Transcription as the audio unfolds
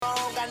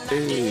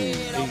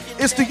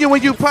It's the You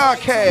and You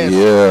podcast.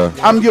 Yeah.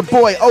 I'm your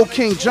boy, O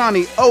King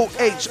Johnny,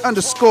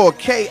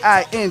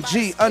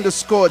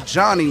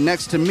 OH_KING_Johnny.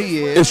 Next to me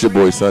is. It's your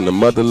boy, son, the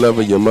mother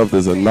lover. Your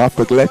mother's a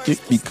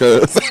narcoleptic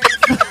because. What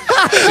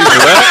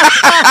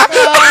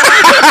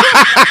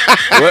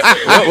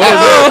was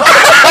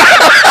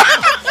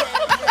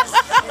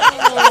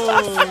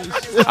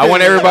it? I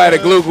want everybody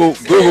to Google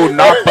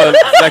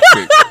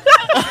narcoleptic.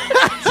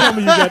 Tell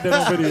me you got that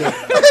on video. Yo,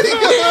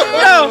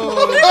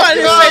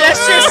 somebody say that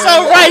shit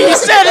so right. He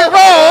said it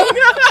wrong.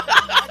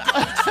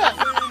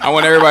 I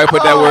want everybody to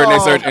put that word in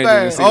their search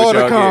engine and see what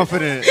y'all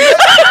confident.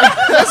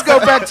 Let's go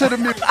back to the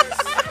music.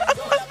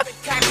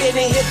 Cock it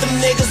and hit them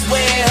niggas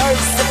where it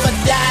hurts if I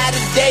die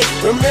today.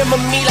 Remember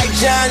me like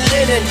John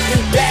Lennon,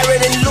 Barrett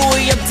and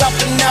Louis, I'm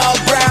talking all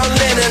brown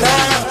linen,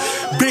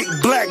 huh? Big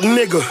black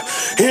nigga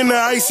in the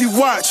icy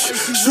watch,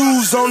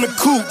 shoes on the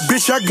coupe,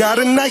 bitch, I got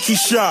a Nike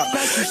shop.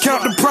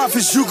 Count the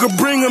profits, you could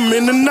bring them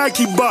in the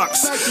Nike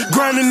box.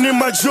 Grinding in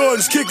my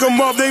Jordans, kick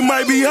them off, they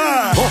might be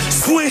high.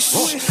 Swish,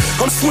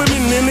 I'm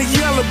swimming in the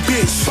yellow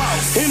bitch.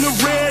 In the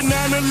red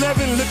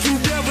 911, looking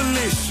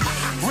devilish.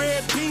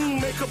 Red beam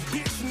make a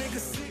bitch nigga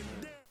sit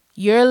down.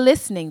 You're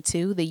listening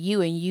to the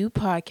You and You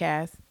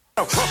podcast.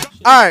 All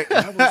right,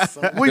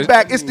 we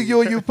back. It's the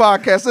You and You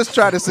podcast. Let's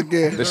try this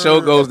again. The show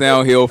goes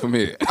downhill from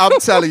here. I'm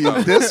telling you,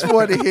 this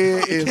one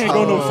here is Can't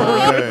go no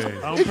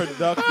further.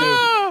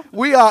 Unproductive.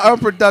 We are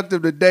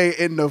unproductive today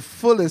in the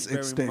fullest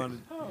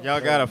extent.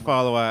 Y'all gotta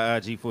follow our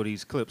IG for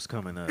these clips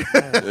coming up.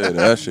 Yeah,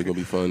 that shit gonna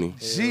be funny.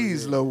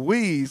 Jeez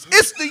Louise.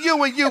 It's the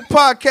You and You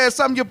podcast.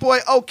 I'm your boy,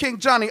 O King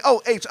Johnny,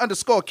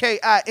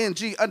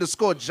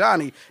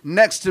 OH_KING_Johnny.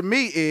 Next to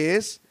me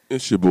is.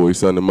 It's your boy,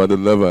 son, the mother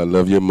lover. I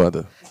love your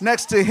mother.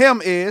 Next to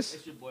him is.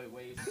 It's your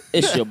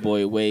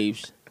boy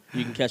Waves.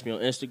 You can catch me on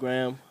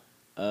Instagram,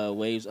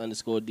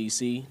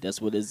 Waves_DC.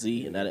 That's with a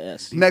Z and not an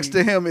S. Next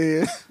to him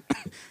is.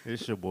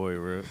 It's your boy,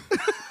 Rip.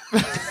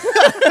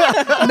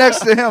 Next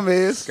to him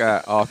is.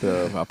 Scott, author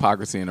of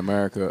Hypocrisy in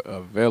America,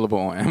 available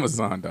on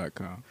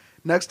Amazon.com.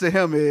 Next to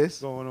him is.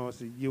 Going on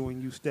to You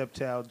and You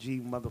Stepchild G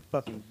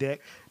motherfucking deck.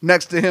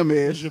 Next to him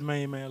It's is. your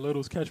main man,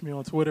 Littles. Catch me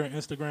on Twitter and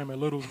Instagram at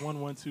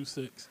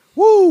Littles1126.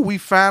 Woo, we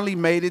finally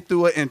made it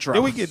through an intro.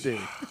 Did we get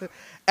there?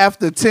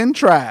 After 10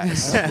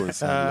 tries. That was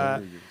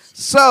hilarious.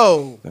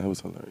 So, That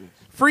was hilarious.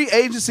 free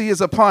agency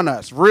is upon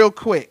us. Real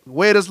quick,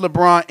 where does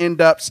LeBron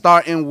end up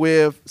starting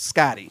with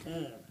Scotty?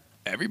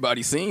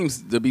 Everybody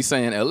seems to be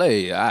saying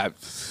L.A.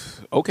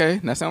 Okay,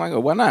 that sounds like a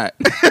why not?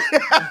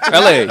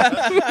 L.A.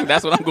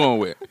 That's what I'm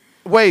going with.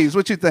 Waves,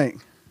 what you think?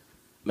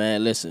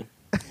 Man, listen.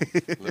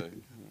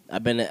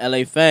 I've been an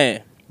LA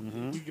fan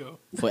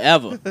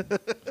forever.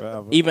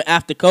 Even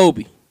after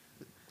Kobe.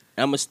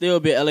 I'ma still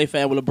be an LA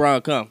fan when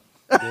LeBron come.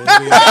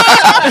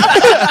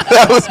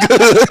 That was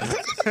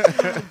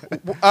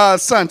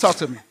good. Son, talk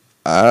to me.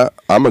 I'm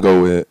gonna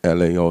go with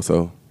LA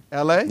also.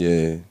 LA?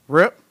 Yeah.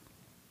 Rip?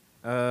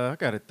 I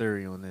got a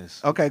theory on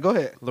this. Okay, go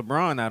ahead.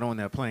 LeBron not on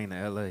that plane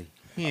to LA.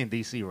 He in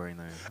DC right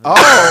now.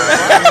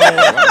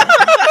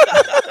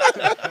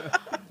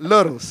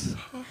 Littles.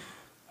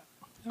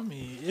 I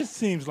mean, it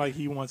seems like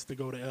he wants to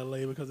go to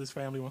L.A. because his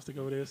family wants to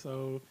go there,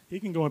 so he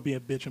can go and be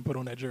a bitch and put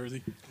on that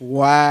jersey.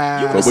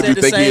 Wow. You But would you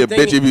think he a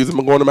bitch if he was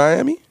going to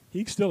Miami?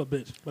 He's still a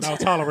bitch, but I'll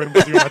tolerate him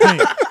because he's on my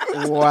team.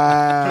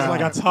 Wow. Just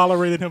like I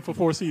tolerated him for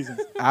 4 seasons.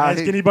 I Ask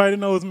hate- anybody that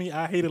knows me,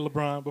 I hated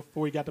LeBron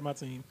before he got to my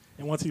team.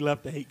 And once he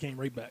left, the hate came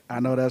right back. I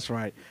know that's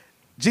right.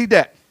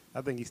 G-Deck.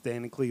 I think he's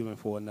staying in Cleveland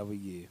for another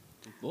year.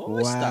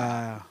 Boy,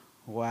 stop.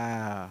 Wow.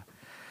 Wow.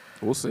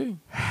 We'll see.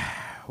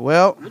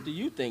 Well, What do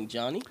you think,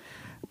 Johnny?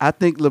 I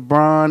think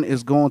LeBron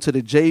is going to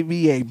the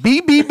JVA.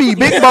 BBB,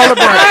 Big Baller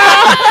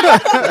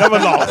Brand. Never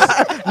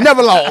lost.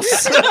 Never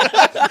lost.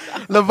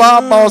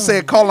 LeVar Ball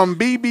said, call him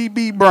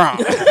BBB Brown.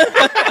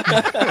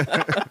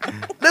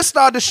 Let's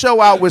start the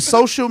show out with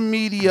social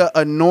media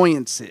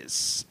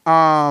annoyances.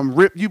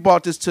 Rip, you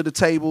brought this to the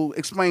table.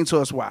 Explain to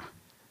us why.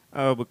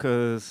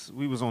 Because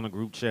we was on a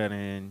group chat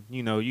and,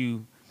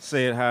 you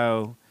said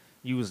how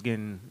you was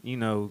getting,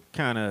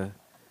 kind of,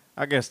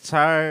 I guess,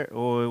 tired,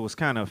 or it was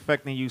kind of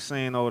affecting you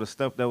saying all the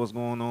stuff that was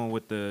going on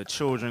with the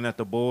children at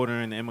the border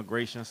and the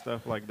immigration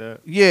stuff like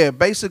that. Yeah,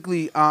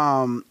 basically,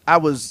 I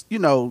was,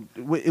 it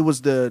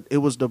was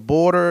the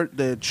border,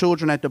 the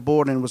children at the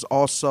border, and it was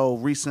also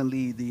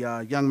recently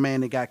the young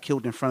man that got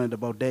killed in front of the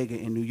bodega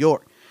in New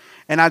York.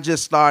 And I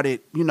just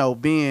started,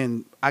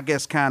 being, I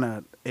guess, kind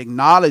of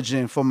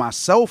acknowledging for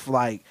myself,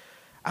 like,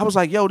 I was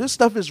like, yo, this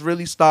stuff is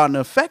really starting to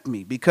affect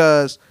me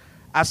because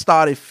I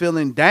started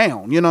feeling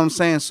down, you know what I'm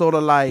saying? Sort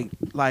of like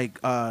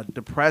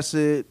depressed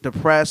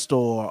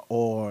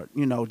or,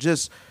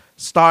 just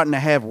starting to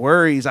have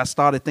worries. I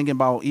started thinking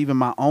about even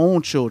my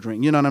own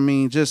children, you know what I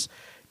mean? Just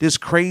this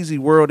crazy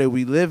world that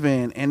we live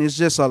in. And it's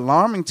just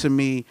alarming to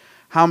me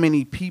how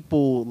many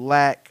people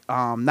lack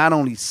not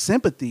only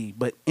sympathy,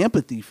 but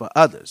empathy for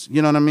others.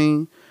 You know what I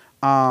mean?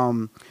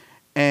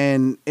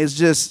 And it's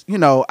just,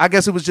 I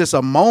guess it was just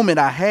a moment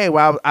I had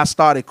where I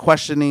started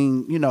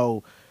questioning,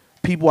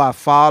 people I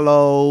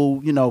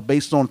follow, you know,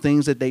 based on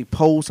things that they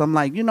post. I'm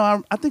like, you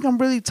know, I think I'm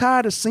really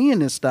tired of seeing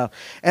this stuff.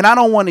 And I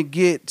don't want to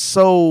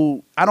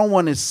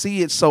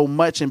see it so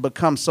much and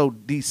become so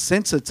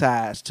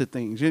desensitized to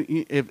things,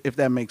 if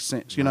that makes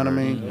sense. You know what I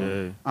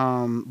mean?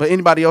 Yeah. But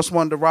anybody else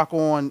wanted to rock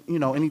on, you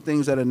know, any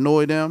things that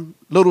annoy them?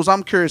 Littles,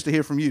 I'm curious to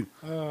hear from you.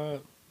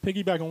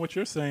 Piggyback on what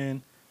you're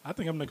saying, I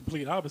think I'm the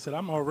complete opposite.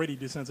 I'm already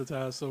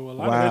desensitized, so a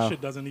lot of that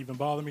shit doesn't even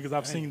bother me because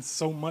I've seen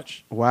so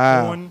much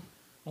online,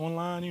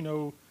 you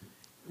know.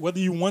 Whether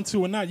you want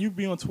to or not, you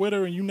be on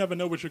Twitter and you never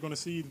know what you're going to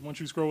see once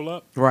you scroll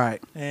up.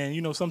 Right. And,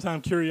 you know,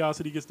 sometimes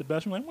curiosity gets the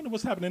best. You're like, I wonder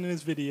what's happening in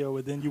this video.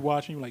 And then you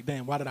watch and you're like,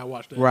 damn, why did I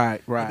watch that?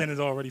 Right. And then it's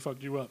already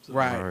fucked you up. So,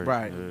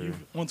 Right.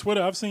 On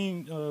Twitter, I've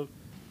seen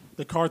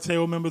the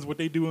cartel members, what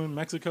they do in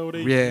Mexico.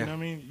 You know what I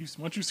mean?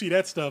 Once you see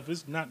that stuff,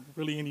 it's not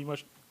really any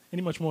much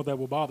more that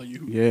will bother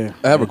you. Yeah.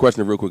 I have a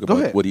question real quick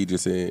about what he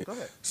just said.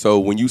 So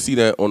when you see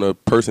that on a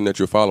person that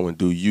you're following,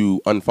 do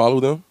you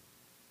unfollow them?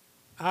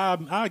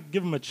 I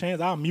give them a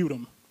chance. I'll mute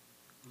them.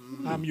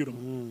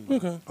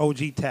 Okay.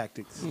 OG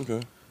tactics. Okay.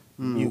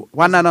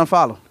 Why not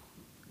unfollow?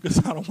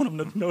 Because I don't want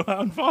them to know how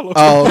to unfollow.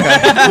 Oh, okay.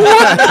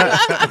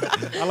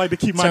 I like to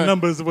keep my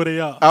numbers where they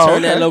are.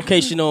 Turn that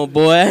location on,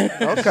 boy.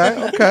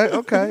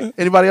 Okay.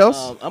 Anybody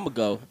else? I'm going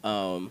to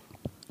go.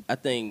 I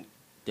think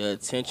the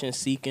attention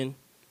seeking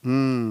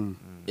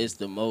is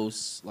the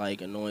most, like,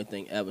 annoying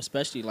thing ever,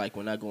 especially, like,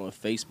 when I go on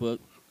Facebook.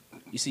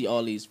 You see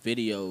all these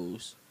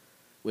videos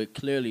where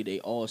clearly they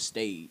all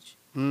stage,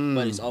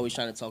 but it's always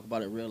trying to talk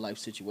about a real life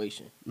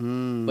situation.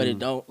 But it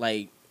don't,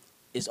 like,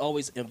 it's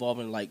always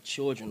involving like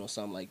children or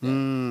something like that. You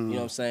know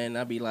what I'm saying?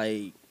 I'd be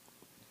like,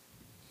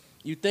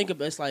 you think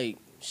of it's like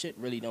shit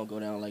really don't go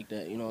down like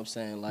that. You know what I'm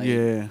saying?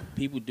 Like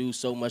people do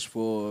so much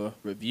for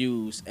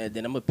reviews, and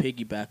then I'm gonna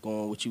piggyback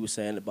on what you were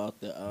saying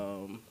about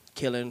the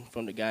killing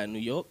from the guy in New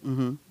York.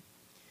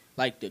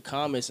 Like the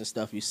comments and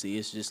stuff you see,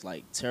 it's just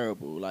like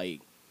terrible.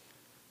 Like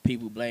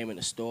people blaming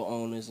the store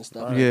owners and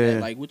stuff like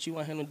that. Like, what you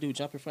want him to do?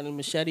 Jump in front of the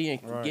machete and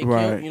get killed? You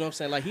know what I'm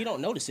saying? Like, he don't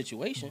know the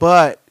situation.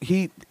 But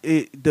just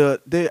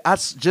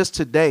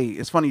today,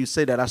 it's funny you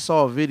say that. I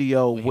saw a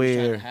video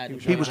where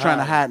he was trying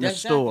to hide in the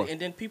store. And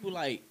then people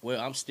like,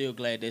 well, I'm still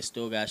glad that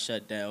store got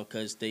shut down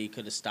because they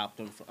could have stopped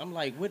them. I'm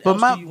like, what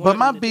else do you want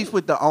my to beef do?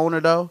 with the owner,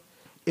 though,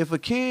 if a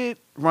kid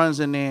runs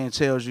in there and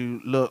tells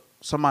you, look,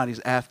 somebody's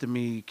after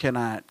me,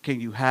 can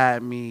you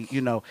hide me,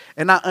 you know,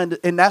 and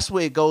that's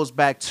where it goes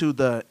back to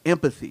the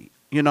empathy,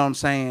 you know what I'm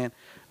saying,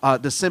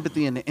 the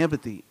sympathy and the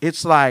empathy.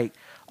 It's like,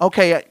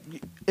 okay,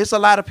 it's a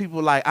lot of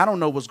people like, I don't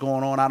know what's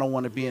going on, I don't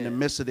want to be in the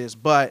midst of this,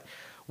 but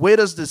where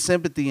does the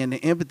sympathy and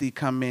the empathy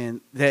come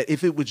in, that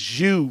if it was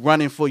you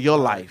running for your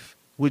life,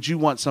 would you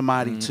want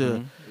somebody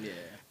to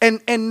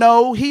and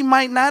no, he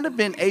might not have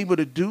been able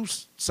to do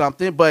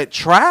something, but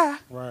try.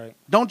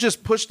 Don't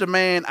just push the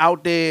man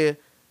out there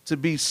to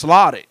be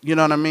slaughtered, you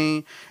know what I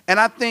mean? And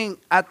I think,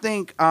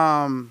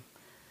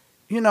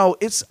 you know,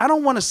 I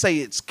don't want to say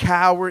it's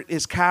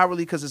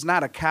cowardly because it's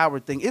not a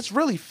coward thing. It's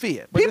really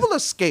fear. People are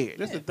scared.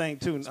 That's the thing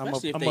too.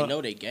 Especially if they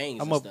know their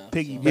gangs. I'm and a stuff,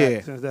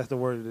 piggyback since that's the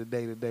word of the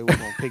day. Today we're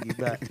gonna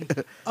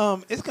piggyback.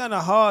 It's kind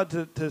of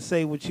hard to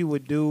say what you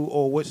would do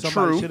or what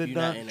somebody should have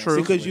done.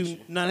 Because you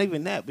not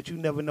even that, but you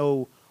never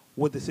know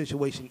what the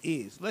situation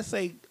is. Let's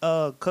say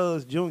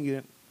Cuz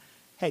Jr.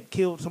 had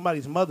killed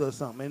somebody's mother or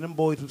something, and them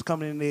boys was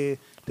coming in there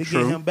to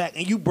get him back,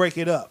 and you break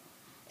it up,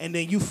 and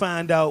then you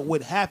find out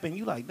what happened.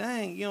 You like,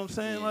 dang, you know what I'm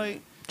saying?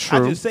 Like,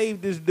 I just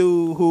saved this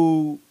dude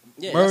who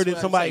murdered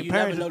somebody's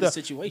parents. You never know the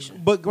situation.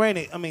 But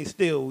granted, I mean,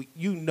 still,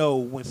 you know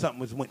when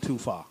something went too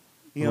far.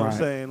 You know what I'm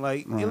saying?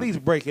 Like, at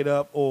least break it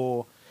up,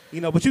 or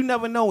you know. But you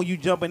never know when you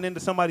jumping into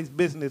somebody's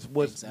business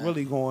what's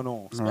really going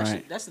on.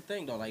 Especially, that's the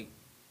thing though. Like,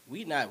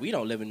 we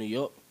don't live in New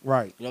York,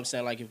 right? You know what I'm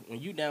saying? Like, when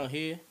you down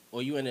here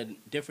or you in a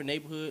different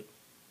neighborhood,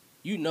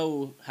 you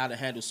know how to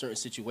handle certain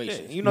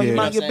situations. You know you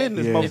mind your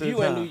business most of the time. If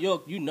you in New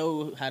York, you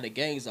know how the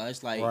gangs are.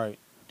 It's like,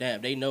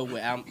 damn, they know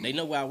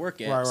where I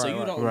work at. So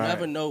you don't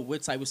never know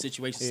what type of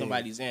situation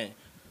somebody's in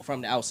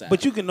from the outside.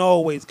 But you can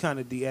always kind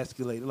of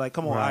de-escalate. Like,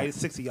 come on, all right, it's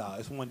 6 of y'all.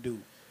 It's one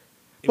dude.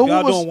 If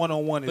y'all doing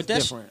one-on-one, it's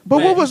different.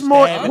 But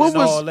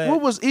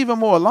what was even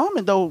more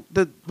alarming though,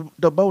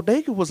 the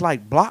bodega was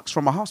like blocks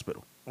from a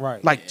hospital.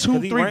 Right. Like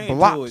 2-3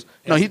 blocks.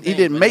 No, he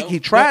didn't make. He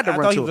tried to run to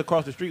it. I thought he was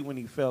across the street when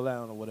he fell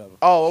down or whatever.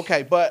 Oh,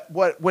 okay. But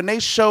when they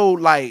showed,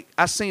 like,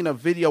 I seen a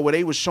video where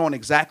they was showing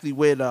exactly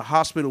where the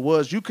hospital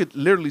was. You could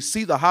literally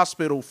see the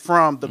hospital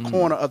from the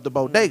corner of the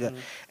bodega.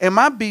 And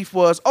my beef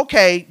was,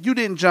 okay, you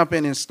didn't jump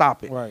in and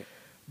stop it. Right.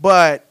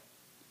 But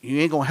you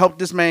ain't gonna help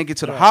this man get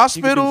to the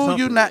hospital.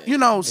 You not, you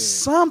know,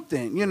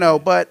 something. You know.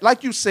 But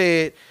like you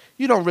said,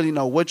 you don't really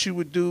know what you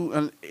would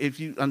do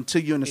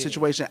until you're in a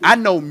situation. I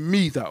know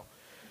me though.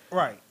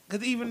 Right.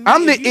 Because even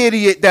I'm the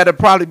idiot that'll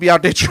probably be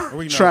out there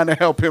trying to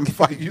help him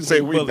fight. You say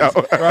we know.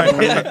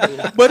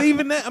 Right. But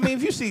even that, I mean,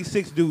 if you see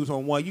 6 dudes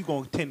on one, you're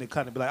going to tend to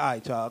kind of be like, all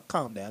right, y'all,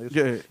 calm down.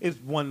 It's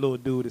one little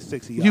dude, it's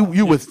 6 of y'all.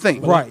 You would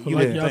think. Right. You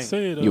like y'all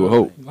said, you would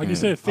hope. Like you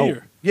said,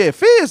 fear. Yeah,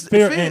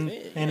 fear.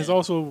 And it's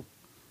also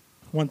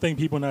one thing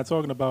people are not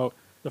talking about.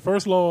 the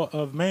first law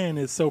of man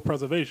is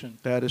self-preservation.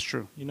 That is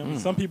true. You know,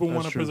 some people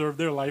want to preserve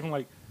their life. I'm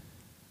like,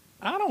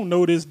 I don't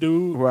know this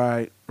dude.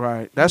 Right.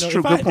 That's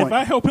true. Good point. If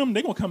I help him,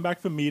 they're gonna come back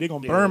for me. They're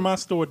gonna burn my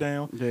store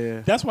down.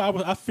 Yeah. That's why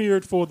I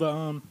feared for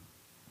the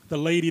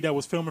lady that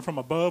was filming from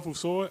above who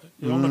saw it.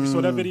 I don't know if you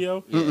saw that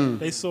video.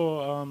 They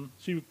saw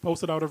she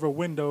posted out of her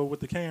window with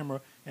the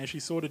camera, and she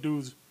saw the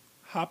dudes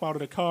hop out of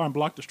the car and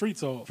block the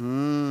streets off.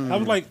 I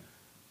was like,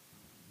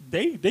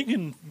 they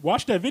can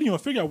watch that video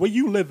and figure out where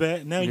you live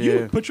at. Now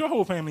you put your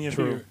whole family in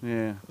fear.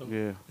 Yeah,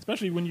 so,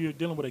 especially when you're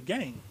dealing with a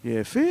gang.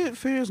 Yeah, fear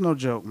is no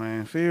joke,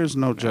 man. Fear is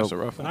no joke. That's a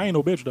rough one. And I ain't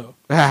no bitch though.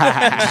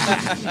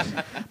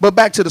 But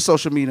back to the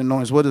social media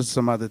noise. What are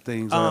some other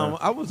things?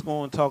 I was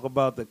going to talk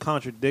about the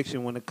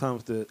contradiction when it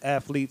comes to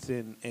athletes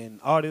and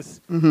artists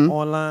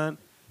online.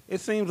 It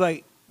seems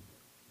like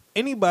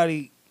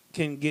anybody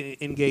can get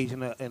engaged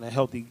in a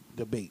healthy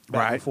debate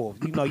back and forth.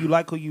 You know, you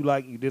like who you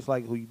like, you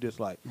dislike who you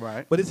dislike.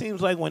 Right. But it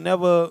seems like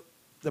whenever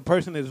the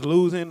person is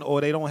losing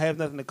or they don't have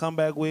nothing to come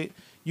back with,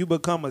 you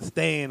become a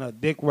stan, a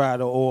dick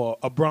rider, or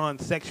a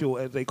bronze sexual,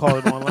 as they call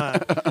it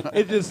online.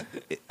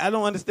 I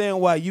don't understand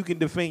why you can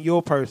defend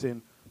your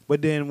person,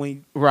 but then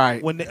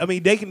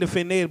they can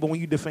defend theirs, but when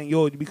you defend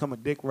yours, you become a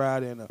dick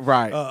rider and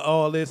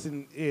all this,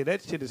 and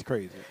that shit is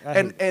crazy.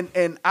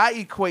 And I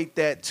equate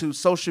that to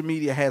social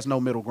media has no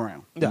middle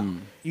ground. Yeah.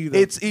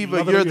 It's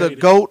either you're the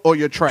GOAT or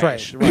you're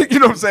trash. Right. You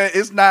know what I'm saying?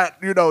 It's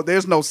not,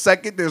 there's no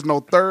second, there's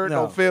no third,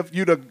 no fifth.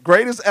 You're the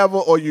greatest ever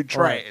or you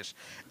trash. Right.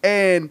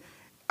 And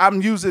I'm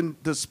using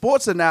the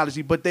sports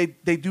analogy, but they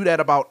do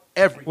that about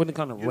everything. When it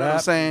comes to rap. You know what I'm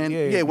saying?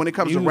 Yeah, when it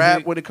comes music, to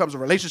rap, when it comes to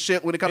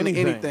relationship, when it comes to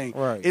anything.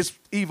 Right. It's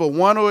either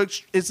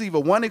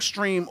one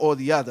extreme or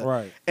the other.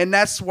 Right. And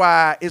that's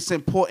why it's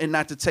important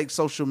not to take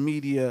social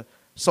media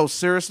so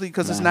seriously,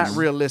 because it's not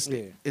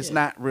realistic. Yeah. It's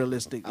not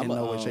realistic in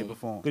no way, shape, or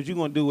form. Because you're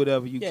going to do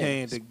whatever you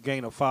can to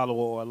gain a follower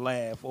or a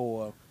laugh,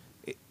 or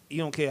you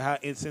don't care how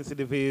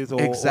insensitive it is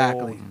or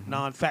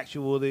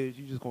non-factual it is.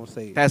 You're just going to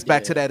say it. That's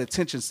back to that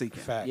attention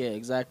seeking. Fact. Yeah,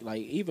 exactly.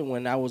 Like, even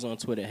when I was on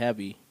Twitter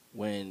heavy,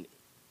 when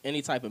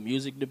any type of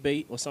music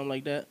debate or something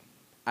like that,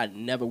 I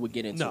never would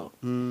get into it.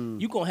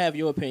 You going to have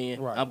your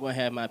opinion. Right. I'm going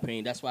to have my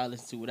opinion. That's why I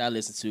listen to what I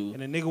listen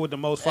to. And the nigga with the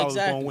most followers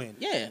going to win.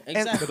 Yeah,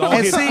 exactly. Because all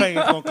his fans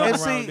going to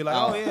come around and be like,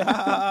 oh,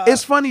 yeah.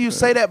 It's funny you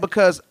say that,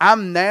 because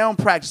I'm now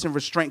practicing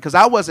restraint, because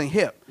I wasn't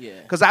hip.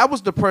 Yeah. Because I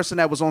was the person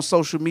that was on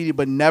social media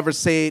but never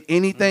said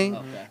anything.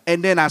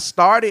 And then I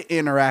started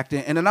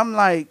interacting, and then I'm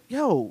like,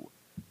 yo,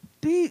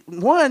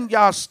 one,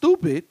 y'all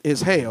stupid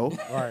as hell.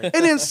 Right.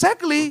 And then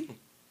secondly,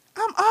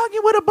 I'm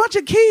arguing with a bunch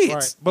of kids.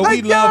 Right. But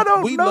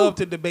like, we love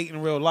to debate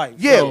in real life.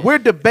 Yeah, so, we're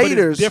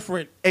debaters. But it's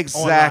different.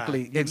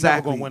 Exactly.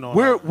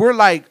 We're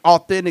like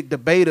authentic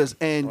debaters,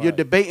 and you're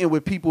debating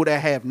with people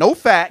that have no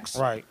facts.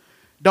 Right.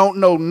 Don't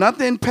know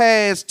nothing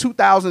past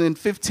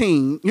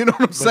 2015. You know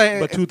what I'm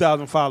saying? But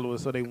 2,000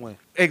 followers, so they win.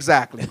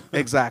 Exactly.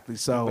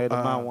 So compared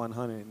to my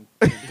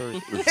 103.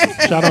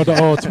 Shout out to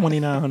all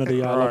 2,900 of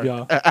y'all. Love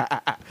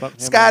y'all.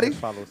 Scotty?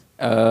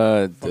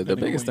 The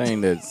biggest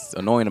thing that's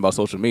annoying about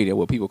social media,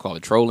 what people call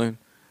it trolling,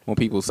 when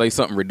people say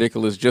something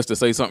ridiculous just to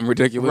say something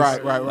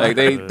ridiculous. Right. Like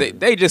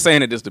they just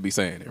saying it just to be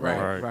saying it.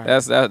 Right.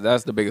 That's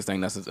the biggest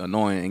thing that's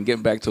annoying. And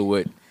getting back to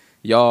what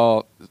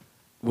y'all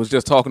was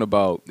just talking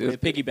about.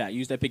 Piggyback.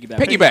 Use that piggyback.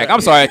 Piggyback.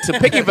 I'm sorry. To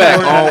piggyback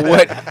on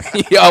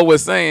what y'all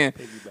was saying,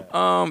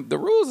 the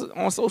rules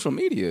on social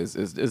media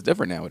is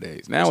different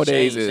nowadays.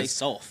 Nowadays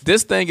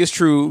this thing is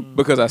true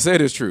because I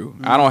said it's true.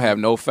 I don't have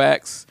no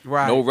facts,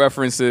 no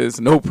references,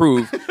 no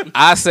proof.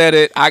 I said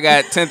it. I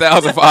got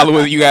 10,000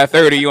 followers. You got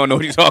 30. You don't know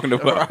what you're talking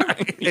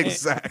about.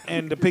 Exactly.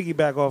 And to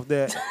piggyback off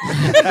that,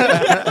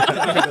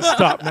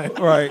 stop, man.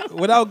 Right.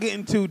 Without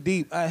getting too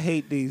deep, I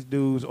hate these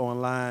dudes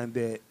online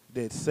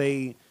that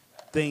say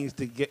things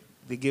to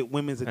get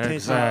women's attention.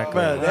 Exactly.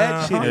 Bro,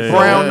 that shit is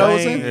brown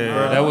nosing.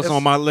 Yeah, that was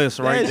on my list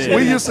right there.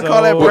 We used to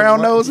call that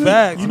brown nosing.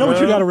 You know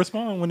what you got to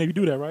respond when they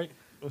do that, right?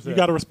 You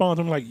got to respond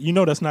to them like,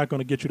 that's not going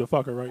to get you to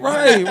fuck her, right?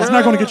 Right. It's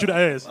not going to get you to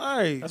ass.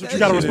 Right. That's what you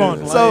got to respond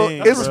to. So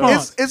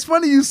it's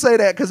funny you say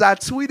that, because I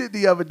tweeted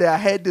the other day. I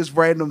had this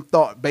random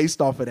thought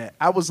based off of that.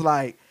 I was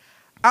like,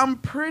 I'm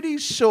pretty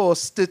sure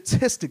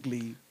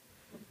statistically,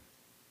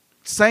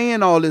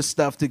 saying all this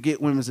stuff to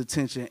get women's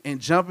attention and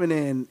jumping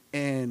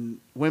in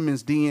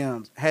women's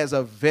DMs has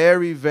a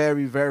very,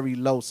 very, very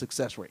low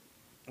success rate.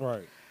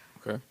 Right.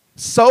 Okay.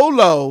 So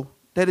low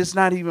that it's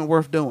not even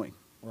worth doing.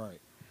 Right.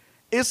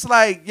 It's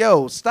like,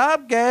 yo,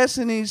 stop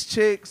gassing these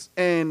chicks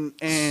and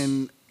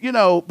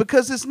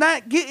because it's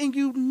not getting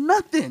you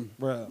nothing.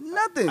 Bro,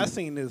 nothing. I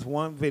seen this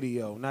one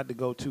video, not to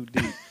go too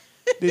deep.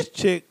 This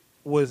chick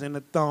was in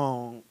a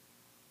thong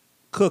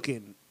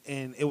cooking,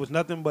 and it was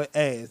nothing but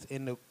ass.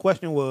 And the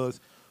question was,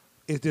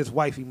 is this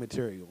wifey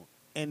material?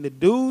 And the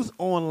dudes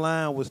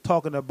online was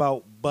talking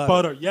about butter.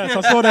 Butter, yes,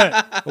 I saw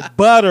that.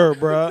 Butter,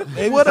 bro.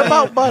 What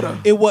about butter?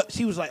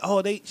 She was like,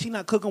 she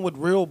not cooking with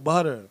real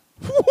butter.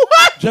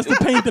 What? Just to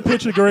paint the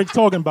picture Greg's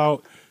talking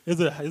about, is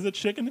a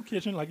chick in the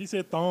kitchen, like he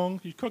said, thong.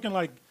 She's cooking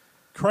like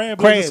crab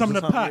legs or something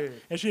in a pot. Yeah.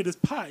 And she had this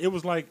pot. It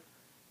was like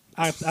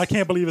I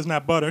can't believe it's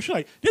not butter. She's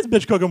like, this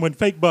bitch cooking with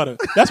fake butter.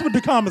 That's what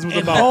the comments was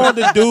about. All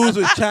the dudes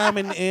was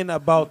chiming in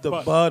about the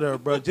butter,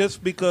 bro,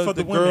 just because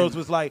the girls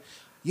was like,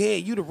 yeah,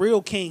 you the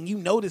real king. You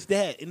noticed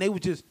that. And they were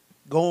just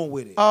going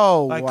with it.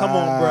 Oh, like, come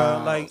on,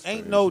 bro. Like,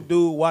 ain't no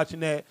dude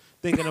watching that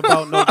thinking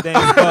about no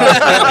damn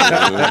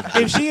butter.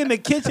 If she in the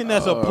kitchen,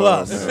 that's a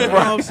plus. You know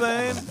what I'm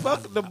saying?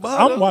 Fuck the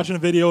butter. I'm watching a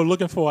video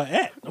looking for an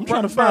at. I'm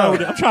trying to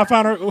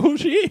find her who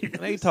she is.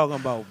 They talking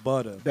about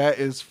butter. That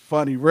is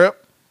funny,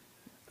 Rip.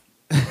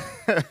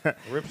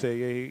 Rip said,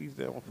 yeah, he's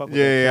there.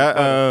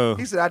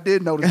 He said, I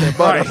did notice that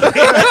butter.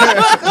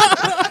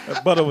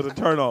 That butter was a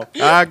turnoff.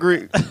 I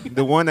agree.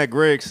 The one that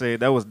Greg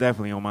said, that was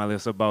definitely on my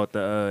list about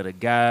the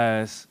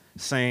guys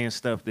saying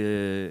stuff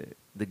to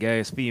the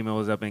gas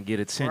females up and get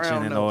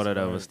attention and all that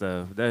other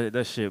stuff.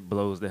 That shit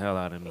blows the hell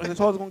out of me. And it's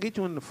always gonna get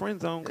you in the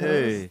friend zone.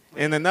 Hey.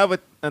 And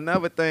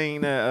another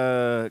thing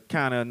that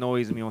kind of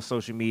annoys me on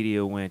social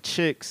media when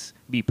chicks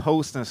be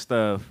posting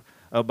stuff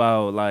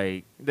about,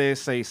 like, they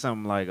say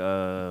something like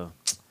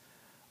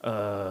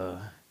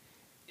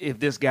if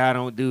this guy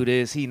don't do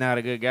this, he not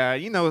a good guy.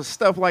 You know,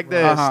 stuff like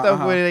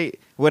that.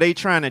 Where they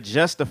trying to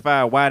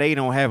justify why they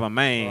don't have a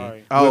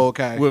man.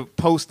 Right. With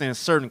posting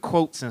certain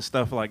quotes and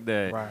stuff like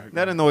that. Right.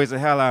 That annoys the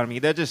hell out of me.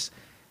 That just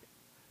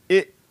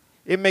it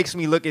makes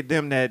me look at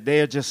them that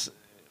they're just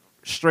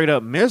straight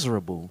up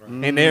miserable,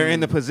 and they're in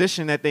the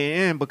position that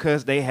they're in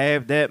because they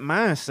have that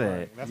mindset.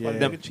 Right. That's why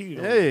they get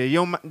cheated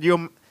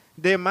on.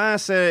 Their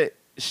mindset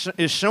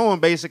is showing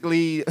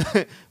basically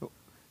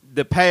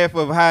the path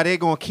of how they're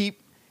gonna keep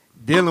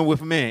dealing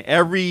with men.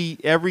 Every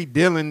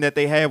dealing that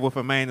they have with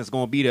a man is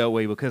gonna be that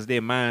way because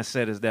their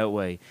mindset is that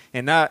way.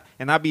 And I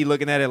be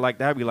looking at it like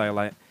that. I be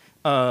like,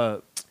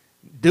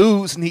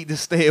 dudes need to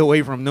stay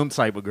away from them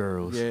type of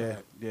girls. Yeah.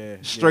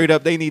 Straight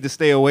up, they need to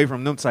stay away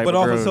from them type of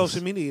girls. But off of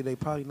social media, they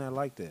probably not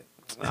like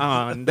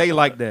that. They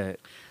like that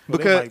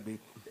because,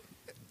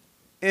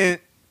 and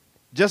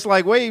just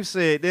like Wave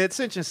said, they're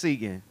attention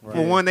seeking. Right.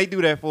 For one, they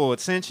do that for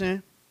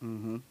attention,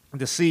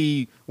 to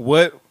see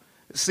what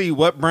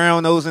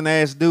brown nosing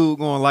ass dude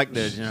gonna like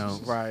that, you know.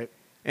 Right.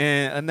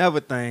 And another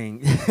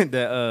thing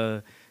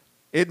that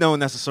it don't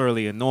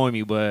necessarily annoy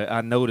me, but I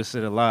notice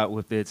it a lot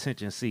with the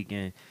attention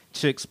seeking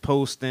chicks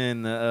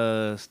posting.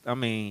 I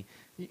mean,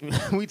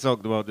 we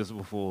talked about this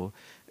before.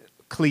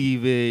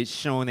 Cleavage,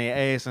 showing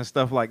their ass and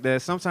stuff like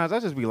that. Sometimes I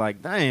just be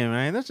like, damn,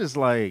 man, that's just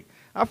like,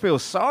 I feel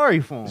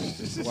sorry for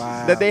them.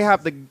 Wow. That they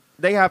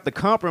have to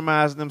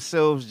compromise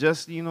themselves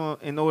just, you know,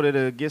 in order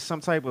to get some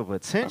type of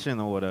attention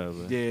or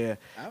whatever. Yeah.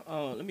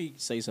 Let me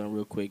say something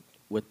real quick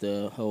with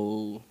the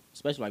whole,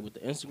 especially like with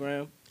the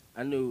Instagram.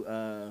 I knew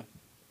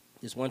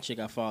this one chick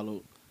I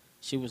followed.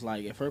 She was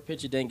like, if her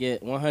picture didn't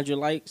get 100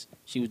 likes,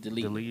 she was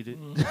deleted.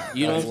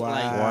 You know,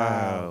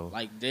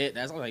 like that.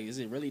 That's like, is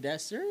it really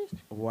that serious?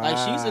 Wow. Like,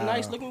 she's a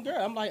nice looking girl.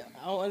 I'm like,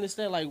 I don't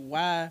understand, like,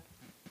 why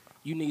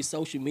you need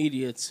social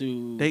media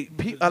to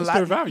a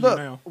lot value look,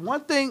 now.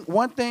 One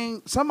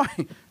thing.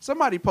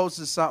 Somebody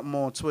posted something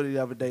on Twitter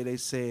the other day. They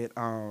said,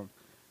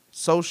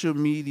 social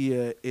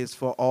media is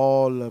for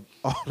all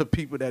the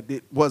people that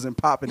wasn't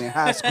popping in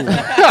high school.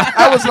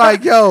 I was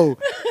like, yo,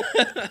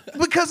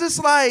 because it's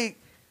like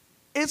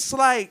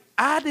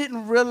I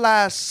didn't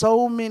realize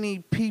so many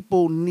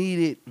people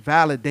needed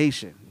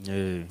validation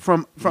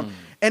from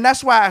and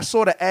that's why I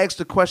sort of asked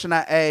the question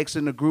I asked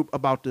in the group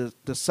about the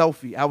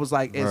selfie. I was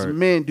like, as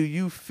men, do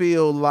you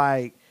feel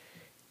like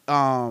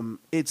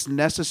it's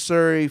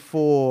necessary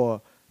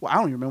for, well, I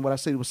don't even remember what I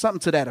said. It was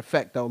something to that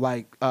effect though,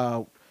 like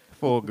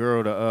for a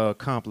girl to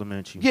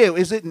compliment you. Yeah,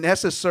 is it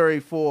necessary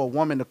for a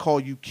woman to call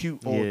you cute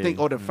or think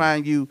or to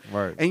find you?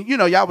 Right. And you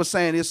know, y'all was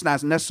saying it's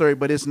not necessary,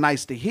 but it's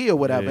nice to hear,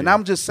 whatever. And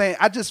I'm just saying,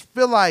 I just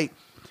feel like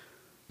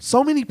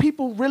so many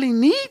people really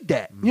need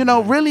that. You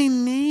know, really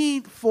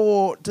need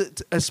to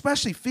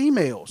especially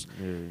females.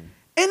 And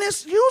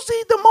it's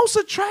usually the most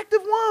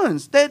attractive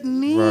ones that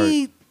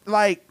need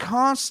like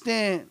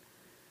constant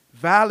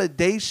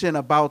validation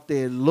about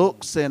their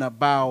looks and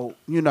about,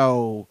 you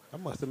know. I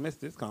must have missed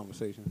this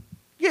conversation.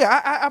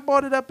 Yeah, I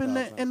brought it up in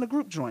the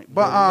group joint,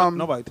 but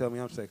nobody tell me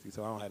I'm sexy,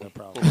 so I don't have that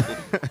problem.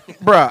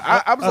 Bruh,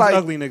 I was like,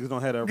 ugly niggas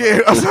don't have that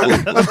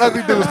problem. Yeah, us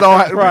ugly dudes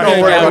don't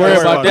worry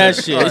about that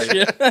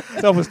shit.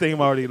 Self-esteem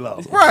already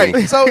low.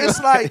 Right. So it's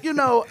like, you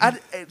know,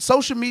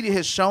 social media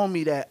has shown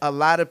me that a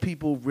lot of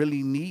people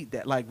really need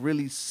that, like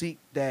really seek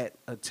that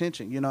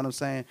attention. You know what I'm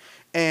saying?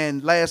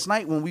 And last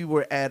night when we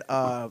were at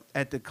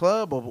the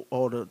club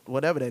or the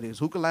whatever that is,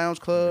 Hookah Lounge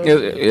Club.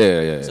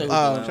 Yeah.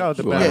 Shout out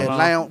to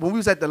lounge. When we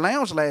was at the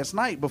lounge last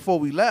night before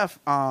we left,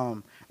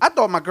 I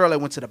thought my girl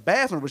had went to the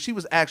bathroom, but she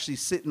was actually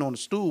sitting on the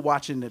stool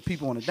watching the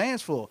people on the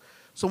dance floor.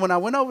 So when I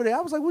went over there, I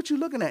was like, "What you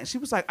looking at?" And she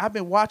was like, "I've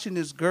been watching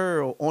this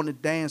girl on the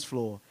dance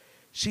floor.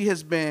 She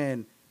has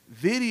been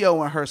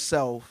videoing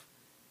herself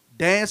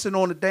dancing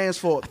on the dance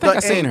floor. I think I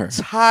seen her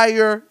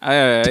entire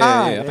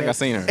time. Yeah, I think I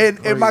seen her.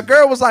 And my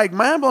girl was like,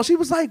 "Mambo," she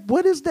was like,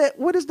 "What is that?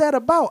 What is that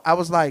about?" I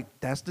was like,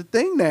 "That's the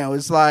thing now.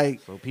 It's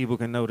like so people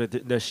can know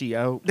that she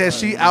out. That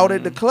she out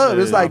at the club.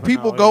 It's like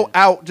people go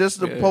out just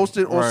to post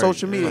it on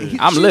social media.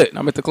 I'm lit.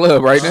 I'm at the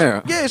club right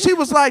now. Yeah, she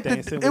was like,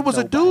 it was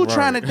a dude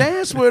trying to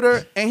dance with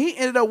her, and he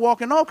ended up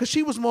walking off because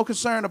she was more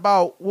concerned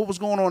about what was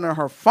going on in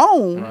her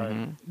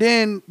phone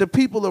than the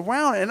people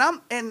around.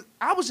 And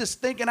I was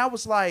just thinking, I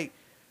was like,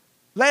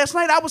 last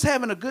night I was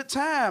having a good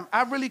time.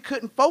 I really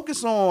couldn't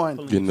focus on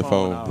getting the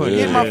phone,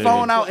 getting my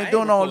phone out and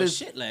doing all this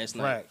shit last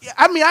night.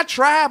 I mean, I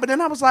tried, but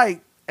then I was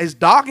like, it's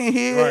dark in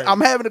here.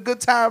 I'm having a good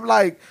time.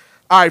 Like,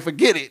 all right,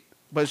 forget it.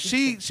 But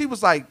she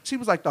was like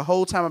the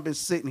whole time I've been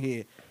sitting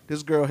here,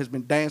 this girl has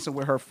been dancing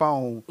with her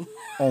phone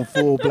on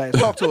full blast.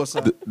 Talk to us,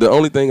 son. The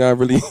only thing I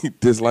really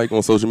dislike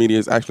on social media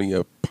is actually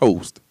a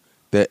post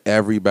that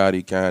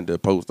everybody kind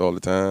of posts all the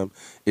time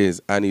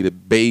is I need a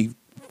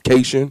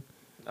vacation.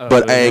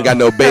 But I ain't got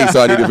no base,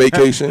 so I need a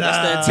vacation.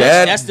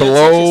 That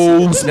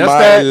blows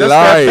my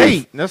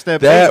life. That's that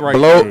bait right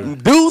there.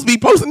 Dudes be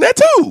posting that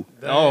too.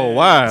 Oh,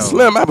 wow.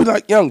 Slim, I be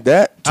like, young,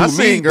 that to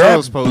me,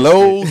 girls that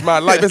blows my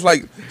life. It's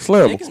like,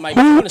 Slim,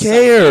 who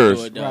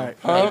cares?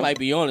 They might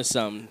be on to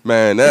something.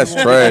 Man, that's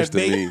trash to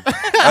me.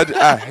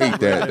 I hate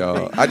that,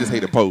 dog. I just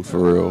hate the post,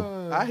 for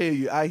real. I hear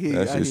you.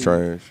 That's just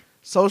trash.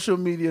 Social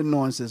media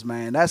annoyances,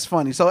 man. That's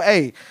funny. So,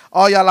 hey,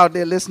 all y'all out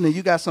there listening,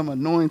 you got some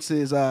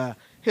annoyances.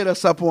 Hit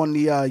us up on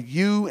the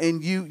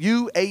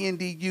UANDU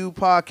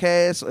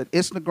podcast at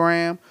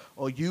Instagram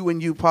or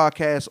UANDU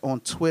podcast on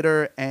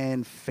Twitter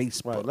and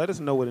Facebook. Right. Let us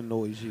know what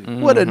annoys you.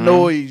 What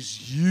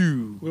annoys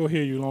you? We'll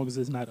hear you as long as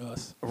it's not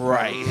us.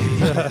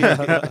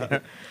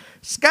 Right.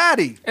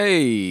 Scotty.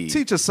 Hey.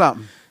 Teach us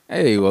something.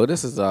 Hey, well,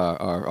 this is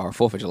our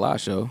 4th of July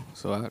show.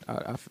 So,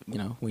 I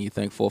when you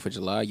think 4th of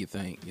July, you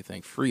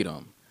think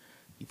freedom.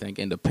 You think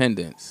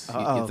independence.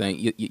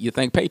 You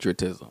think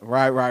patriotism.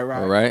 Right.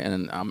 All right,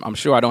 and I'm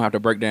sure I don't have to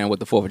break down what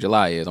the 4th of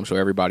July is. I'm sure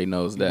everybody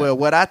knows that. Well,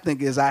 what I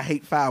think is I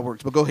hate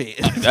fireworks, but go ahead.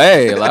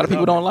 Hey, a lot of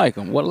people don't like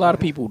them. What a lot of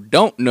people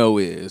don't know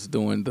is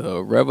during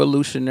the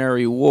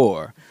Revolutionary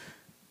War,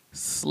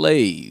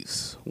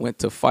 slaves went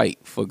to fight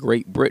for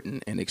Great Britain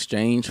in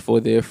exchange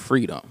for their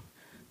freedom.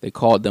 They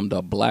called them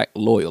the Black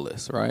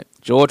Loyalists, right?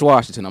 George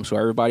Washington, I'm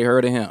sure everybody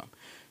heard of him.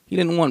 He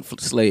didn't want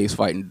slaves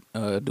fighting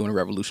during the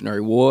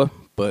Revolutionary War.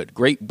 But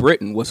Great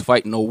Britain was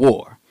fighting a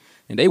war,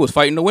 and they was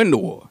fighting to win the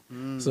war.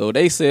 So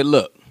they said,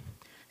 look,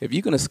 if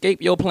you can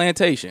escape your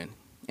plantation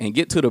and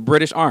get to the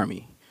British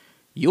Army,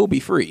 you'll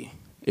be free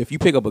if you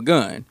pick up a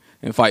gun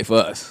and fight for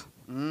us.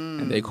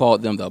 And they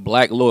called them the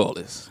Black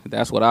Loyalists.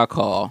 That's what I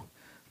call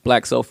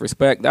black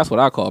self-respect. That's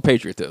what I call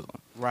patriotism.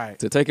 Right.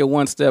 To take it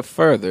one step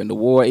further, in the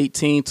War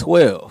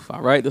 1812,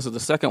 all right, this is the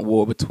second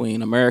war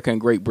between America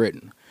and Great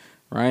Britain.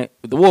 Right,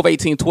 the War of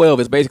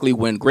 1812 is basically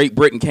when Great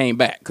Britain came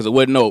back because it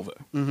wasn't over.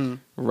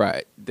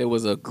 Right, there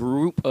was a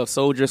group of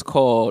soldiers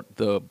called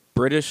the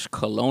British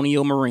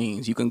Colonial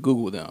Marines. You can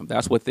Google them.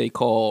 That's what they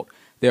called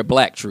their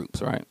black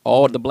troops. Right,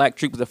 all the black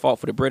troops that fought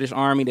for the British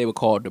Army, they were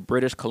called the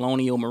British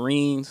Colonial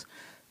Marines.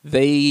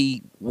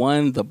 They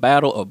won the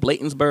Battle of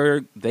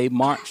Bladensburg. They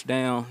marched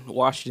down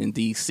Washington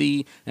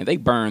D.C. and they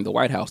burned the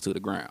White House to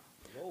the ground.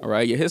 All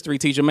right, your history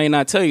teacher may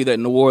not tell you that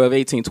in the War of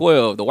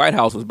 1812, the White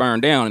House was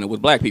burned down and it was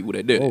black people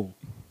that did it.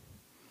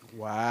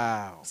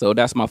 Wow. So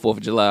that's my 4th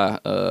of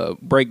July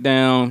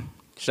breakdown.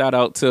 Shout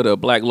out to the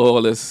Black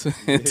Loyalists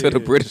and to the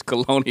British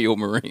Colonial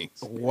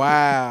Marines.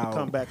 Wow.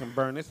 Come back and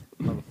burn this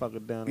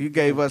motherfucker down. You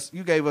gave us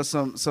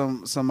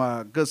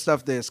some good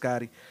stuff there,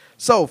 Scotty.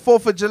 So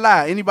 4th of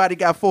July. Anybody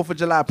got 4th of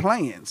July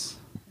plans?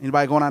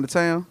 Anybody going out of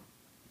town?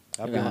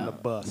 I'll be on the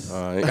bus.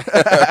 All right.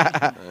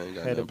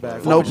 Headed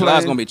back. No,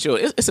 July's gonna be chill.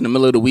 It's in the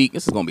middle of the week.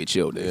 This is gonna be a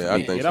chill day. Yeah,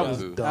 I think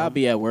so too. I'll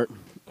be at work.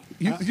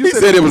 You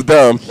said it was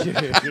dumb.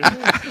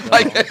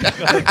 Like,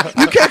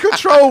 you can't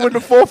control when the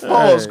 4th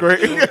falls,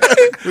 Greg.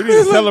 We need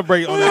to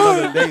celebrate on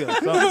another day or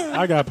something.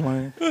 I got a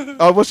plan.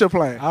 Oh, what's your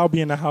plan? I'll be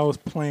in the house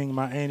playing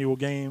my annual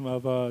game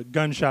of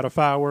gunshot or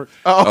fireworks.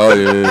 Oh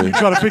yeah. You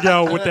try to figure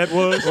out what that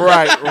was.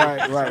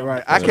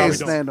 Right. I can't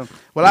stand them.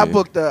 Well,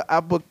 yeah.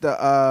 I booked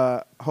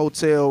the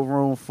hotel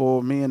room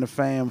for me and the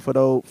fam for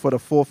the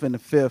 4th and the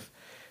 5th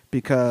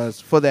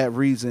because for that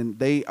reason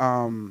they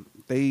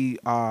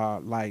are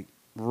like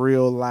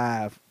real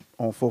live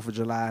on 4th of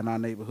July in our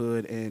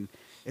neighborhood, and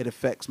it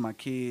affects my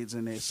kids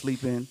and they're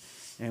sleeping,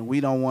 and we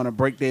don't want to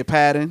break their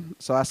pattern.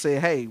 So I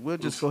said, hey, we'll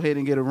just go ahead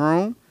and get a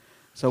room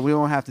so we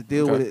don't have to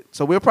deal with it.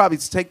 So we'll probably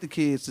take the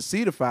kids to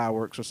see the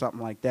fireworks or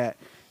something like that,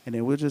 and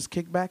then we'll just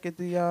kick back at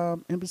the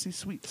Embassy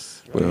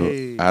Suites. Well,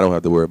 hey. I don't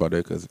have to worry about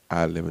that because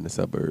I live in the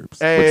suburbs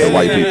hey. with the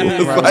white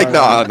people. Right.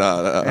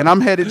 Nah. And I'm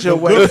headed your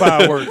way. Good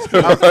fireworks.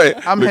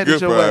 I'm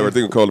headed your way.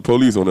 They can call the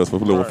police on us for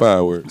little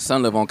fireworks.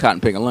 Son live on Cotton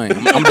Picker Lane.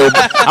 I'm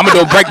gonna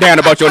do a breakdown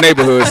about your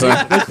neighborhood,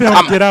 son. They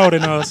filmed Get Out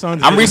in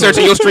Son's. I'm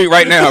researching your street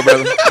right now,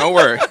 brother. Don't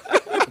worry.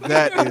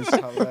 That is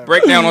hilarious.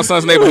 Breakdown on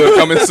Son's neighborhood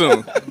coming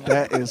soon.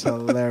 That is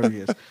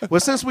hilarious. Well,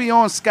 since we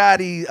on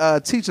Scotty,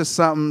 teach us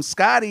something.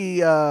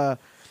 Scotty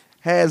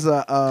has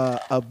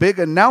a big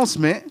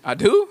announcement. I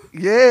do?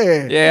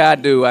 Yeah. Yeah, I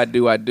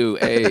do.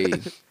 Hey.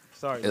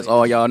 Sorry. That's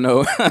all y'all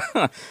know.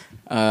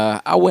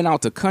 I went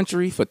out to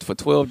country for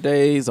 12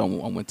 days. I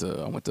went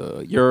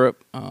to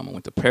Europe. I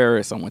went to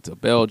Paris. I went to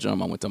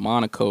Belgium. I went to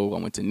Monaco. I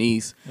went to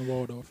Nice. And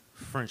Waldorf.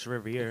 French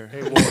Riviera.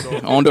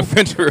 On the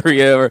French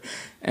Riviera.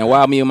 And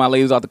while me and my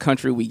ladies out the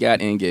country, we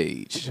got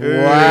engaged.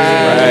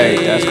 Right.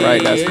 That's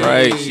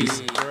right.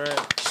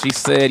 She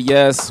said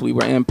yes. We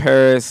were in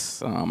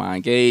Paris. I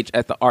engaged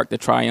at the Arc de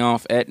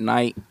Triomphe at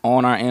night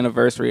on our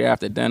anniversary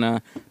after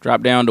dinner.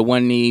 Dropped down to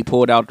one knee,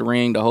 pulled out the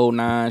ring, the whole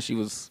nine.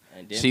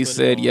 She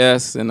said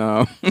yes, and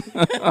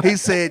he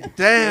said,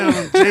 "Damn,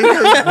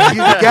 Jacob,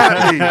 you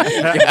got me.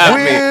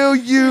 Will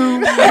you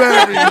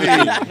marry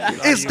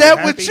me? Is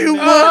that what you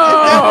want?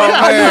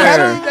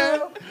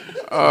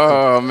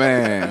 Oh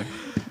man."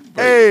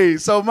 Hey,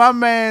 so my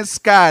man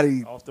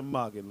Scotty, off the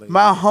market, lady.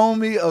 My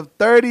homie of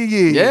 30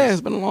 years. Yeah,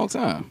 it's been a long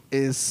time.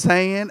 Is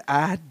saying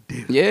I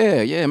do.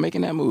 Yeah,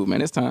 making that move,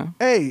 man. It's time.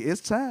 Hey, it's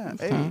time.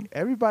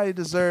 Everybody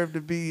deserved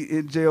to be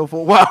in jail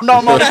for a while. No,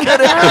 I'm only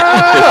kidding.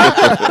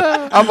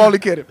 I'm only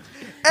kidding.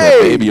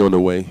 Hey, baby on the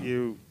way.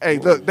 Hey,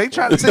 look, they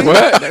trying to tell you.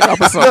 What?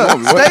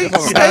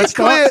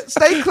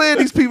 Stay clear.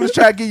 These people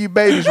try to give you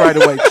babies right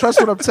away. Trust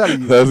what I'm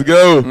telling you. Let's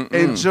go.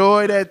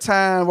 Enjoy that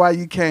time while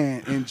you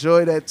can.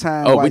 Enjoy that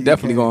time. Oh, we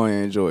definitely going to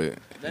enjoy it.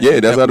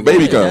 That's how the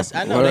baby comes.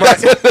 I know.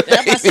 That's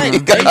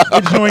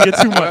enjoying it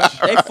too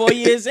much. They 4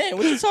 years in.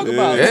 What are you talking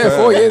about? Yeah,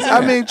 4 years in.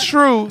 I mean,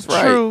 true.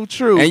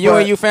 And you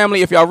and your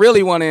family, if y'all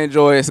really want to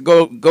enjoy it, so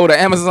go to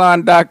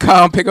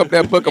Amazon.com, pick up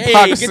that book,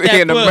 Hypocrisy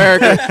in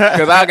America,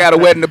 because I got a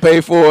wedding to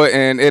pay for,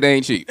 and it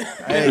ain't cheap.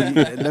 Hey,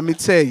 let me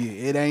tell you,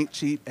 it ain't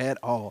cheap at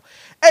all.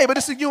 Hey, but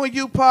it's a You and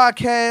You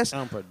podcast.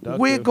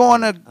 We're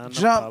going to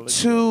jump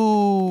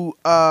to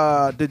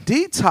the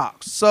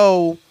detox.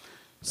 So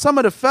some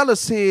of the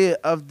fellas here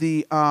of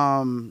the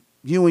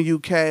You and You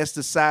cast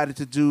decided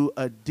to do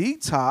a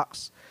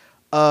detox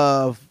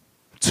of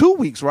 2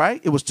 weeks,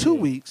 right? It was 2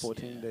 weeks.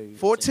 14 days.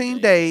 14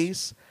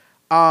 days.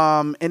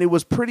 And it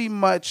was pretty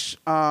much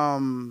it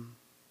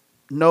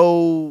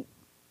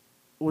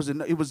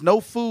was no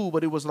food,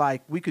 but it was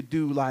like we could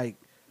do like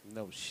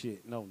no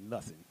shit, no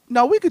nothing.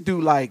 No, we could do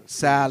like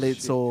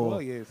salads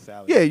or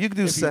salad. Yeah, you could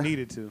do if you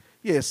needed to.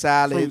 Yeah,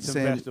 salads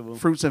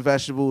fruits and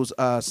vegetables.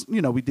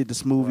 We did the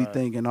smoothie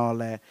thing and all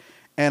that.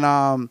 And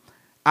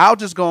I'll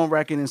just go on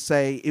record and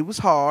say it was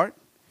hard.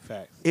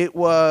 Facts. It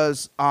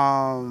was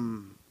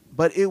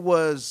but it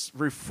was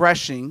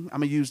refreshing.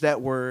 I'm gonna use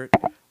that word.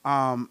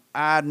 I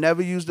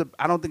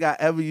don't think I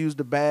ever used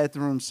the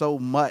bathroom so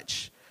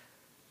much.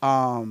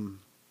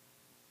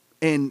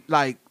 And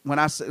like when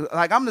I say,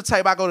 like, I'm the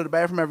type, I go to the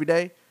bathroom every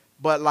day,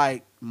 but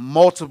like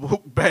multiple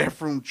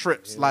bathroom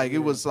trips. It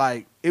was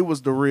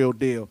the real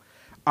deal.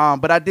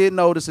 But I did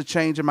notice a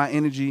change in my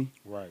energy.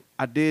 Right.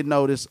 I did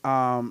notice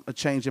a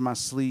change in my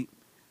sleep,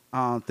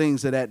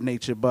 things of that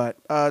nature.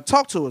 But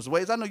talk to us,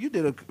 Waze. I know you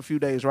did a few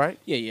days, right?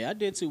 Yeah, I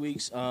did 2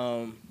 weeks.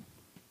 I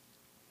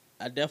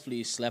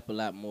definitely slept a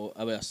lot more.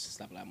 I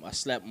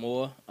slept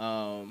more.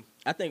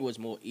 I think it was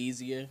more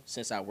easier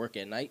since I work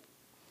at night.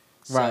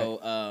 Right.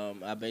 So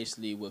I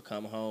basically would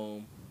come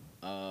home,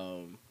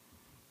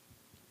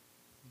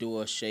 do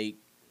a shake,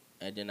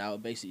 and then I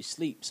would basically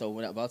sleep. So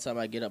by the time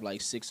I get up like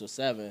 6 or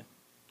 7,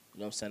 you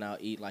know what I'm saying, I'll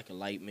eat like a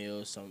light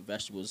meal, some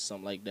vegetables,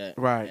 something like that.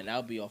 Right. And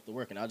I'll be off to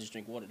work, and I'll just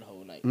drink water the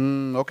whole night.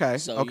 Okay.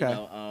 So,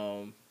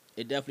 okay.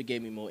 It definitely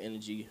gave me more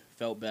energy,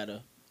 felt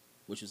better,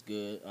 which was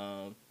good.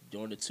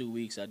 During the 2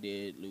 weeks, I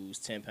did lose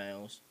 10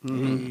 pounds.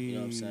 Mm-hmm. You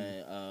know what I'm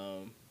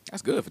saying?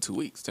 That's good for 2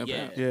 weeks, 10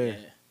 pounds. Yeah.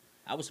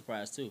 I was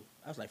surprised, too.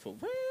 I was like, for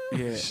real?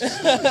 Yeah.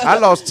 I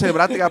lost 10,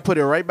 but I think I put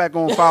it right back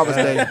on Father's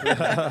Day.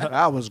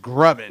 I was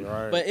grubbing.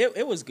 Right. But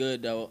it was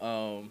good,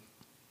 though.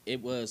 It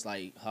was,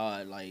 like,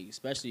 hard, like,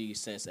 especially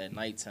since at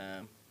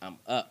nighttime I'm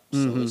up.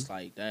 So it's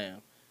like,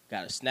 damn,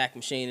 got a snack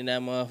machine in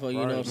that motherfucker, you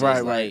know what I'm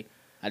saying? Right. Like,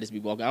 I just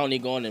be walking. I don't need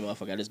to go in that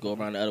motherfucker. I just go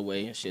around the other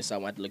way and shit, so I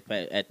want to look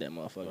at that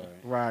motherfucker.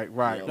 Right. You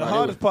know, The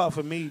hardest part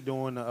for me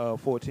during the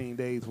 14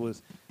 days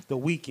was the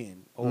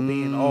weekend or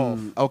being off.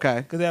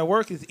 Okay. Because at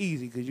work it's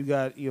easy because you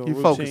got your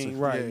routine, focusing,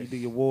 right? yeah. You do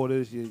your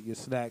waters, your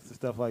snacks and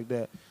stuff like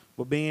that.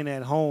 But being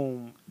at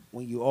home,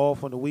 when you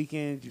off on the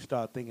weekends, you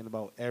start thinking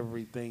about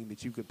everything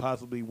that you could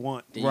possibly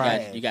want.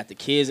 Then you got the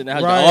kids in the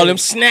house, got all them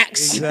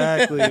snacks.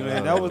 Exactly,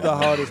 man. That was the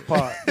hardest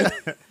part,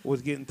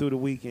 was getting through the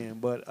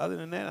weekend. But other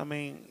than that, I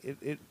mean,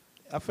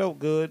 I felt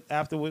good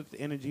afterwards. The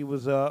energy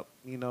was up.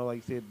 You know, like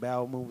you said,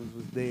 bowel movements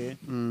was there.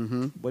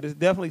 Mm-hmm. But it's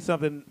definitely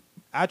something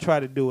I try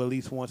to do at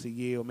least once a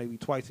year or maybe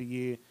twice a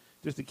year,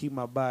 just to keep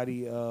my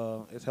body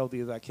as healthy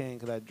as I can,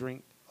 because I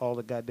drink all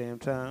the goddamn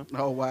time.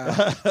 Oh, wow.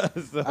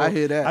 So I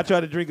hear that. I try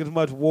to drink as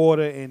much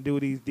water and do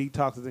these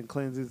detoxes and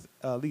cleanses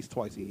at least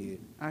twice a year.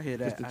 I hear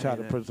that. Just to try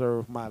to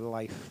preserve my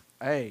life.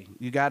 Hey,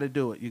 you got to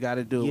do it. You got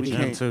to do it. You we did.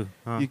 can't. Too.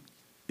 Huh?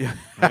 Yeah.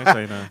 I ain't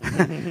say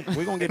nothing.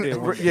 We're going to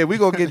get there. Yeah, we're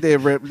going to get there,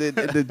 Rip.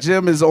 The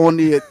gym is on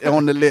the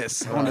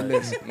list. On the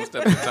list. One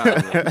step at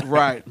a time.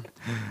 Right.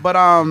 But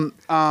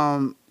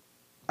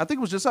I think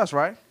it was just us,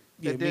 right?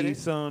 Yeah, me,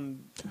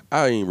 son.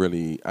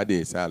 I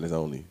did salads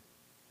only.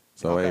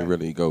 So I ain't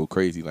really go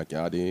crazy like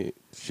y'all did,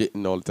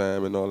 shitting all the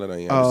time and all that.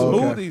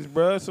 Smoothies,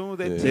 bro. As soon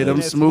as that them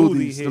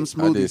smoothies, them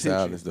smoothies. I did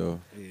salads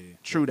though. Yeah.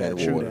 True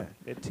that.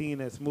 That tea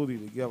and that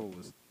smoothie together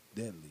was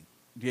deadly.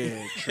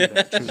 Yeah, true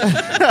that.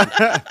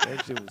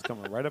 That shit was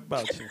coming right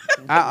about you.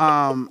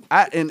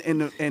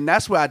 And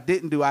that's what I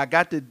didn't do. I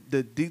got the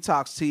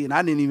detox tea, and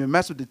I didn't even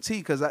mess with the tea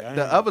because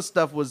the other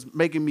stuff was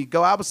making me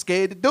go. I was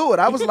scared to do it.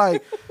 I was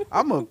like,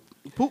 I'm gonna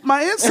poop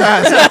my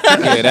insides.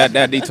 Yeah,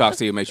 that detox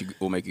tea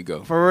will make you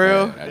go. For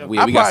real? We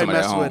I got some probably of that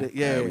mess home. with it.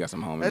 Yeah, we got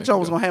some home. That joint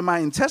was gonna have my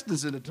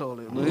intestines in the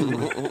toilet.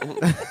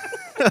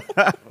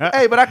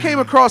 Hey, but I came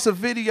across a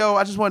video.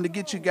 I just wanted to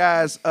get you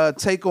guys'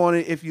 take on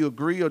it, if you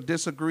agree or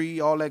disagree,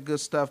 all that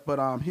good stuff.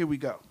 But here we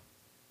go.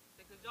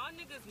 Because y'all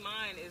niggas'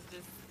 mind is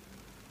just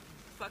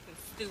fucking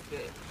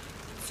stupid.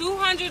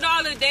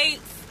 $200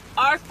 dates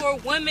are for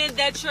women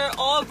that you're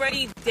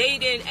already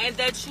dating and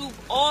that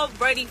you've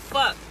already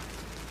fucked.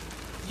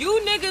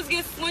 You niggas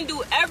get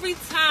swindled every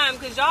time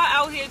because y'all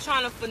out here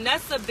trying to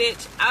finesse a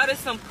bitch out of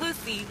some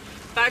pussy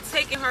by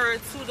taking her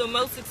to the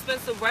most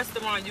expensive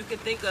restaurant you can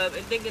think of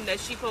and thinking that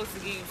she's supposed to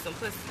give you some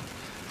pussy.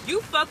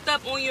 You fucked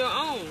up on your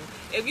own.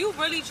 If you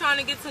really trying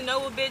to get to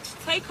know a bitch,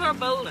 take her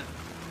bowling.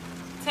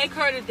 Take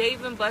her to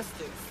Dave &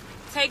 Buster's.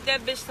 Take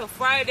that bitch to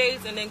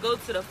Fridays and then go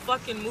to the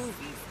fucking movies.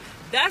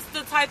 That's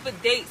the type of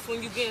dates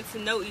when you getting to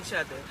know each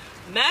other.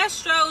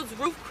 Mastro's,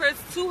 Roof Chris,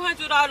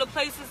 $200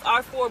 places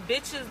are for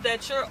bitches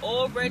that you're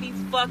already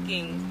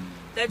fucking,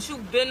 that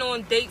you've been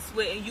on dates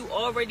with and you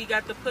already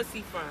got the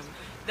pussy from.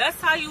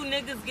 That's how you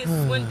niggas get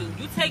swindled.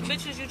 You take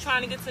bitches you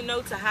trying to get to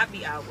know to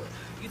happy hour.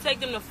 You take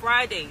them to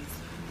Fridays.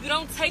 You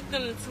don't take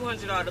them to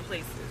 $200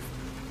 places.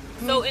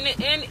 So in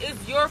the end,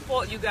 it's your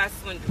fault you got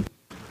swindled.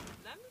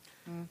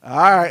 All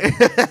right.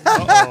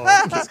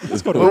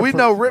 Well, we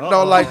know Rip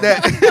don't like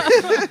that.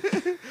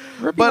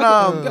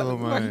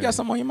 But you got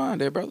something on your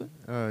mind there, brother.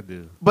 I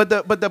do. But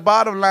the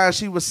bottom line,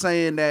 she was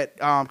saying that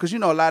because a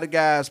lot of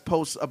guys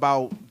post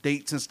about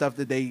dates and stuff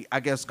that they, I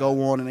guess,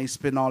 go on and they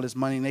spend all this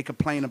money and they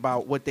complain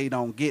about what they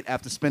don't get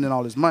after spending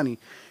all this money.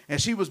 And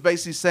she was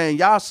basically saying,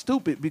 y'all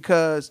stupid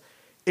because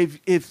if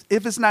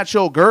it's not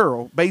your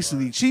girl,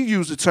 basically, she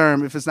used the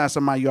term if it's not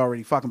somebody you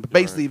already fucking, but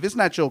basically if it's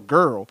not your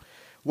girl,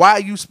 why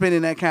are you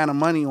spending that kind of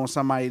money on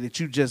somebody that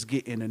you just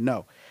get in the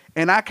know?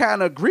 And I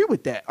kind of agree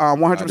with that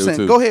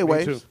 100%. Go ahead,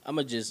 Waves. I'm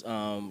going to just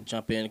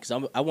jump in because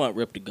I want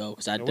Rip to go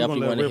because I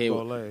definitely want to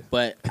hear.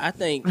 But I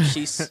think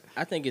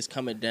I think it's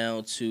coming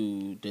down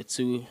to the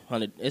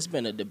 200. It's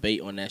been a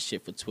debate on that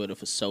shit for Twitter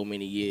for so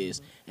many years.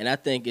 And I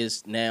think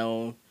it's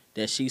now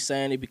that she's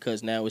saying it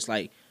because now it's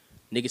like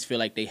niggas feel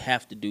like they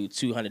have to do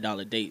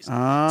 $200 dates to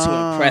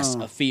impress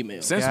a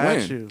female. Since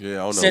when? Yeah, I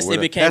don't know. Since it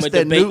became a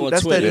debate on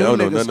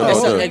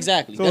Twitter.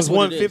 Exactly. So it's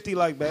 150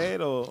 like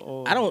bad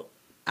or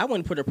I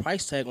wouldn't put a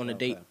price tag on a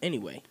date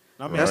anyway.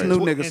 I mean, that's new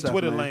nigga stuff. In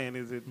Twitter man. land,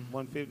 is it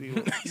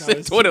 150? He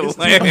said Twitter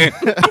land.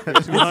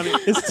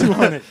 It's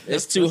 200.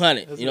 It's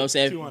 200. You know what I'm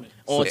saying? 200.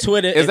 On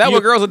Twitter, is that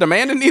what girls are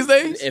demanding these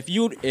days? If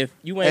you ain't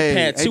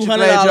paying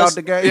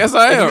 $200, yes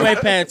I am. If you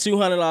ain't paying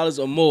 $200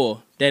 or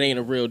more, that ain't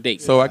a real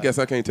date. So I guess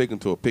I can't take them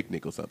to a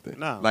picnic or something.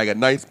 No. Like a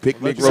nice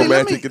picnic,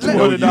 romantic. You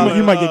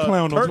might get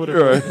clowned on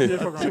Twitter.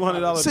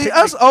 $200. See,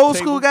 us old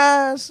school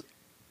guys.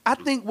 I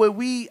think where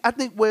we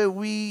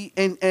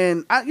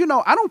and I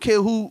I don't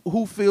care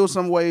who feels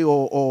some way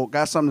or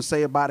got something to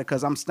say about it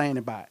because I'm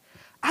standing by it.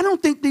 I don't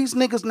think these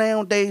niggas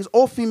nowadays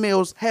or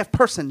females have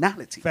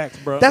personality. Facts,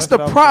 bro. That's the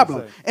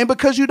problem. And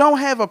because you don't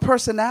have a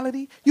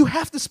personality, you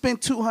have to spend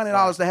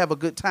 $200 to have a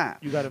good time.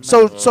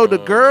 So the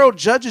girl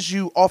judges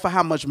you off of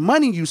how much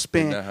money you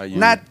spend,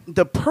 not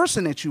the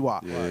person that you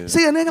are. Yeah.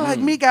 See, a nigga like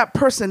me got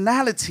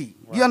personality.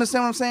 Right. You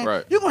understand what I'm saying?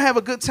 Right. You're going to have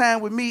a good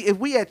time with me if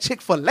we at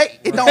Chick-fil-A.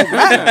 It don't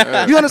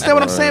matter. You understand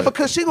what I'm saying?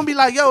 Because she going to be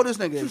like, yo, this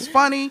nigga is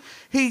funny.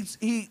 He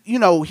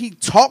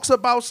talks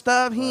about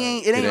stuff. It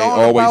ain't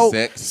all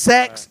about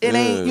sex. It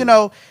ain't,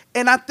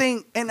 and I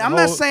think, and I'm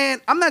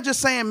not just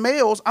saying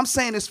males, I'm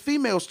saying it's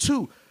females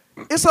too.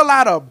 It's a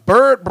lot of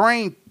bird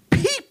brain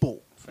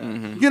people.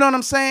 You know what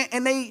I'm saying?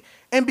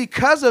 And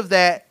because of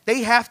that,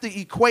 they have to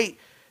equate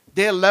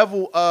their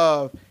level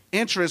of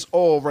interest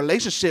or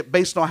relationship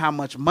based on how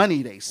much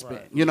money they spend.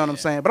 Right. You know what I'm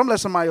saying? But I'm gonna let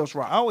somebody else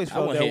rock. I always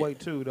felt that way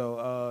too,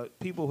 though.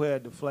 People who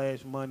had to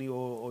flash money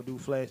or do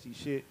flashy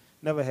shit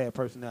never had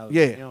personality.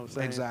 Yeah, you know what I'm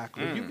saying?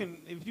 Exactly.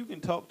 If you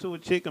can talk to a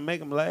chick and make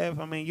them laugh,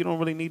 I mean, you don't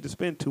really need to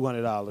spend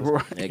 $200.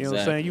 Right. You know what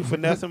I'm saying? You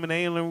finesse them and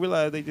they ain't even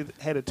realize they just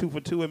had a 2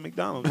 for $2 at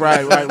McDonald's.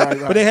 Right.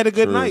 But they had a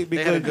good night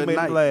because you made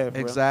them laugh.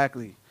 Bro.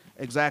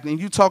 Exactly. And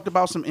you talked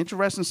about some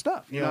interesting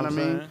stuff. You know what I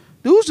mean?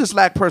 Dudes just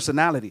lack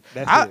personality.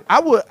 I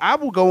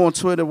would go on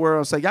Twitter where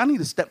I'll say, y'all need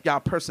to step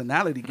y'all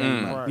personality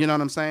game up. Right. You know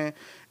what I'm saying?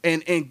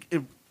 And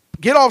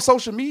get off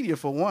social media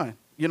for one.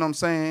 You know what I'm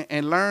saying?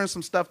 And learn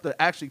some stuff to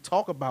actually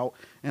talk about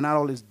and not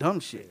all this dumb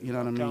shit. You know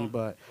what I mean?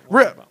 But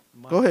Rip,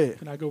 go ahead.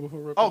 Can I go before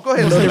Rip? Oh, go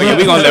ahead. We're going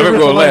to let Rip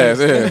go last.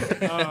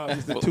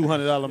 It's the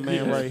 $200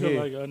 man right here.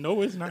 Like,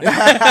 no, it's not.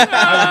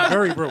 I'm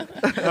very broke.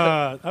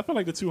 I feel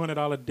like the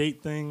 $200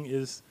 date thing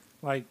is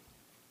like,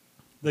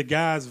 the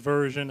guys'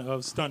 version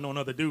of stunting on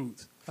other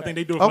dudes. I think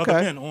they do it for other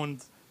men on,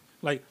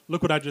 like,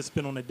 look what I just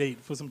spent on a date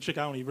for some chick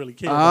I don't even really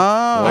care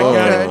about. I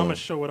got it. I'm going to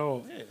show it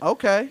off. Yeah.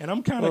 Okay. And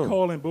I'm kind of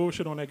calling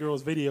bullshit on that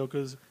girl's video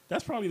because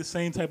that's probably the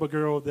same type of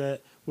girl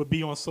that would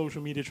be on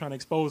social media trying to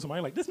expose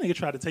somebody. Like, this nigga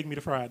tried to take me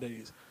to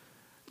Fridays.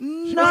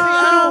 No,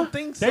 I don't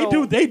think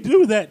so. They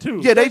do that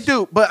too. Yeah, they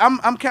do. But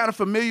I'm kind of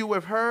familiar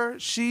with her.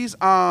 She's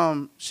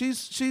pretty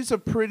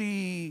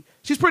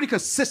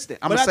consistent.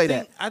 I'm gonna say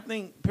that. I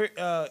think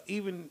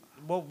even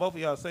both of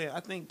y'all saying,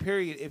 I think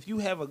period. If you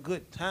have a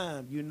good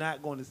time, you're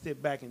not going to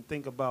sit back and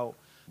think about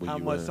how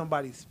much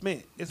somebody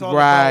spent. It's all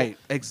about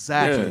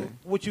exactly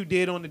what you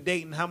did on the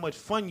date and how much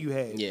fun you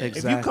had. Yeah.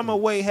 Exactly. If you come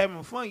away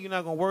having fun, you're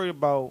not gonna worry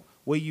about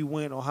where you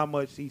went or how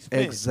much he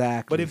spent.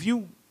 Exactly. But if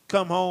you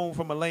come home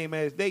from a lame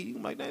ass date, you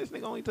like, this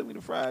nigga only took me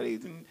to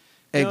Fridays, and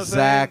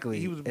exactly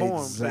he was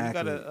born.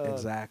 Exactly. So you gotta,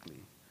 exactly.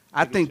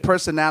 I think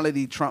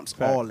personality trumps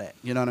all that.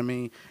 You know what I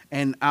mean?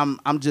 And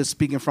I'm just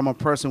speaking from a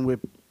person with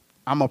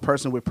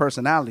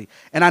personality,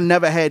 and I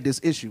never had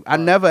this issue. I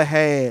never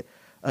had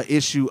an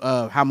issue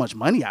of how much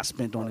money I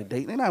spent on a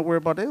date. They're not worried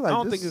about that. Like, I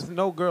don't think there's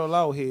no girl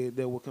out here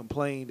that would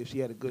complain if she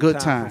had a good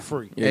time for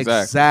free. Yeah,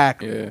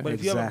 exactly. Yeah. But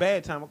if you have a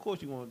bad time, of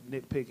course you want to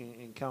nitpick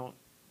and count.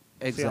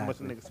 See how much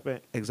the nigga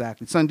spent.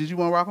 Exactly. Son, did you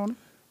want to rock on it?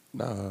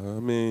 Nah,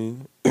 I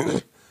mean,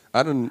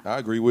 I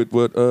agree with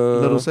what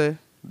Little said.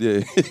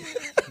 Yeah.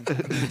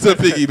 To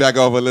piggyback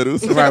off a Little.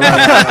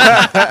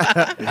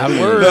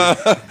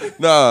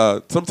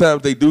 Nah,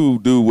 sometimes they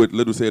do what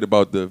Little said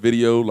about the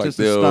video, like just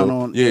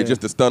they'll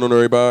just to stun on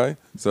everybody.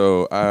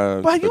 So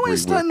but you ain't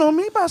stunting on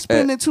me by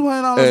spending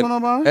 $200 on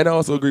nobody. And I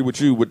also agree with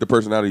you with the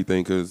personality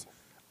thing, because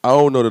I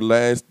don't know the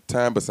last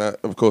time, besides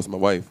of course my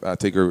wife, I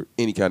take her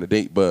any kind of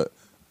date, but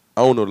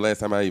I don't know the last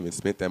time I even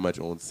spent that much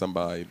on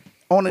somebody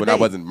on a when date. I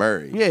wasn't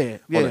married. Yeah,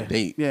 on a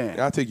date. Yeah,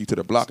 I'll take you to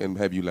the block and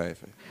have you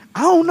laughing.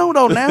 I don't know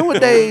though.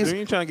 Nowadays, you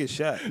ain't trying to get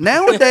shot.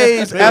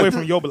 Nowadays, stay away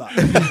from your block.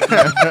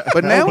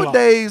 But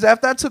nowadays,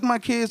 after I took my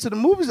kids to the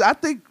movies, I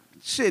think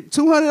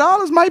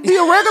 $200 might be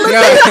a regular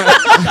date.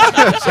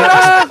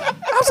 I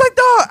was like,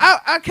 dog.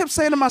 I kept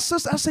saying to my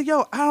sister, I said,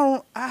 yo,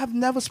 I have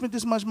never spent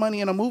this much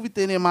money in a movie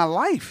theater in my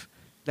life.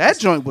 That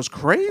joint was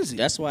crazy.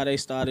 That's why they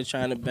started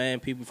trying to ban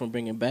people from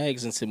bringing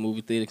bags into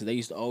movie theaters, because they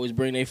used to always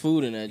bring their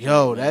food in that joint.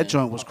 Yo, that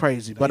joint was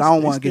crazy, but I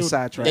don't want to get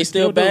sidetracked. They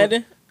still banned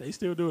it? They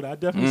still do it. I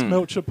definitely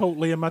smelled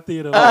Chipotle in my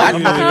theater.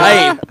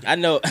 I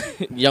know.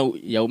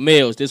 Yo,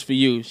 Mills, this for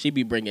you. She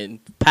be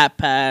bringing pot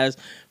pies,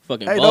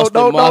 fucking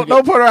Boston Market.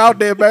 Don't put her out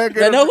there, man.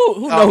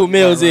 Who know who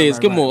Mills is?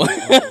 Come on.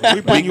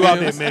 We bring you out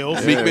there,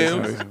 Mills. Big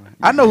Mills.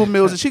 I know who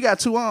Mills is. She got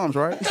 2 arms,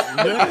 right?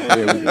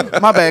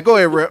 My bad. Go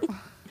ahead, Rip.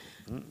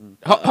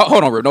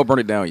 Hold on, Rip. Don't burn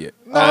it down yet.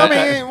 No, I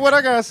mean, what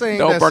I gotta say.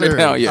 Don't burn it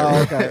down yet.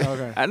 Oh,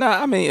 okay. No,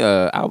 I mean,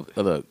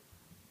 look,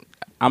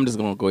 I'm just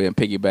gonna go ahead and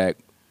piggyback.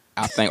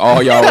 I think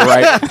all y'all were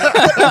right.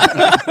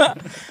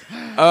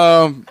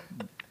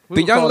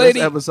 The young lady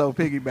this episode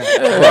piggyback.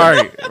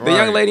 right. The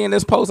young lady in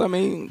this post, I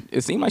mean,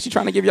 it seemed like she's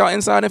trying to give y'all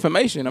inside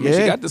information. I mean,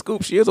 she got the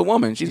scoop. She is a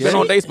woman. She's been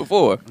on dates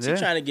before. She's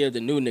trying to give the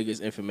new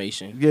niggas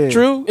information. Yeah.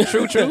 True.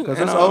 Because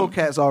those old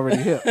cats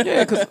already hip.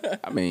 Yeah, because,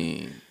 I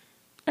mean,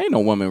 ain't no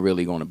woman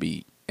really going to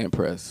be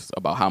impressed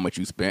about how much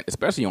you spent,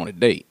 especially on a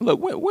date.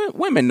 Look,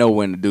 women know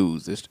when the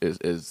dudes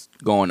is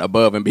going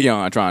above and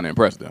beyond trying to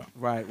impress them.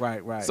 Right.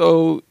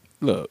 So,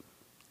 look,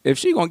 if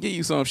she going to give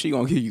you some, she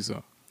going to give you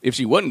some. If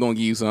she wasn't going to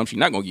give you some, she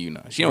not going to give you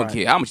none. She don't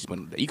care how much you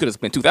spend on the date. You could have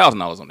spent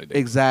 $2,000 on the date.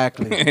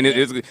 Exactly. And you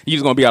just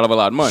going to be out of a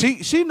lot of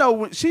money. She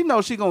know she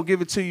going to give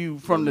it to you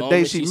from the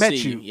day she met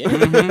you.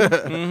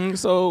 Yeah.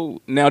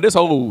 So now this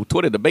whole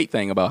Twitter debate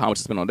thing about how much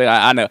you spend on a date,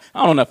 I know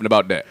nothing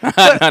about that.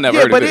 I never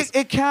heard of this.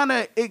 But it kind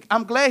of,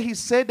 I'm glad he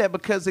said that,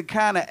 because it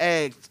kind of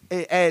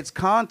adds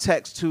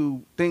context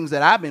to things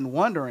that I've been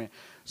wondering.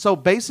 So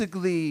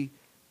basically,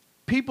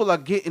 people are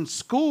getting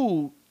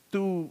schooled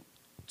through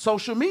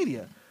social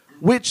media.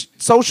 Which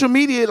social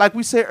media, like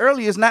we said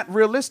earlier, is not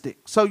realistic.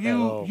 So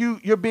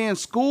you're being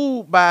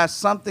schooled by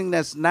something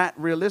that's not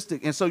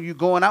realistic, and so you're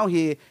going out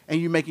here and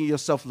you're making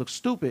yourself look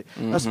stupid,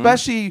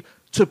 especially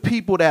to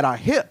people that are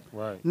hip.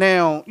 Right.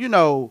 Now,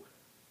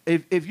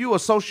 if you a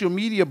social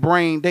media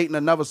brain dating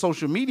another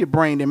social media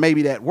brain, then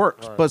maybe that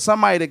works. Right. But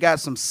somebody that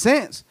got some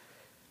sense,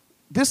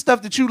 this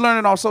stuff that you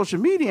learning on social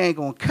media ain't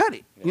gonna cut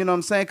it. You know what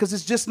I'm saying? Because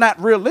it's just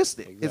not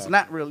realistic. Exactly. It's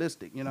not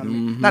realistic. You know what I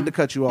mean? Not to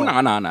cut you off. No.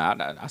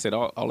 I said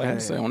all I had to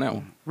say on that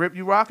one. Rip,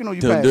 you rocking or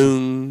you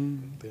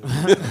passing?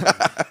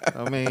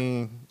 I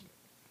mean,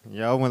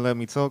 y'all wouldn't let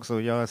me talk, so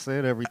y'all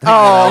said everything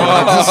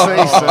I wanted to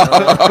say. So.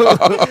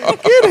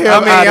 Get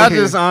him I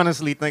just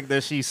honestly think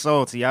that she's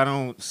salty. I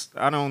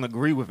don't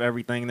agree with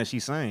everything that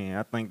she's saying.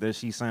 I think that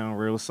she sounds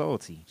real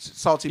salty.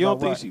 Salty. You don't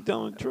think she's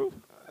telling the truth?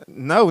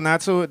 No,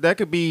 not to it. That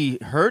could be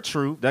her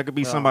truth. That could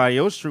be somebody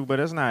else's truth, but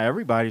that's not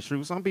everybody's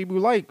truth. Some people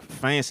like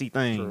fancy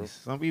things. True.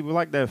 Some people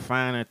like that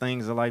finer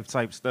things of life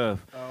type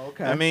stuff. Oh,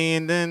 okay.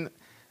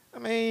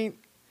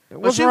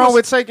 What's wrong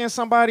with taking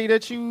somebody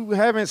that you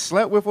haven't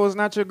slept with or is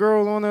not your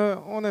girl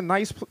on a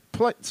nice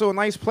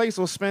place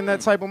or spend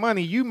that type of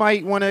money, you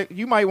might want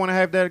to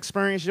have that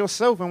experience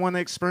yourself and want to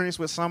experience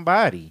with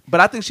somebody. But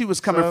I think she was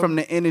coming from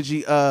the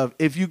energy of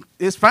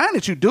it's fine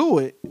that you do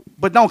it,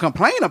 but don't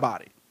complain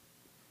about it.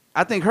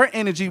 I think her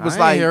energy was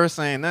I ain't hear her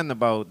saying nothing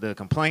about the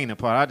complaining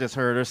part. I just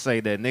heard her say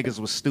that niggas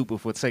was stupid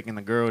for taking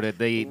a girl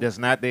that's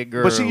not their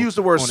girl. But she used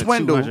the word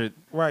swindle.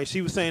 Right.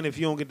 She was saying if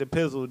you don't get the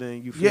pizzle,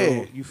 then you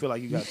feel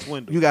like you got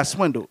swindled. You got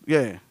swindled.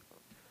 Yeah.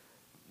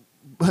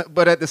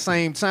 But at the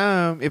same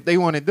time, if they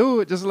want to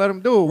do it, just let them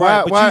do it.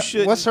 Right, why?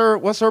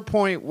 What's her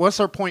point? What's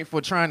her point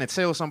for trying to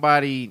tell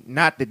somebody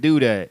not to do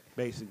that?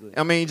 Basically.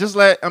 I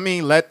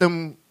mean, let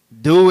them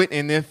do it,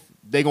 and if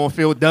they gonna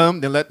feel dumb,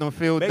 then let them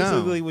feel dumb.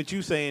 Basically, what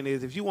you saying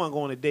is, if you want to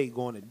go on a date,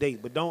 go on a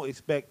date, but don't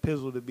expect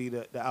pizzle to be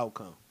the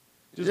outcome.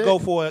 Just go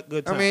for a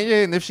good time. I mean,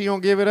 and if she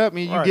don't give it up,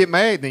 you get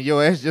mad, then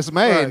your ass just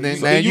mad. Right. Then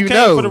so now you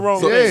know. For the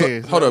wrong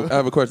so hold up, I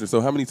have a question.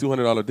 So how many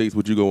 $200 dates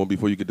would you go on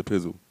before you get the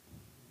pizzle?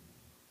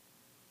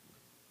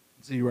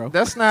 0.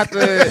 That's not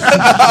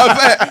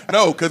the.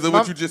 No, because of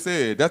what you just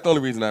said. That's the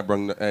only reason I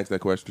asked that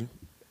question.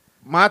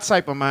 My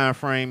type of mind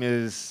frame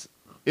is,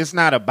 it's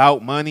not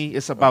about money.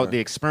 It's about the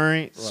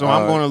experience. Right. So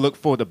I'm going to look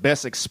for the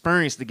best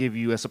experience to give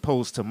you as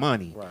opposed to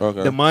money. Right.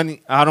 Okay. The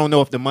money, I don't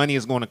know if the money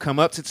is going to come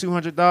up to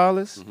 $200.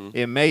 Mm-hmm.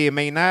 It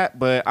may not,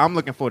 but I'm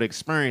looking for the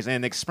experience.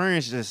 And the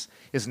experience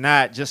is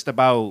not just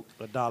about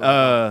the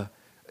dollar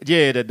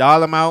the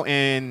dollar amount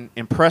and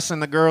impressing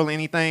the girl or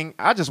anything.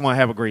 I just want to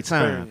have a great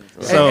time.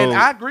 Right. So, and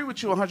I agree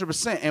with you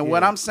 100%. And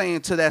what I'm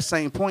saying to that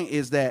same point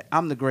is that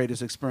I'm the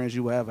greatest experience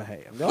you will ever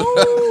have. No,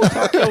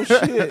 talk your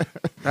shit.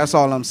 That's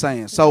all I'm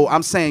saying. So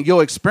I'm saying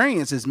your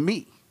experience is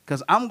me,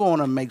 because I'm going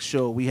to make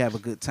sure we have a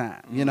good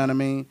time. You know what I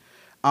mean?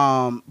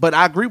 But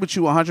I agree with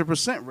you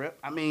 100%, Rip.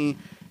 I mean,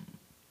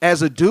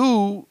 as a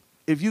dude,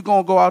 if you're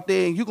going to go out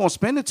there and you're going to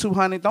spend the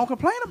 $200, don't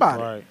complain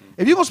about it.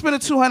 If you're going to spend the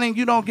 $200 and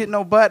you don't get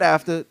no butt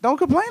after, don't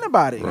complain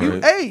about it.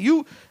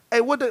 Right.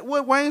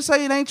 What Wayne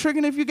say, it ain't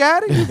tricking if you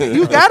got it.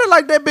 You got it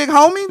like that big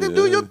homie, then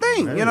do your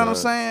thing. You know what I'm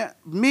saying?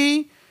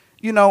 Me,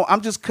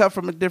 I'm just cut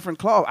from a different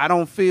cloth. I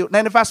don't feel,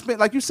 and if I spend,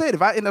 like you said,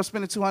 if I end up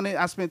spending $200,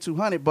 I spend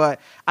 $200, but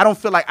I don't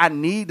feel like I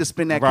need to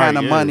spend that kind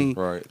of money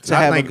to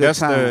have a good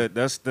time.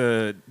 That's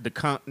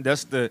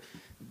the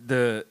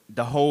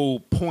whole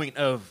point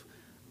of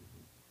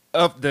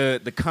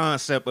the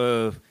concept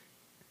of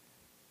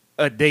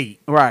a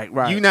date. Right.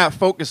 You're not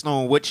focused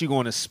on what you're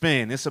going to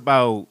spend. It's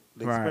about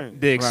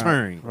the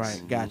experience.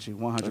 Right. Got you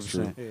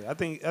 100%. Yeah, I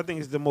think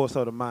it's the more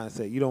so the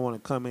mindset. You don't want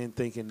to come in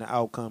thinking the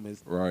outcome is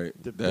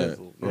the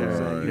pizzle. You know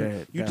what I'm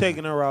saying? You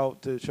taking her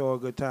out to show her a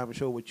good time and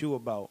show what you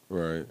about.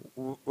 Right.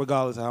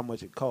 Regardless of how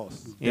much it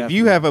costs. If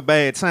you have a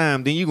bad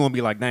time, then you're going to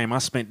be like, damn, I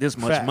spent this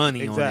much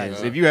money on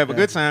this. If you have a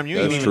good time, you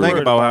ain't even think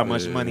about how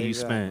much money you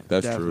spent.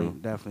 That's true.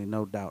 Definitely.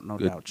 No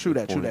doubt. True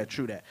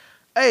that.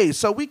 Hey,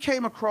 so we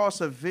came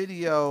across a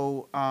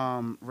video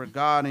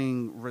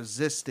regarding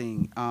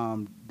resisting,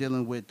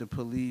 dealing with the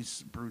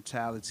police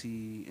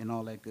brutality and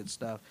all that good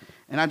stuff.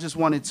 And I just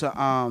wanted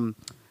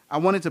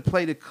to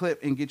play the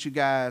clip and get you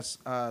guys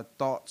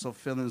thoughts or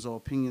feelings or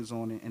opinions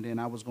on it, and then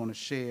I was going to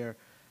share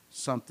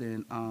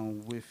something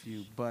with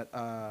you.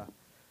 But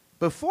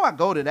before I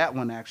go to that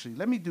one, actually,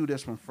 let me do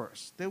this one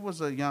first. There was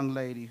a young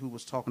lady who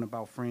was talking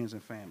about friends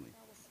and family.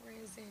 Our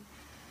friends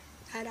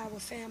and not our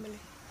family.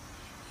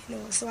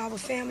 So our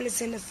families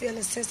tend to feel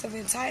a sense of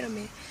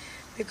entitlement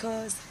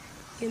because,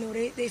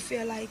 they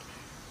feel like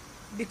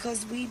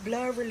because we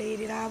blood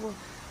related, our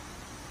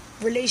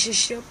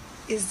relationship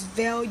is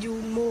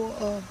valued more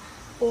or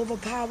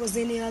overpowers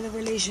any other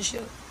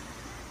relationship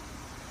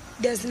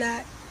that's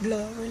not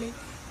blood related.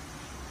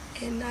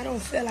 And I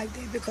don't feel like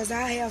that because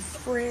I have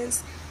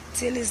friends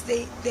till this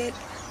day that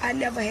I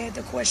never had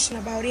to question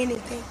about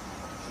anything,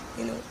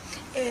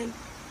 And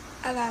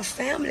I got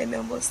family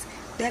members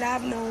that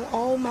I've known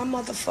all my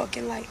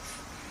motherfucking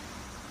life.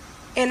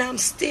 And I'm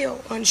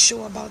still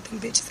unsure about them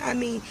bitches. I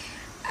mean,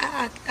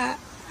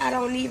 I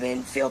don't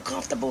even feel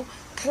comfortable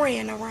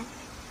praying around.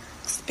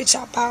 Bitch,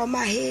 I bow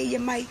my head, you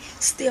might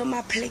steal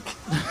my plate.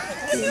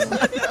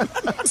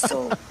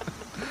 So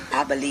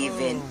I believe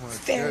in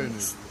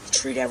fairness.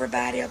 Treat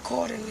everybody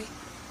accordingly.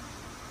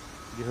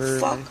 You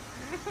heard Fuck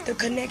the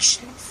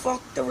connection.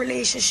 Fuck the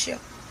relationship.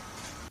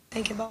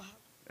 Think about how.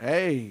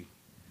 Hey.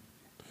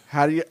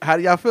 How do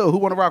y'all feel? Who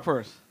want to rock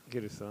first?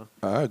 Get it, son.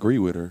 I agree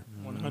with her.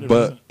 100%.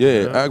 But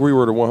I agree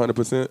with her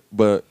 100%.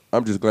 But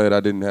I'm just glad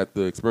I didn't have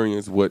to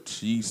experience what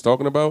she's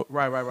talking about.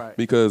 Right.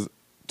 Because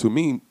to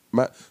me,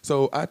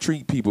 so I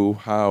treat people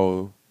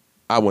how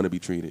I want to be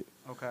treated.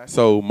 Okay.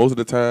 So most of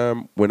the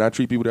time, when I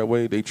treat people that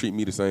way, they treat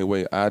me the same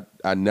way.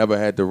 I never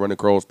had to run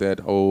across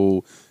that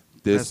whole.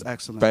 This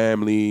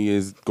family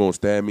is going to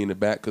stab me in the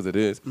back because of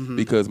this,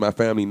 because my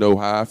family know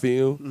how I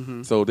feel,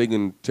 so they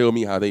can tell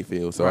me how they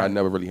feel. So I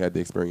never really had to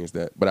experience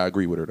that, but I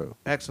agree with her, though.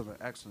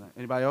 Excellent.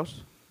 Anybody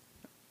else?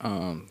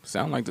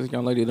 Sound like this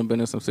young lady done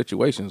been in some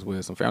situations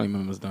where some family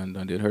members done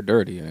did her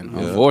dirty, and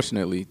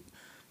unfortunately,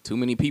 too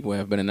many people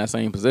have been in that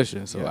same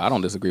position, so I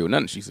don't disagree with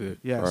nothing she said.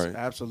 Yes,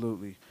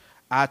 absolutely.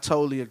 I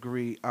totally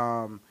agree.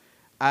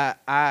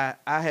 I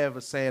have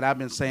a saying I've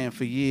been saying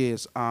for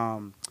years.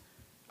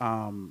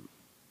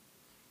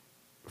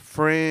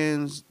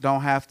 Friends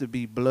don't have to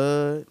be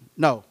blood.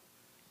 No,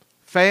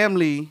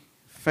 family.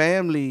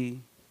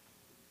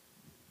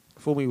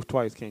 Fool me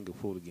twice, can't get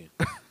fooled again.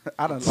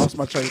 I done lost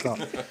my train of thought.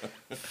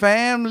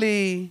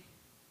 Family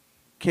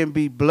can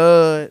be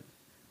blood,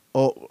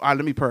 or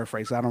let me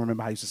paraphrase. I don't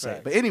remember how you used to say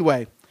it, but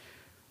anyway,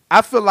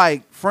 I feel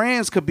like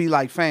friends could be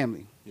like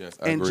family. Yes,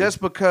 I agree.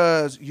 Just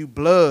because you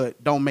blood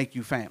don't make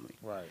you family.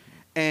 Right.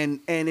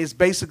 And it's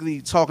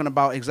basically talking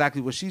about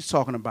exactly what she's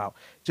talking about.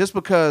 Just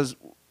because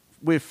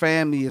we're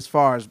family as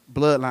far as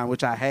bloodline,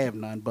 which I have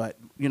none, but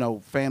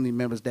family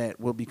members that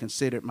will be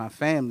considered my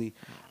family.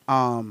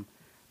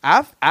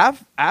 I've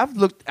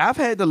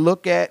had to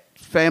look at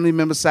family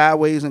members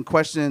sideways and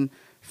question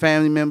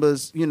family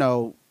members,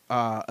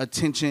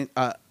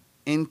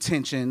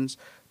 intentions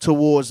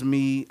towards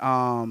me,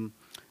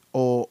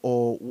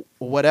 or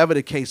whatever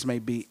the case may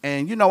be.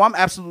 And I'm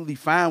absolutely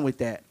fine with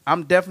that.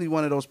 I'm definitely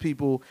one of those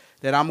people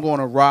that I'm going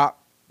to rock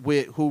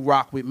with who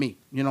rock with me.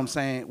 You know what I'm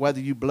saying? Whether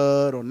you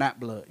blood or not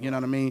blood. You know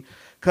what I mean?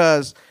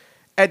 Because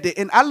at the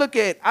end, I look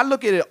at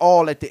it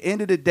all. At the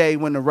end of the day,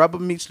 when the rubber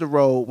meets the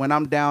road, when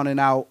I'm down and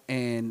out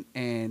and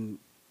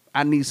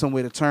I need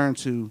somewhere to turn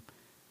to,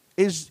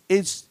 it's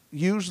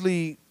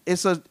usually a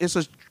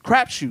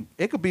crapshoot.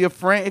 It could be a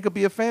friend, it could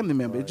be a family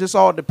member. Right. It just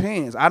all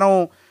depends. I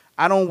don't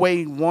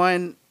weigh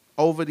one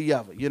over the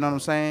other. You know what I'm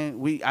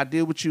saying? I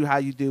deal with you how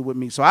you deal with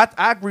me. So I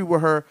agree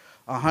with her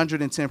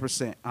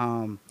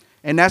 110%.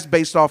 And that's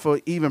based off of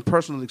even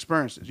personal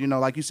experiences.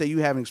 Like you say, you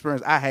have an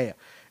experience. I have.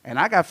 And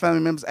I got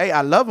family members, hey,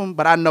 I love them,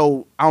 but I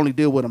know I only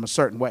deal with them a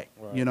certain way.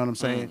 Right. You know what I'm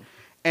saying?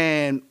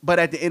 But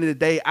at the end of the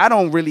day, I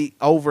don't really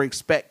over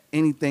expect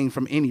anything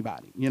from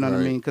anybody. You know what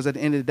I mean? Because at the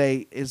end of the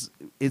day,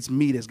 it's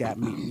me that's got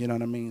me. You know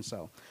what I mean?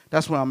 So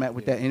that's where I'm at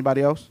with that.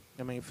 Anybody else?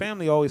 I mean,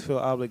 family always feel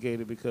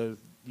obligated because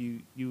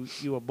you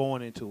were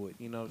born into it.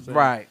 You know what I'm saying?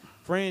 Right.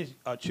 Friends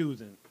are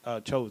chosen.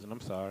 I'm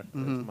sorry.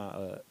 Mm-hmm. That's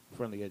my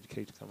friendly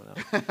education coming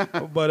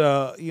out.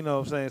 But you know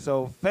what I'm saying?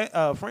 So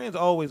friends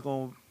are always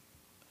going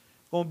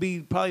to be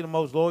probably the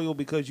most loyal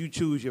because you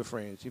choose your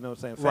friends. You know what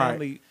I'm saying?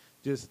 Family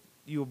just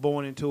you were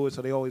born into it,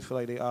 so they always feel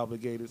like they're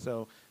obligated.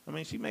 So I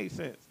mean, she made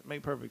sense. It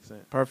made perfect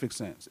sense. Perfect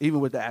sense,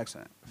 even with the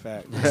accent.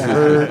 Fact.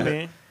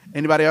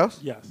 Anybody else?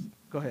 Yes.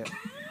 Go ahead.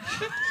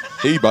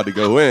 He about to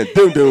go in.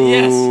 Doom doom.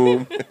 Yes.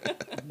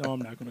 No, I'm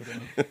not going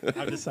to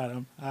go. I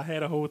decided. I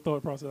had a whole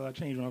thought process. I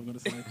changed what I was going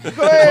to say.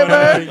 Go ahead,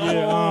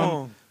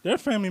 man. There are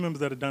family members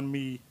that have done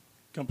me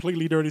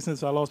completely dirty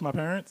since I lost my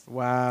parents.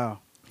 Wow.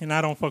 And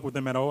I don't fuck with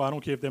them at all. I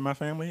don't care if they're my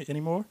family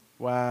anymore.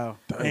 Wow.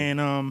 Dang.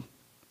 And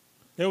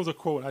there was a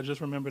quote. I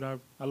just remembered.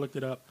 I looked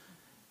it up.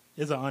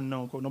 It's an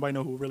unknown quote. Nobody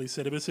knows who really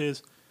said it. It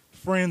says,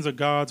 "Friends are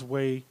God's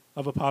way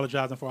of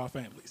apologizing for our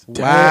families." Wow.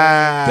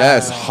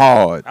 That's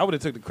hard. I would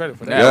have took the credit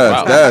for that.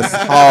 Yes, that's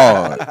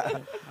hard.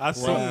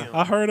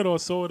 I heard it or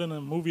saw it in a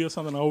movie or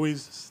something.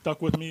 Always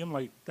stuck with me. I'm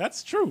like,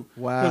 that's true.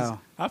 Wow.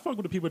 I fuck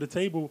with the people at the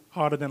table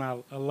harder than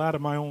a lot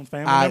of my own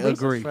family I members.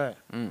 agree.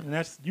 And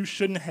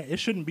it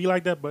shouldn't be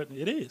like that, but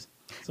it is.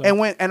 So.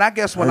 And I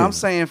guess when I'm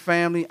saying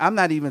family, I'm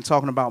not even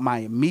talking about my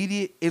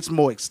immediate. It's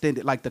more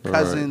extended, like the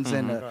cousins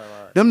and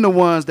them the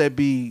ones that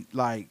be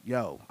like,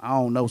 yo, I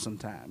don't know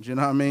sometimes. You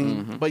know what I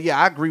mean? Mm-hmm. But yeah,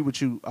 I agree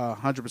with you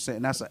 100%,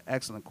 and that's an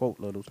excellent quote,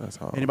 Littles. That's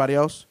hard. Anybody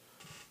else?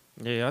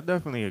 Yeah, I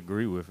definitely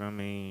agree with. I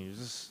mean,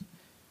 just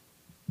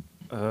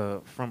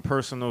from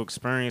personal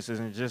experiences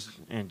and just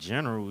in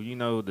general,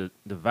 the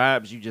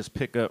vibes you just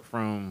pick up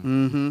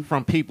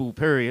from people.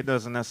 Period. It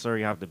doesn't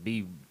necessarily have to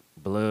be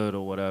blood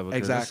or whatever.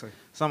 Exactly.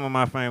 Some of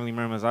my family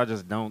members, I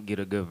just don't get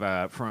a good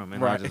vibe from,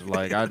 and I just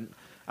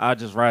I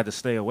just rather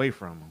stay away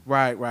from them.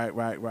 Right.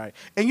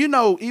 And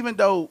even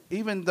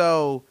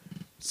though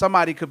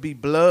somebody could be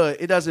blood,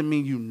 it doesn't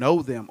mean you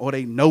know them or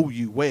they know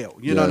you well.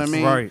 You know what I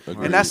mean? Right.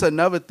 Agreed. And that's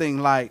another thing.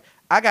 Like,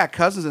 I got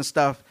cousins and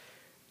stuff.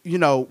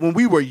 When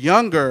we were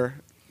younger,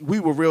 we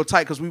were real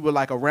tight because we were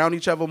like around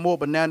each other more.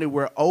 But now that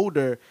we're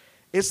older,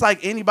 it's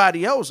like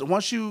anybody else.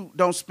 Once you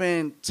don't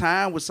spend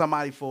time with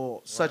somebody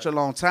for such a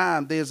long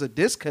time, there's a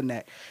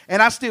disconnect.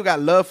 And I still got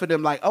love for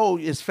them, like, oh,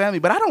 it's family,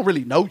 but I don't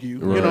really know you.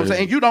 Right. You know what I'm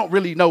saying? And you don't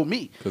really know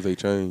me. Because they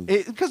change.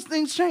 Because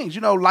things change.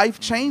 Life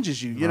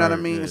changes you. You know what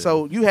I mean? Yeah.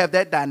 So you have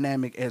that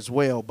dynamic as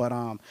well. But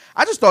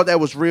I just thought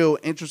that was real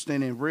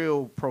interesting and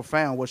real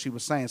profound what she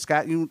was saying.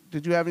 Scott,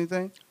 did you have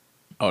anything?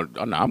 Oh,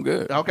 no, I'm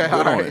good. Okay,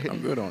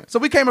 I'm good on it. So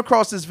we came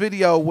across this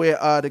video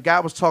where the guy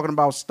was talking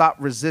about stop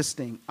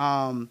resisting.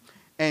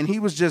 And he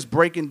was just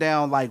breaking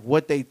down like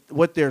what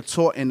they're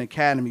taught in the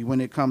academy when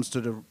it comes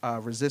to the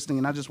resisting.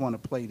 And I just want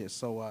to play this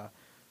so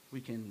we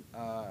can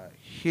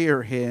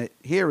hear it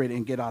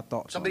and get our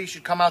thoughts. Somebody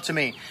should come out to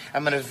me.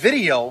 I'm going to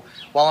video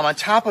while I'm on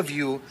top of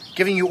you,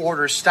 giving you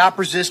orders. Stop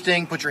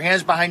resisting. Put your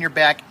hands behind your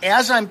back.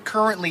 As I'm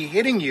currently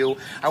hitting you,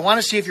 I want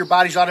to see if your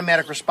body's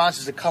automatic response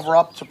is to cover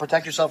up to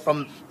protect yourself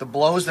from the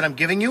blows that I'm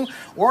giving you,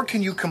 or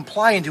can you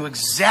comply and do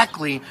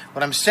exactly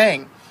what I'm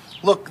saying?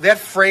 Look, that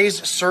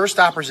phrase, "Sir,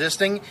 stop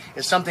resisting,"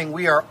 is something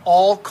we are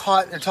all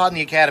taught in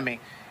the academy.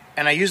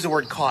 And I use the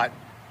word caught.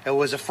 It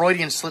was a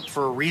Freudian slip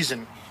for a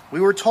reason. We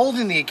were told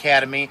in the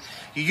academy,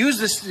 you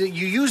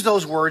use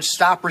those words,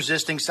 stop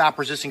resisting,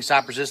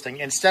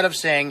 instead of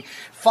saying,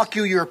 fuck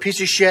you, you're a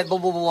piece of shit, blah,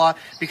 blah, blah, blah,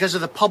 because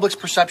of the public's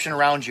perception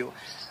around you.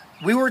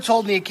 We were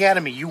told in the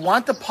academy, you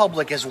want the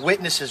public as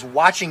witnesses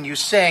watching you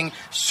saying,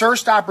 sir,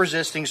 stop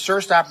resisting,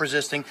 sir, stop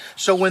resisting.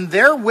 So when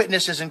their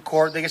witness is in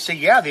court, they can say,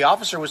 yeah, the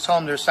officer was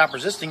telling him to stop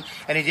resisting,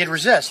 and he did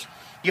resist.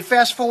 You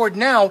fast forward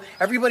now,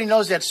 everybody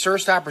knows that sir,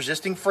 stop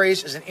resisting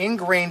phrase is an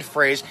ingrained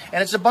phrase,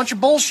 and it's a bunch of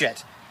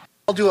bullshit.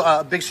 I'll do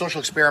a big social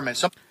experiment.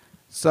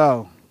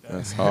 So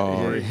that's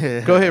hard.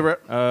 Go ahead,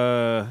 Rep.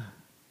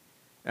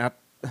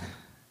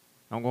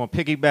 I'm going to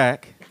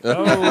piggyback.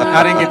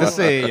 I didn't get to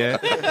say it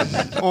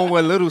yet. On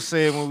what Little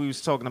said when we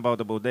was talking about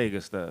the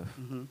bodega stuff.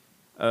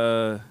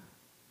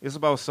 It's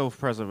about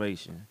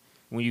self-preservation.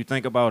 When you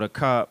think about a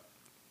cop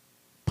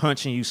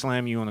punching you,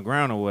 slamming you on the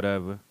ground or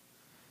whatever,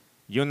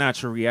 your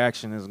natural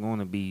reaction is going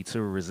to be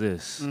to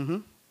resist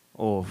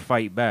or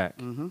fight back.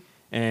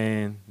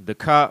 And the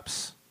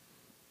cop's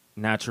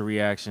natural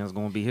reaction is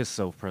going to be his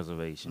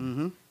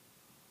self-preservation.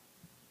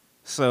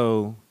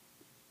 So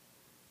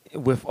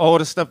with all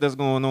the stuff that's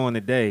going on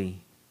today,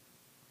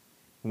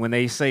 when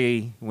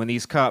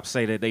these cops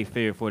say that they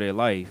fear for their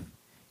life,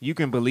 you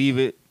can believe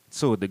it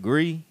to a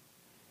degree,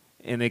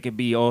 and it can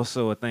be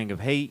also a thing of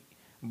hate.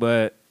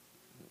 But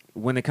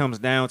when it comes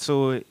down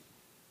to it,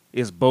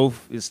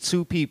 it's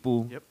two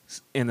people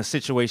in a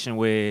situation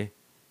where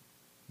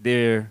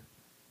they're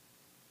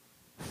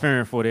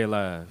fearing for their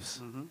lives.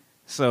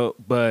 So,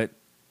 but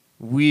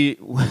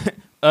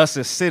us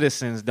as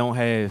citizens don't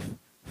have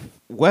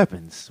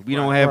weapons. We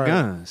don't have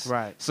guns.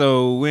 Right.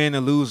 So we're in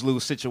a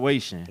lose-lose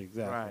situation.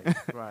 Exactly.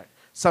 Right.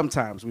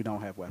 Sometimes we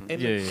don't have weapons.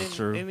 And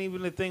true. And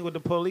even the thing with the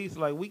police,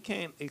 like we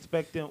can't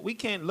expect them. We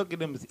can't look at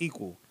them as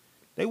equal.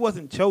 They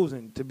wasn't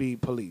chosen to be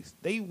police.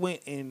 They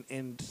went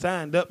and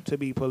signed up to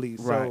be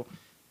police. Right. So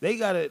they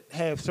got to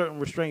have certain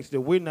restraints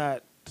that we're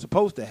not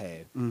supposed to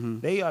have.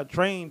 They are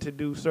trained to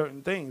do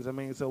certain things. I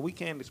mean, so we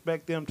can't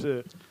expect them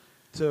to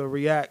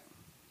react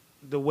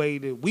the way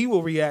that we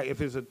will react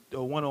if it's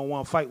a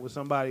one-on-one fight with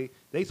somebody.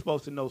 They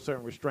supposed to know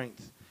certain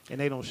restraints, and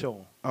they don't show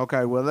them.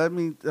 Okay, well, let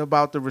me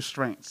about the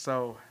restraints.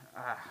 So,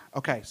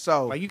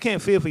 so like you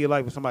can't fear for your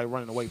life with somebody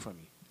running away from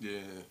you.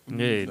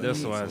 Yeah,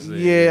 that's why I said.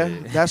 Yeah,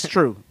 that's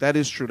true. That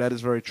is true. That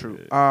is very true.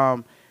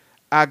 I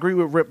agree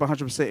with Rip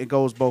 100%. It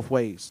goes both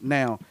ways.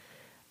 Now,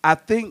 I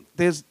think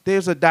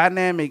there's a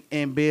dynamic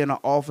in being an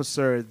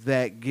officer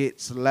that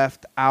gets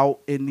left out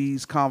in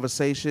these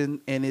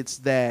conversations, and it's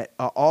that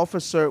an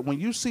officer, when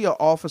you see an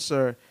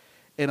officer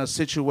in a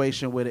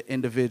situation with an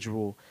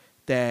individual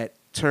that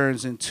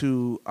turns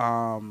into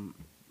a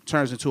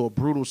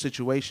brutal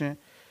situation,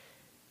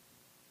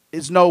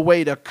 there's no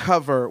way to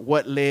cover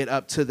what led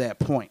up to that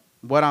point.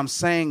 What I'm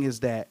saying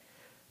is that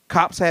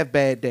cops have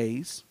bad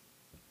days.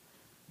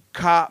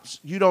 Cops,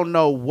 you don't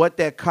know what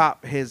that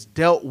cop has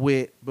dealt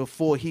with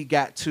before he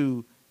got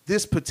to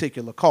this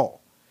particular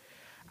call.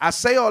 I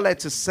say all that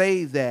to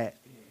say that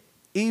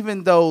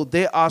even though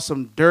there are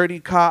some dirty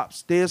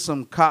cops, there's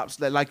some cops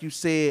that, like you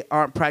said,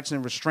 aren't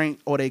practicing restraint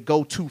or they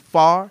go too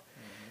far.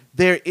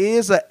 There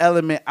is an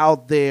element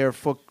out there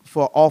for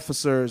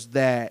officers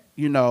that,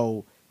 you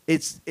know,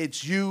 it's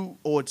you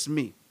or it's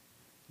me.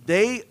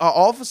 An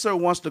officer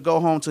wants to go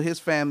home to his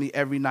family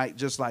every night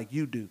just like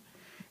you do.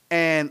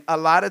 And a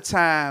lot of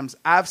times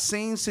I've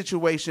seen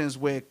situations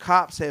where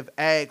cops have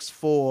asked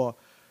for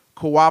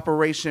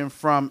cooperation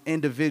from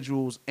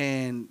individuals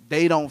and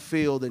they don't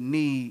feel the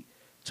need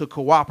to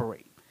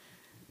cooperate.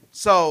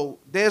 So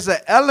there's an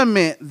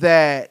element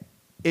that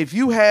if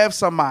you have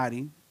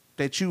somebody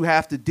that you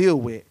have to deal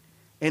with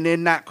and they're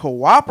not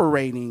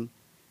cooperating,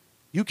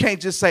 you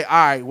can't just say, all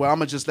right, well, I'm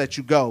going to just let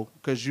you go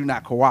because you're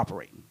not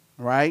cooperating,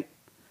 right?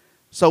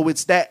 So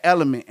it's that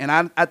element. And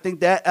I think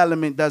that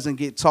element doesn't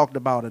get talked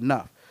about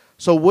enough.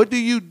 So what do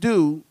you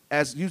do,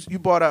 as you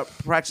brought up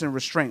practicing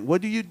restraint,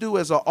 what do you do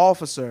as an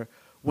officer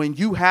when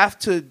you have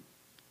to,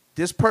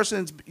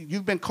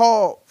 you've been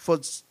called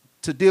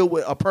to deal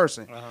with a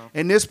person,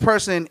 and this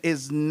person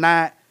is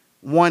not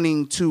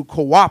wanting to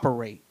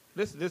cooperate?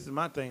 This is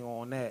my thing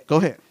on that. Go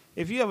ahead.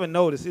 If you ever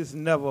notice, it's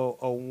never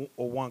a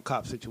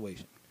one-cop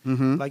situation.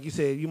 Like you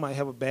said, you might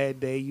have a bad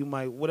day, you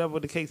might, whatever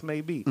the case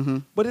may be.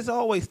 But it's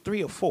always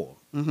 3 or 4.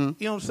 You know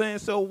what I'm saying?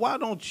 So why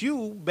don't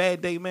you,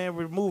 bad day man,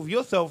 remove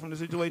yourself from the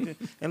situation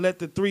and let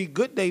the 3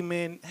 good day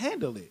men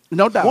handle it?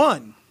 No doubt.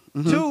 1.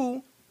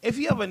 2, if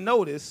you ever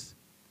notice,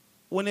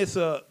 when it's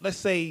let's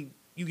say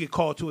you get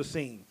called to a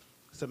scene,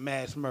 it's a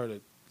mass murder,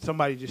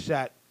 somebody just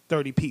shot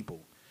 30 people.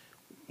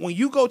 When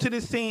you go to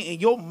this scene, in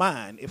your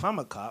mind, if I'm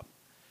a cop,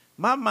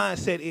 my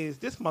mindset is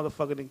this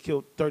motherfucker done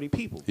killed 30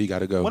 people. He got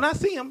to go. When I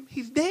see him,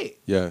 he's dead.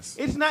 Yes.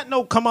 It's not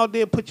no come out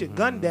there, put your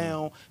gun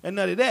down, and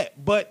none of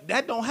that. But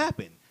that don't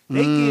happen.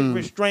 They get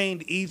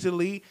restrained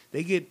easily.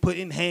 They get put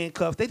in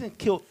handcuffs. They done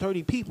killed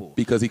 30 people.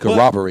 Because he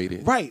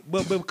corroborated. Right.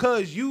 But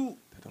because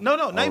No,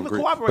 not even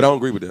cooperation. But I don't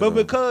agree with that. But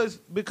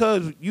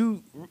because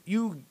you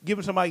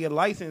giving somebody a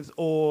license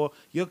or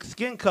your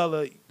skin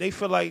color, they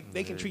feel like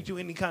they can treat you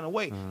any kind of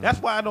way. That's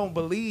why I don't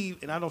believe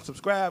and I don't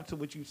subscribe to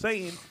what you're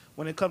saying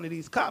when it comes to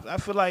these cops. I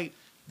feel like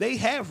they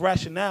have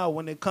rationale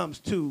when it comes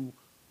to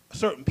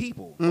certain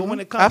people. But when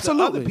it comes to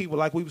other people,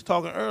 like we was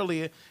talking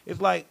earlier, it's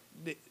like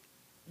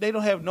they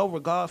don't have no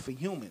regard for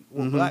human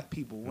or black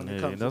people when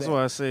it comes to that. That's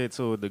why I said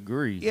to a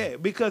degree. Yeah,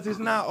 because it's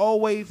not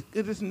always,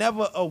 it's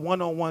never a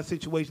one-on-one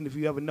situation if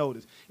you ever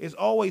notice. It's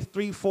always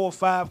 3, 4,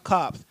 5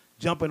 cops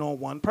jumping on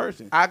one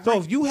person. So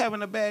if you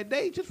having a bad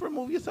day, just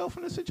remove yourself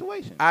from the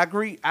situation. I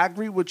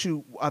agree with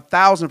you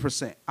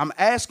 1,000%. I'm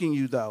asking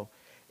you though,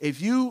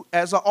 if you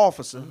as an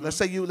officer, let's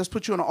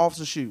put you in an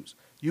officer's shoes.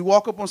 You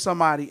walk up on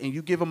somebody and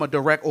you give them a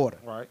direct order.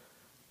 Right.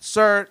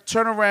 Sir,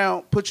 turn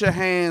around, put your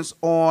hands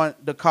on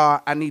the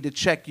car. I need to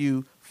check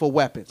you for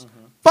weapons.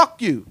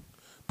 Fuck you.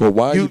 But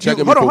why are you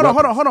checking me for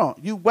weapons? Hold on.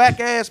 You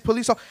whack-ass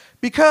police officer.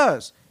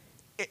 Because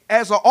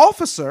as an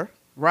officer,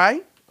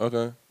 right?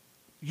 Okay.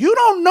 You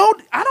don't know.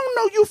 I don't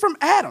know you from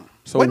Adam.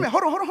 So, wait a minute.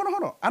 Hold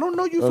on. I don't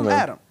know you from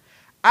Adam.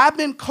 I've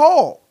been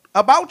called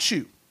about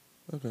you.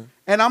 Okay.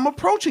 And I'm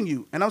approaching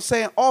you. And I'm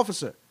saying,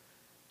 officer.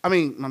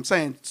 I'm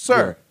saying,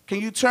 sir, can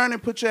you turn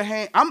and put your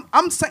hand?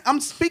 I'm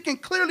speaking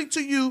clearly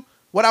to you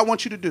what I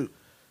want you to do.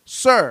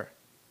 Sir,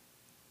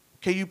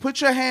 can you put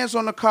your hands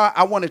on the car?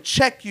 I want to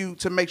check you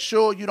to make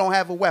sure you don't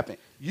have a weapon.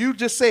 You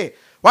just said,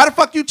 why the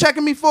fuck you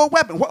checking me for a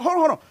weapon?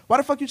 Hold on. Why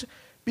the fuck you?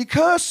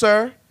 Because,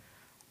 sir,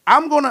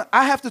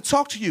 I have to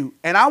talk to you,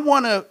 and I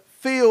want to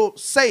feel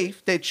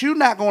safe that you're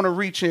not going to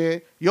reach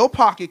in your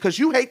pocket because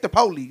you hate the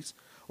police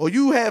or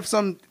you have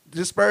some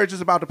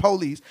disparagings about the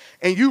police,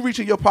 and you reach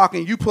in your pocket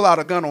and you pull out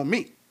a gun on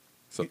me.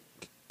 So,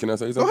 can I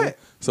say something? Go ahead.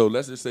 So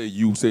let's just say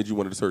you said you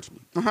wanted to search me.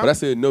 But I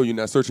said, no, you're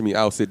not searching me.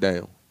 I'll sit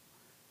down.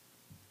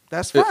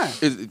 That's fine.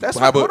 That's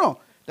fine. Hold on.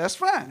 That's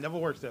fine. It never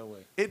works that way.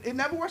 It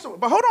never works that way.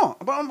 But hold on.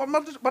 I'm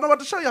about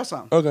to show y'all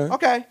something.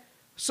 Okay.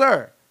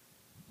 Sir,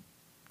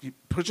 you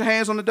put your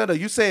hands on the door.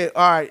 You said,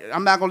 all right,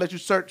 I'm not going to let you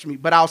search me,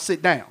 but I'll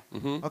sit down.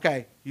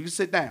 Okay, you can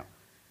sit down.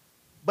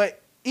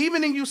 But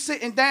even in you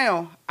sitting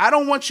down, I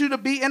don't want you to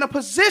be in a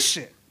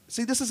position.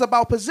 See, this is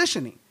about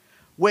positioning,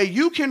 where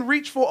you can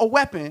reach for a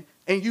weapon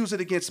and use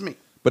it against me.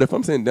 But if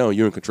I'm sitting down,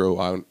 you're in control,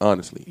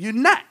 honestly. You're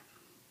not.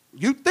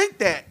 You think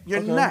that.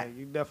 You're not.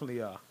 You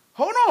definitely are.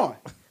 Hold on.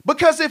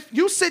 Because if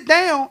you sit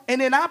down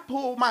and then I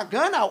pull my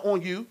gun out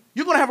on you,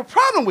 you're going to have a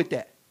problem with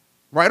that.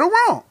 Right or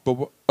wrong?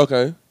 But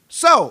okay.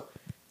 So,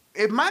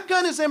 if my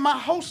gun is in my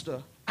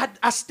holster,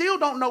 I still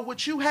don't know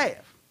what you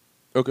have.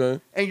 Okay.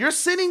 And you're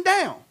sitting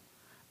down.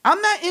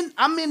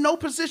 I'm in no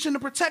position to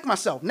protect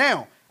myself.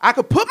 Now, I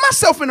could put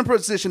myself in a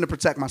position to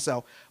protect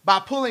myself by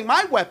pulling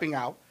my weapon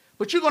out,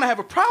 but you're going to have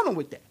a problem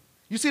with that.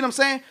 You see what I'm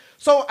saying?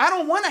 So I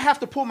don't want to have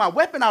to pull my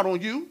weapon out on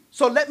you.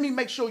 So let me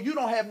make sure you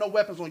don't have no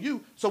weapons on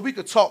you so we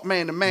could talk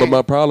man to man. But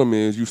my problem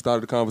is you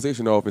started the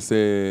conversation off and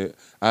said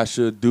I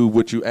should do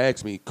what you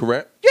asked me,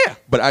 correct? Yeah.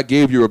 But I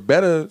gave you a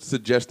better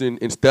suggestion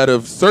instead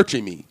of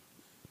searching me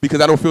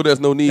because I don't feel there's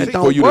no need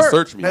for you to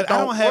search me. I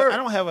don't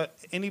have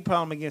any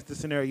problem against the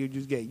scenario you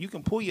just gave. You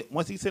can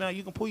once he sit down,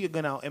 you can pull your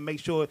gun out and make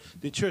sure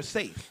that you're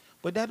safe.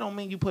 But that don't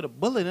mean you put a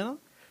bullet in him.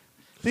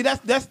 See,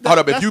 that's hold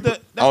up, I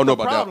don't know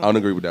about that. I don't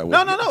agree with that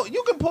one. No.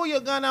 You can pull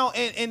your gun out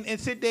and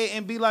sit there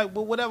and be like,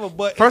 well, whatever.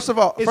 But first of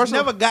all, it's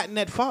never gotten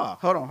that far.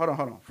 Hold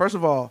on. First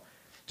of all,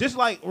 just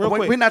like real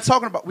quick, we're not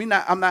talking about.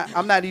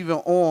 I'm not even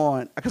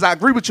on because I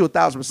agree with you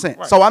 1,000%.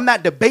 Right. So I'm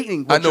not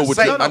debating. What you're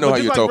saying. I know how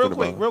you're talking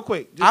about. Real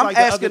quick. I'm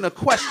asking a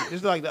question.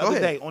 Just like the other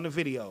day on the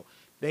video,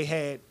 they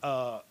had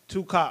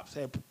 2 cops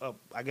had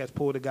I guess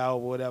pulled a guy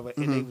over or whatever,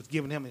 and they was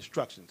giving him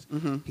instructions.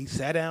 He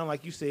sat down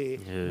like you said.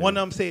 Yeah. One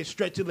of them said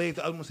stretch your legs.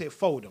 The other one said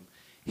fold them.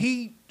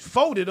 He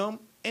folded them,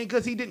 and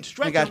because he didn't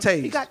stretch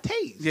them, he got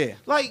tased. Yeah,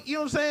 like you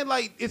know what I'm saying.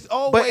 Like it's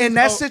always. But in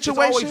that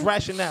situation, it's always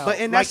rationale. But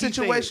in that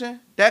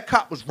situation, that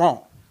cop was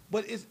wrong.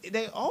 But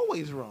they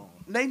always wrong.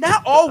 They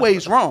not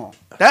always wrong.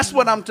 That's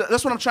what I'm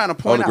trying to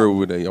point out. I don't agree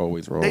with they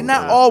always wrong. They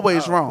not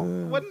always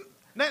wrong.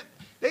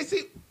 They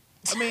see.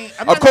 I mean,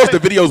 of course, the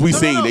videos we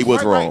seen, they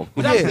was wrong.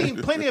 But I've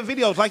seen plenty of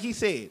videos, like he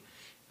said.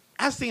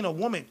 I've seen a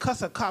woman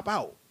cuss a cop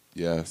out.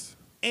 Yes.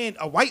 And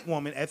a white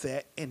woman at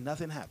that, and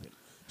nothing happened.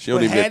 She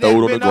don't even get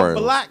thrown on the ground.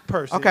 A black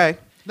person. Okay,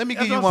 let me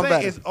give you one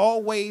better. It's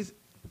always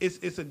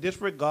it's a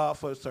disregard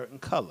for a certain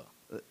color.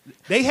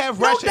 They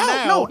have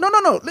rationale.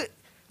 No.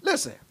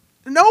 Listen,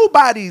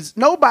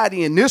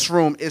 nobody in this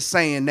room is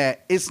saying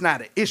that it's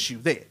not an issue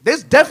there.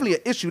 There's definitely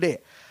an issue there.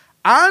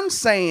 I'm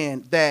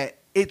saying that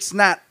it's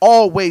not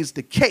always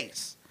the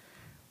case.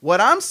 What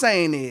I'm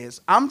saying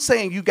is,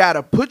 you got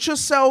to put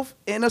yourself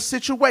in a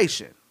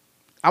situation.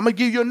 I'm going to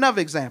give you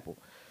another example.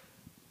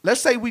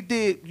 Let's say you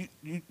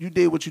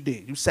did what you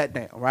did. You sat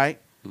down, right?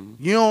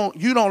 Mm-hmm.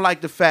 You don't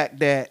like the fact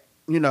that,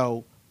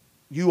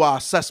 you are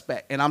a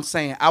suspect. And I'm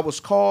saying I was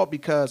called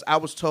because I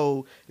was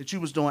told that you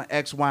was doing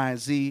X, Y, and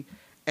Z,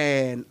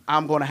 and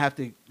I'm going to have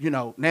to,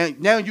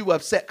 now you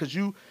upset because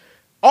you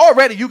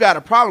got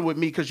a problem with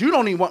me because you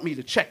don't even want me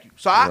to check you.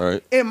 So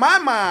in my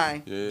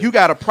mind, you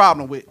got a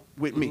problem with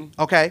with me.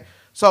 Okay.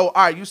 So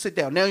all right, you sit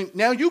down.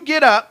 Now you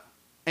get up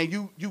and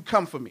you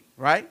come for me,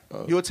 right?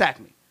 You attack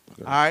me.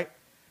 Okay. All right.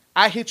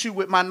 I hit you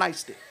with my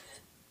nightstick.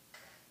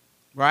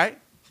 Right?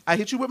 I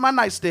hit you with my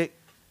nightstick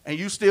and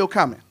you still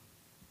coming.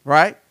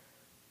 Right?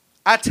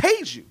 I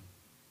tase you.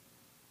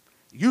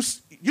 You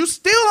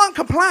still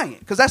uncompliant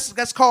because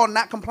that's called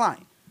not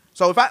compliant.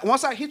 So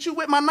once I hit you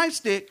with my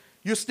nightstick,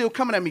 you're still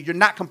coming at me. You're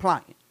not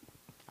compliant.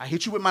 I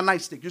hit you with my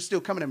nightstick. You're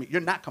still coming at me.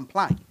 You're not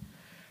compliant.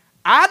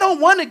 I don't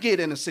want to get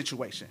in a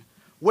situation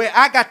where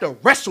I got to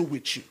wrestle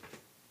with you.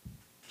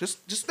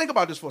 Just think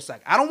about this for a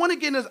second. I don't want to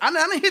get in this. I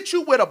done hit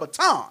you with a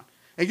baton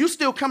and you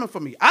still coming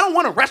for me. I don't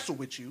want to wrestle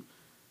with you.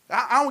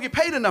 I don't get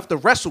paid enough to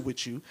wrestle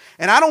with you.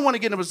 And I don't want to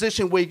get in a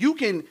position where you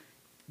can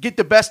get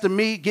the best of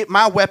me, get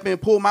my weapon,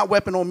 pull my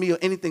weapon on me or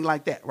anything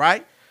like that,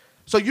 right?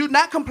 So you're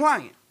not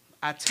compliant.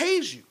 I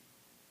tase you.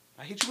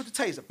 I hit you with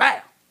the taser.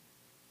 Bam.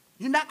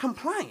 You're not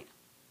compliant.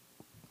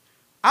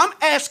 I'm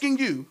asking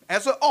you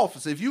as an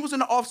officer, if you was in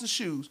the officer's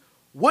shoes,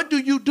 what do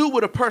you do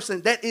with a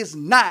person that is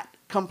not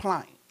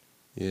compliant?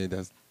 Yeah,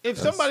 if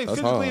somebody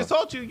physically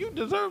assaults you, you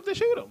deserve to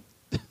shoot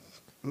them.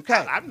 Okay.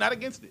 I'm not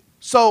against it.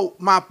 So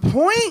my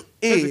point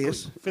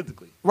is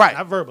physically, right?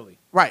 Not verbally,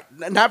 right?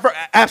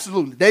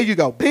 Absolutely. There you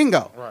go.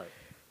 Bingo. Right.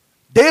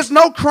 There's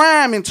no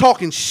crime in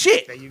talking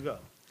shit. There you go.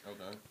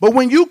 Okay. But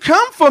when you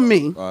come for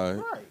me, right.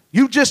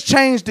 You just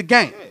changed the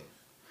game. Yeah.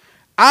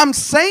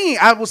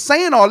 I was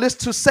saying all this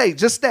to say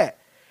just that.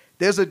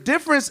 There's a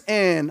difference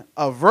in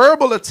a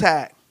verbal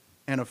attack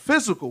and a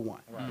physical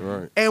one.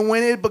 Right. And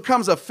when it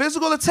becomes a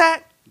physical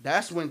attack,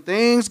 that's when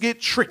things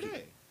get tricky. Yeah.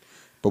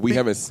 But we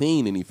haven't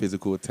seen any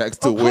physical attacks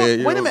to where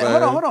you're wait a minute,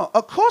 hold on.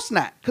 Of course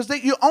not. Because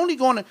you're only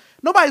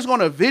nobody's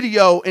going to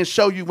video and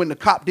show you when the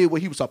cop did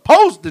what he was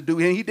supposed to do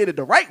and he did it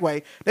the right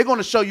way. They're going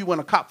to show you when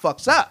a cop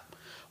fucks up.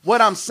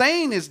 What I'm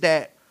saying is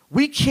that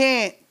we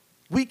can't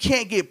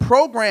get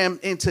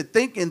programmed into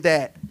thinking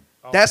that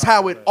that's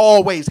how it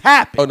always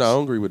happens. Oh, no, I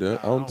don't agree with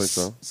that. I don't think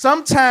so.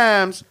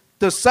 Sometimes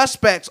the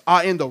suspects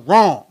are in the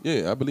wrong.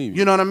 Yeah, I believe you.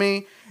 You know what I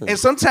mean? Yeah. And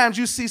sometimes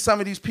you see some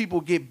of these people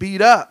get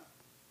beat up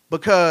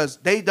because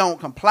they don't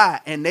comply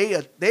and they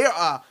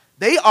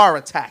are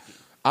attacking.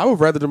 I would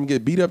rather them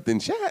get beat up than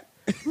shot.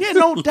 Yeah,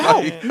 no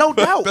doubt. No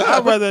doubt.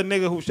 I'd rather a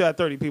nigga who shot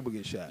 30 people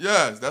get shot.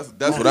 Yes, that's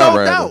what I'd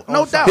rather.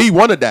 No doubt. He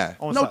want to die.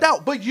 No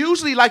doubt. But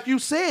usually, like you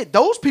said,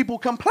 those people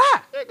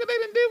comply. Yeah, because they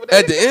didn't do what they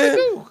at the end.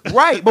 Do.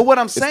 Right. But what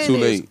I'm saying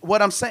is, But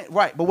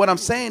what I'm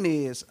saying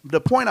is,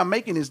 the point I'm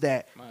making is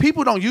that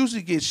people don't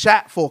usually get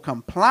shot for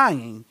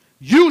complying.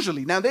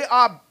 Usually. Now, there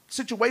are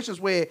situations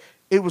where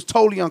it was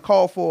totally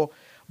uncalled for.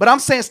 But I'm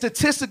saying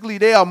statistically,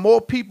 there are more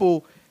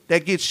people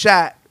that get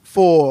shot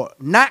for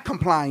not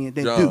complying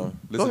than do.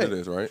 Listen to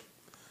this, right?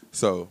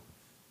 So,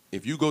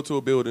 if you go to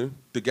a building,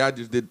 the guy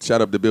just did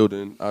shot up the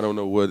building. I don't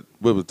know what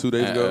was 2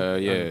 days ago?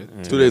 Yeah.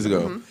 2 days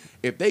ago. Mm-hmm.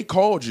 If they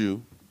called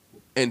you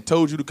and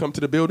told you to come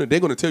to the building, they're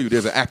going to tell you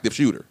there's an active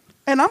shooter.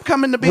 And I'm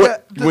coming to be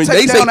when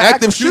they say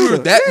active shooter,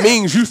 that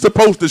means you're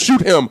supposed to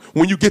shoot him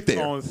when you get there.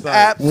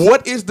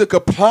 What is the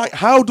comply?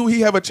 How do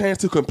he have a chance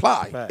to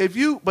comply? If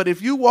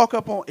you walk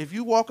up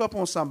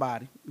on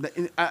somebody,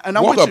 and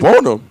I'm walk up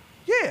on them.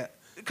 Yeah,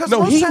 because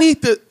no, he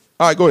need to.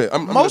 All right, go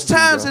ahead. Most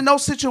times in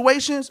those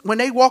situations, when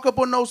they walk up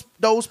on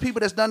those people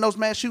that's done those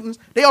mass shootings,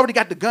 they already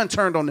got the gun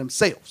turned on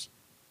themselves.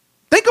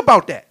 Think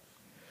about that.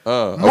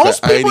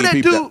 Most people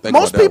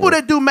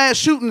that do mass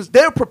shootings,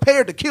 they're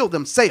prepared to kill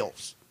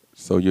themselves.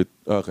 So you're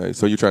trying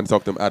to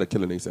talk them out of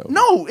killing themselves?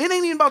 No, it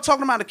ain't even about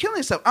talking them out of killing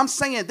themselves. I'm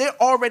saying they're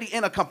already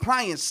in a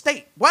compliant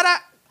state.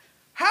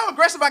 How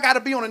aggressive I got to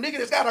be on a nigga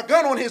that's got a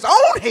gun on his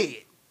own head?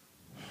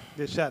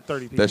 That shot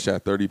 30 people. That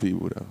shot 30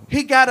 people though.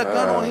 He got a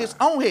gun on his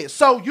own head.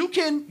 So you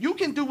can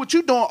do what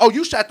you doing. Oh,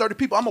 you shot 30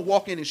 people. I'm gonna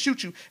walk in and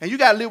shoot you, and you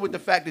gotta live with the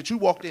fact that you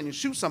walked in and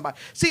shoot somebody.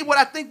 See, what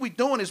I think we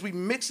doing is we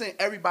mixing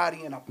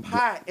everybody in a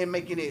pot and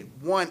making it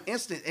one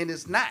instant, and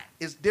it's not.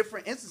 It's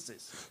different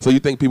instances. So you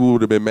think people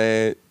would have been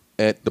mad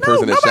at the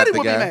person that shot the guy? Nobody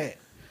would be mad.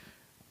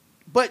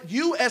 But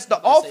you, as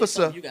the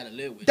officer,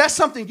 that's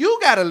something you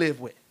gotta live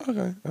with.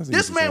 Okay.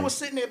 This man was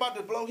sitting there about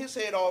to blow his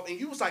head off, and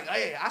you was like,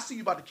 "Hey, I see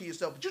you about to kill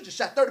yourself, but you just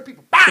shot 30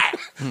 people."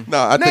 Bang!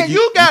 No, I think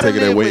you gotta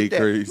live with that.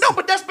 Crazy. No,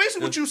 but that's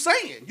basically what you're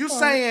saying. You're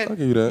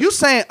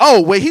saying,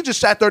 "Oh, wait, he just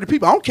shot 30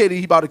 people. I don't care that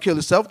he about to kill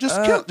himself. Just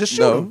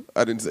shoot him."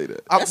 I didn't say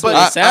that. That's what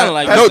it sounded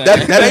like. No,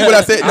 that ain't what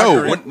I said.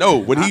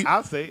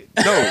 I'll say it.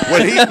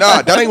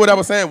 That ain't what I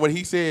was saying. When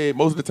he said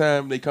most of the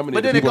time they come in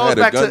and people had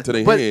a gun to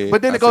their head.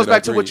 But then it goes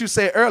back to what you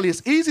said earlier.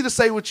 It's easy to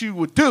say what you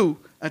would do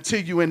until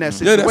you in that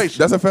situation.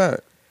 Yeah, that's a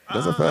fact.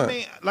 That's a fact. I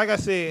mean, like I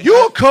said,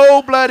 you a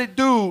cold-blooded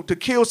dude to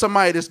kill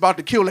somebody that's about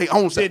to kill their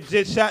own self.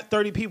 Just shot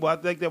 30 people. I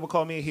think they would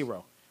call me a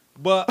hero.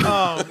 But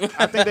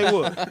I think they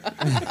would.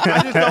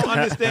 I just don't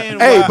understand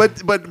why. Hey,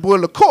 but will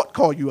the court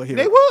call you a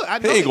hero? They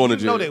would. He ain't going to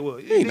jail. No, they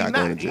would. He not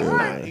going to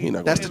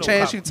jail. That's the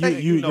chance you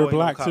take. You're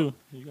black too.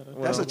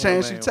 That's a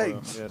chance you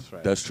take. That's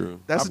right. That's true.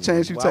 That's a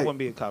chance you take. I wouldn't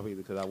be a cop either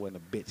because I wasn't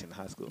a bitch in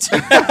high school.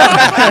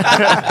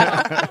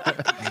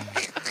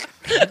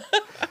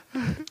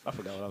 I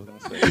forgot what I was going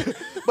to say.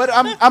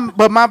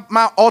 But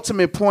my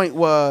ultimate point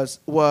was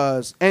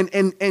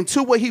and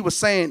to what he was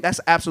saying, that's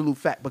absolute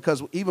fact.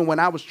 Because even when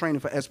I was training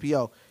for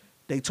SPO,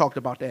 they talked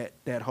about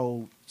that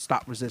whole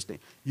stop resisting.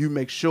 You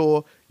make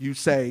sure you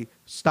say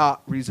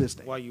stop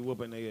resisting. While you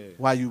whooping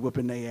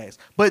their ass.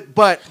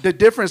 But the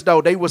difference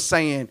though, they were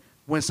saying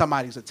when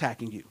somebody's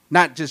attacking you,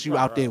 not just you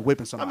out there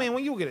whipping somebody. I mean,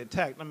 when you get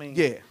attacked,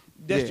 yeah.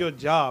 That's your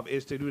job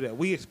is to do that.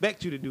 We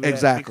expect you to do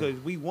that because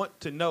we want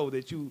to know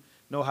that you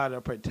know how to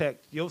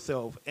protect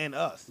yourself and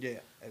us.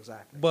 Yeah,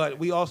 exactly. But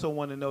we also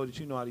want to know that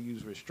you know how to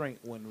use restraint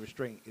when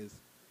restraint is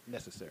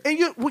necessary.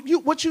 And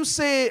what you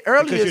said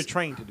earlier, because you're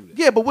trained to do that.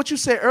 Yeah, but what you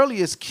said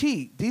earlier is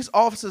key. These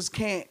officers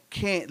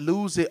can't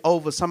lose it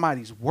over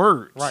somebody's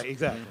words. Right,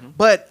 exactly. Mm-hmm.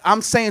 But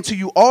I'm saying to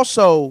you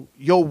also,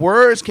 your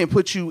words can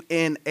put you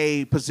in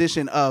a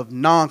position of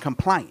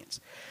non-compliance.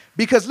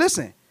 Because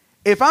listen,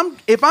 if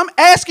I'm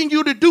asking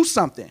you to do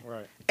something,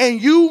 right, and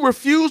you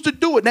refuse to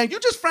do it, now you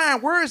just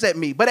firing words at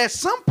me. But at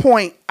some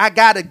point, I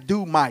gotta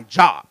do my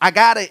job. I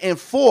gotta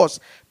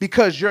enforce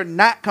because you're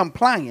not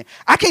complying.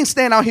 I can't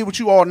stand out here with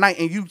you all night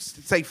and you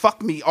say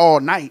fuck me all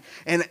night,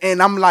 and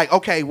I'm like,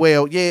 okay,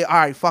 well, yeah, all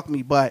right, fuck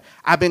me, but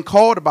I've been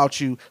called about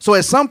you. So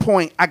at some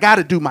point, I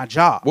gotta do my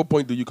job. What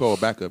point do you call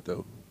backup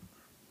though?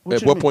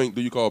 At what point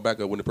do you call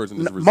backup when the person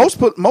is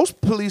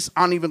most police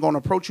aren't even going to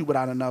approach you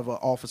without another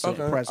officer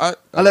present,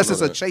 unless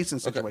it's a chasing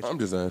situation. Okay, I'm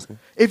just asking.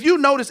 If you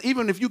notice,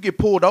 even if you get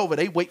pulled over,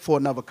 they wait for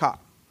another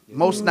cop.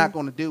 Most not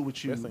going to deal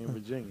with you. Especially in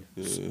Virginia.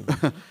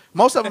 Yeah.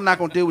 Most of them not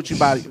going to deal with you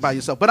by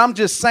yourself. But I'm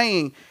just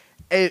saying,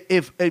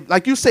 if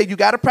like you said, you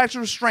got to practice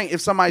restraint if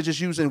somebody's just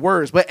using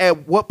words. But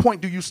at what point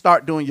do you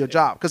start doing your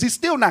job? Because he's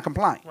still not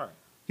complying. Right.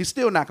 He's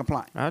still not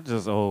complying. I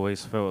just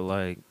always felt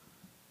like,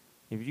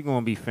 if you're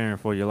going to be fearing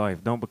for your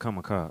life, don't become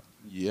a cop.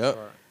 Yep.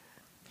 Right.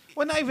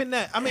 Well, not even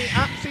that. I mean,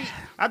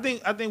 I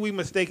think we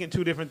mistaken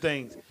two different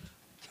things.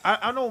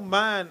 I don't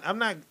mind. I'm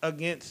not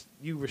against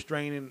you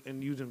restraining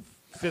and using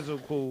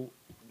physicalness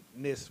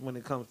when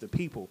it comes to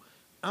people.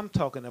 I'm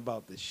talking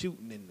about the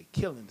shooting and the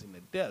killings and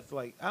the deaths.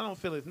 Like, I don't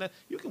feel it's not.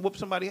 You can whoop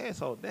somebody's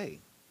ass all day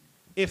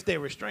if they're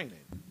restraining.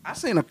 I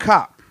seen a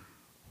cop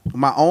with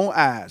my own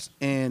eyes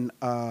in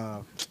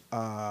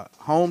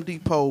Home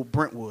Depot,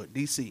 Brentwood,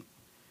 D.C.,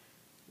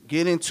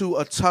 get into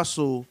a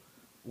tussle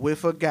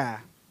with a guy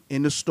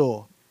in the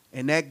store,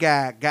 and that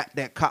guy got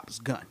that cop's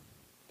gun.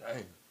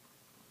 Dang.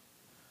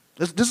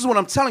 This is what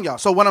I'm telling y'all.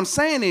 So what I'm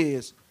saying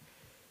is,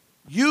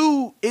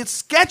 it's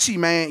sketchy,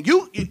 man.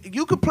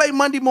 You could play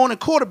Monday morning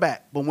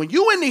quarterback, but when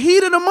you in the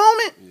heat of the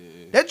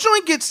moment, that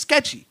joint gets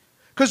sketchy.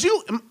 Because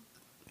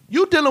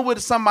you dealing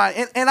with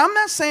somebody, and I'm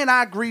not saying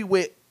I agree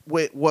with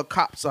what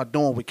cops are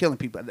doing with killing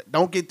people.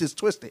 Don't get this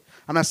twisted.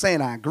 I'm not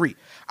saying I agree.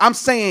 I'm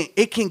saying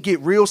it can get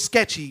real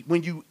sketchy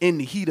when you in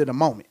the heat of the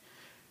moment.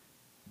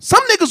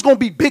 Some niggas gonna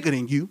be bigger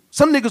than you.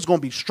 Some niggas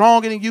gonna be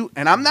stronger than you.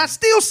 And I'm not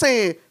still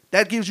saying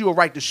that gives you a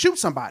right to shoot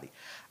somebody.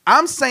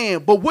 I'm saying,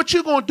 but what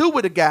you gonna do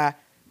with a guy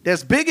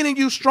that's bigger than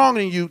you,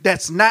 stronger than you,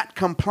 that's not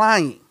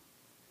complying?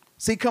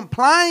 See,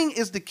 complying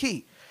is the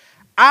key.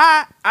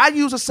 I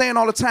use a saying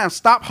all the time,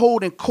 stop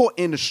holding court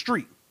in the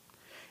street.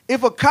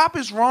 If a cop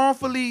is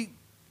wrongfully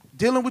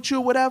dealing with you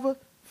or whatever,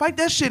 fight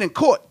that shit in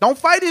court. Don't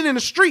fight it in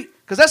the street,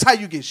 because that's how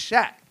you get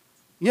shot.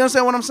 You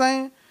understand what I'm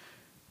saying?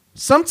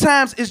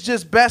 Sometimes it's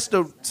just best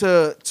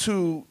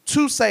to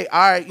say,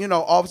 all right,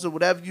 officer,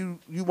 whatever you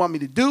want me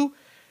to do,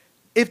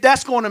 if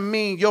that's going to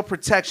mean your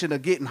protection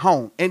of getting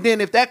home. And then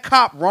if that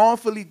cop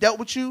wrongfully dealt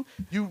with you,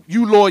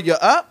 you lawyer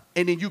up,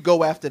 and then you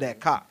go after that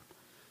cop.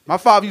 My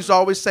father used to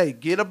always say,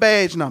 get a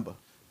badge number.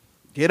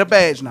 Get a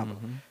badge number.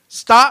 Mm-hmm.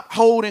 Stop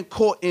holding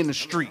court in the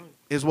street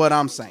is what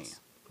I'm saying.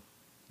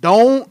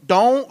 Don't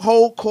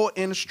hold court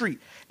in the street.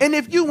 And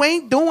if you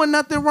ain't doing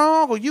nothing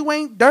wrong or you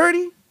ain't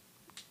dirty,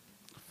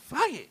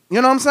 fuck it.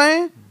 You know what I'm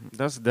saying?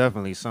 That's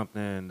definitely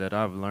something that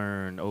I've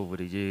learned over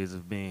the years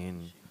of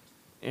being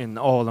in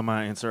all of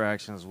my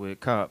interactions with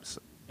cops.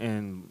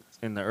 And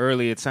in the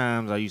earlier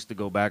times, I used to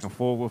go back and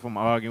forth with them,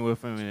 arguing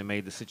with them, and it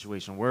made the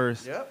situation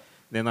worse. Yep.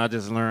 Then I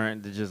just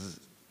learned to just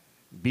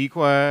be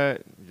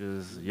quiet,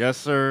 just yes,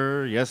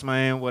 sir, yes,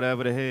 ma'am,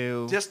 whatever the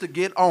hell. Just to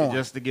get on.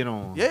 Just to get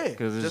on. Yeah.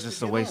 Because it's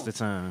just a waste of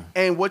time.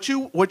 And what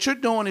you're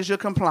doing is you're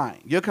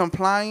complying. You're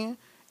complying,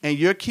 and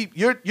you're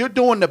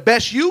doing the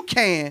best you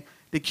can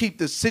to keep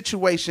the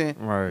situation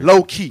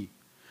low key.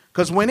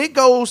 Because when it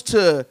goes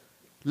to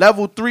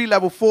level 3,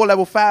 level 4,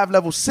 level 5,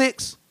 level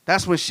 6,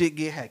 that's when shit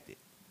get hectic.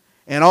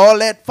 And all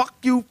that fuck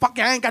you,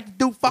 I ain't got to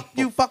do fuck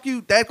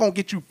you, that's going to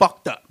get you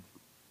fucked up.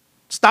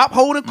 Stop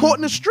holding court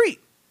in the street.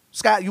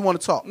 Scott, you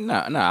want to talk?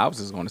 Nah, I was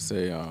just going to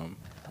say,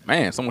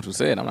 man, someone who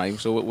said, I'm not even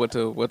sure what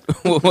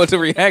to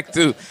react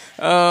to.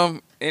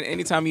 And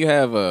anytime you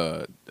have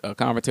a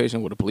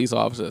confrontation with a police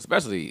officer,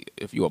 especially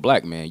if you're a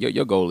black man,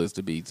 your goal is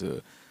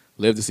to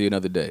live to see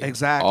another day.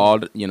 Exactly.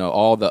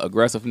 All the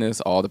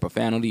aggressiveness, all the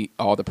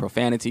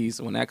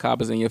profanities. When that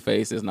cop is in your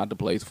face, it's not the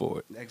place for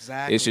it.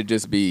 Exactly. It should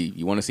just be,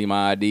 you want to see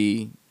my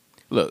ID?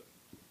 Look,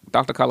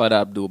 Dr. Khaled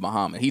Abdul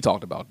Muhammad, he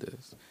talked about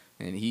this.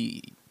 and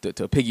he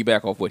to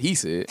piggyback off what he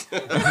said,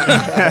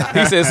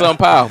 he said something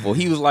powerful.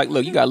 He was like,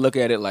 "Look, you gotta look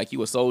at it like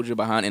you a soldier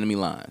behind enemy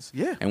lines.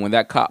 Yeah. And when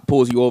that cop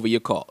pulls you over, you're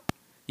caught.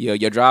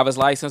 Your driver's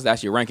license,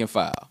 that's your rank and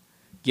file.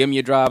 Give him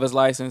your driver's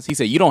license." He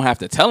said, "You don't have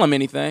to tell him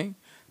anything,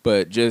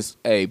 but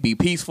just be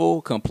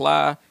peaceful,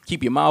 comply,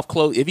 keep your mouth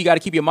closed. If you got to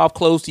keep your mouth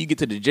closed till you get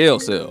to the jail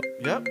cell.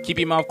 Yep. Keep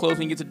your mouth closed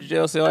when you get to the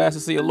jail cell. Ask to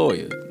see a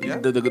lawyer.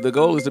 Yep. The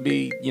goal is to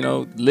be,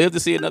 live to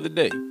see another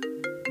day."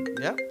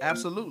 Yep,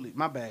 absolutely.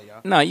 My bad,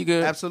 y'all. Nah, you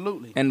good.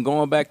 Absolutely. And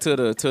going back to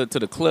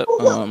the clip,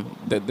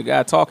 the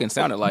guy talking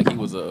sounded like he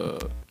was a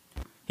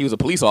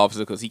police officer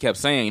because he kept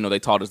saying, they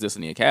taught us this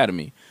in the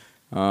academy.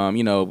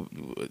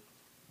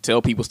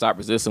 Tell people stop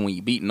resisting when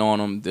you're beating on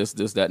them. This,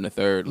 that, and the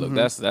third. Look,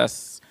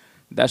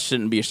 that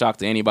shouldn't be a shock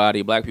to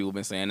anybody. Black people have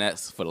been saying that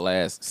for the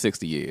last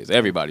 60 years.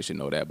 Everybody should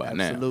know that by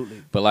now.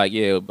 Absolutely. But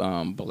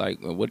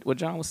what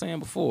John was saying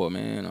before,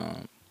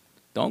 man.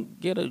 Don't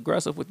get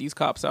aggressive with these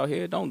cops out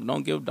here.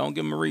 Don't give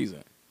them a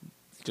reason.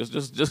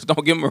 Just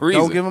don't give them a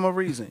reason. Don't give them a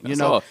reason.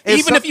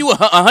 Even if you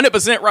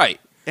 100%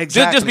 right.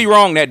 Exactly. Just be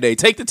wrong that day.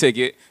 Take the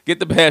ticket. Get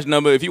the badge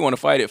number. If you want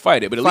to fight it,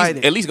 fight it. But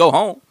at least go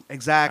home.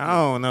 Exactly. I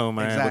don't know,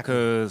 man.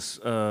 Because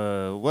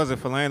was it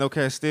Philando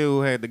Castile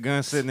who had the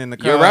gun sitting in the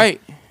car? You're right.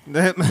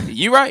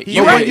 You're right.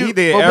 He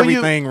did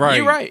everything right.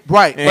 You're right.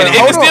 Right. And it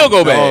can still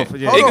go bad.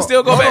 It can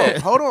still go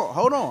bad.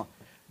 Hold on.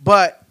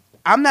 But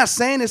I'm not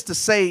saying this to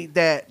say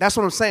that. That's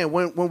what I'm saying.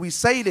 When we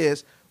say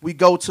this, we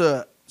go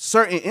to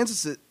certain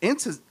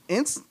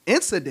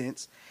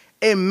incidents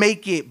and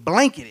make it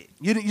blanketed.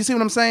 You see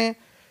what I'm saying?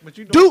 But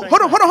you dude,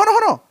 hold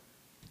on.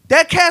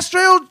 That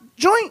Castile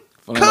joint,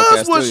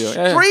 cuz was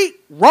straight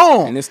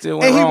wrong, and it still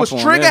went wrong. He was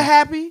trigger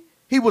happy.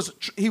 He was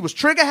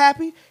trigger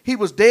happy. He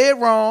was dead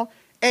wrong,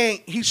 and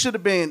he should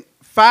have been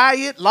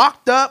fired,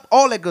 locked up,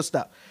 all that good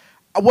stuff.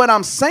 What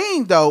I'm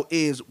saying though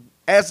is,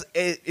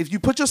 if you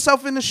put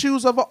yourself in the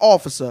shoes of an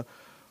officer,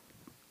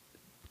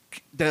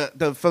 the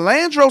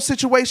Philandro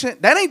situation,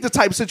 that ain't the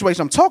type of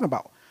situation I'm talking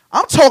about.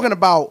 I'm talking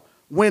about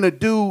when a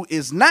dude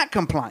is not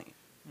compliant.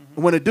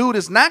 Mm-hmm. When a dude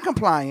is not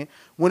compliant,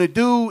 when a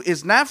dude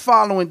is not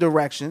following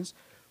directions,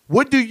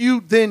 what do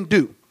you then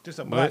do? Just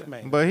a black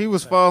man. But he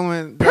was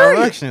following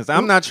directions.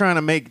 I'm not trying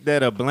to make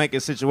that a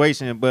blanket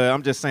situation, but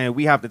I'm just saying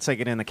we have to take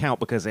it into account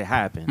because it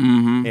happened.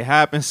 Mm-hmm. It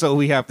happened, so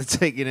we have to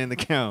take it into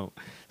account.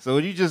 So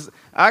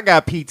I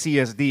got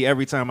PTSD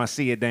every time I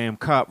see a damn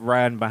cop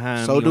riding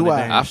behind me. So do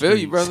I. I feel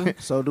you, brother.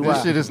 So do this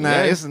I. Shit is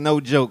not. It's no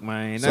joke,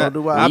 man. So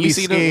do I. I be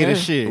scared of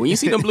shit. When you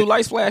see them blue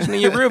lights flashing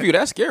in your rear view,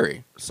 that's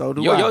scary. So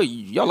do I.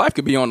 Your life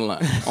could be on the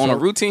line on a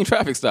routine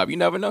traffic stop. You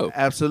never know.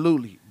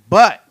 Absolutely.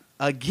 But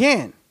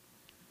again,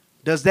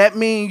 does that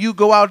mean you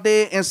go out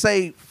there and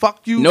say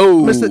 "fuck you"?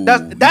 No, Mr.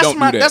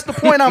 That's the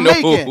point I'm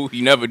making. No,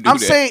 you never do I'm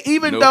that. saying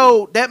even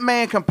though that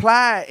man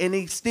complied and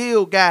he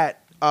still got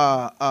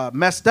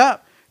messed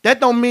up, that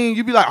don't mean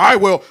you be like, all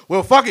right,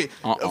 well, fuck it.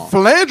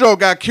 Philandro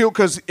got killed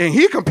and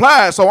he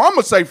complied, so I'm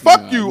gonna say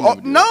fuck you.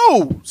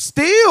 No,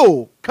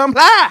 still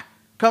comply,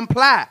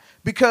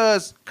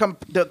 because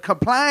the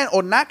complying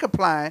or not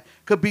complying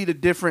could be the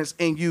difference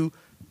in you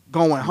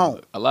going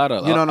home. A lot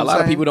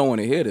of people don't want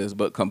to hear this,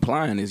 but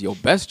complying is your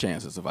best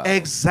chance of survival.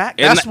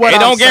 Exactly. That's what it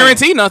don't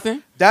guarantee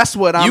nothing. That's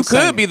what I'm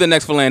saying. You could be the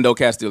next Philando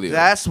Castile.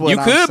 That's what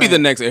I'm saying. You could be the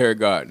next Eric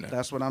Gardner.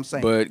 That's what I'm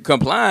saying. But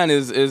complying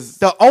is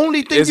the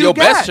only thing you your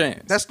got. Best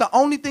chance. That's the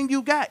only thing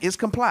you got is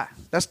comply.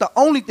 That's the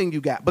only thing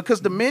you got. Because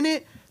the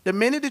minute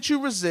that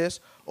you resist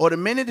or the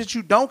minute that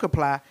you don't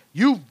comply,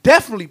 you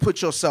definitely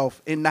put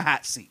yourself in the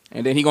hot seat.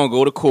 And then he gonna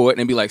go to court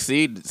and be like,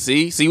 see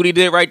what he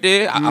did right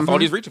there? I thought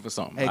he was reaching for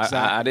something. Exactly.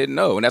 I didn't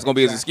know. And that's gonna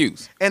be his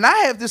excuse. And I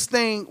have this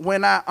thing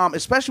when I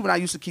especially when I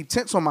used to keep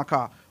tents on my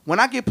car. When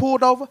I get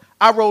pulled over,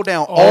 I roll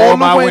down all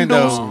my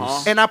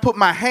windows and I put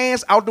my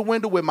hands out the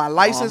window with my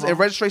license and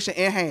registration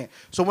in hand.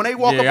 So when they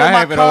walk up on my car, I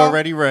have it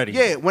already ready.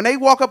 Yeah, when they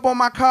walk up on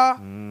my car,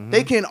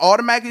 they can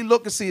automatically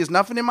look and see there's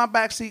nothing in my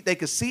back seat. They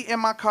can see in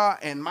my car,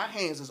 and my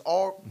hands is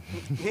all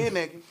here,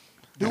 nigga.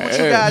 Do what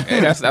you gotta do.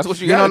 That's what you gotta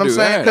do. You know what I'm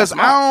saying? Because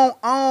I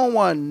don't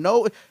want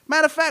no.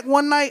 Matter of fact,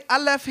 one night I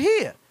left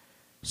here.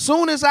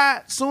 Soon as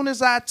I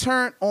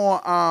turned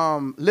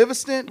on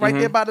Livingston, right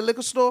there by the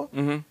liquor store.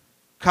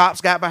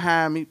 Cops got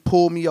behind me,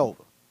 pulled me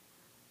over.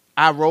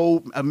 I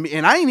rolled,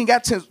 and I ain't even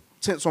got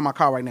tents on my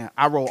car right now.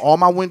 I rolled all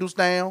my windows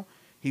down.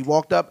 He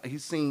walked up. He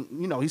seen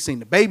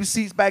the baby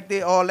seats back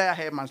there, all that. I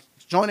had my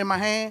joint in my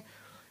hand.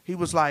 He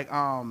was like,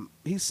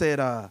 he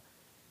said,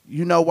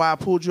 you know why I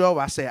pulled you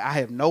over? I said, I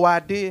have no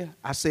idea.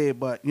 I said,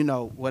 but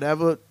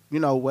whatever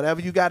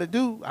you got to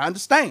do, I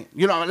understand.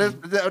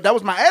 That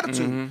was my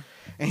attitude.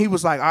 And he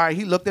was like, all right.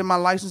 He looked at my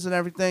license and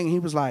everything. And he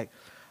was like,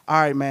 all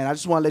right, man, I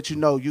just want to let you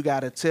know you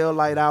got a tail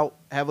light out.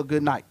 Have a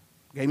good night.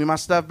 Gave me my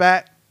stuff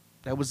back.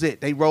 That was it.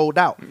 They rolled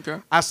out. Okay.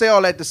 I say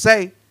all that to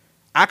say,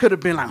 I could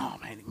have been like, oh,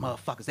 man, these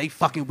motherfuckers, they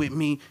fucking with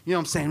me. You know what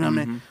I'm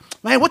saying?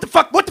 Man, what the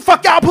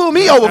fuck y'all pull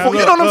me over for?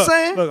 You know what I'm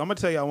saying? Look, I'm going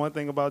to tell y'all one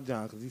thing about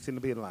John, because he seemed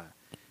to be in line.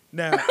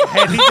 Now,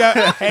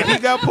 had he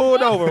got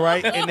pulled over,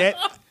 right, and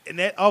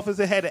that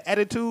officer had an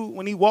attitude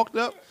when he walked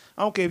up,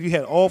 I don't care if you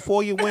had all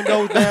 4 of your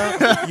windows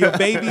down, your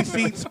baby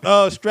seats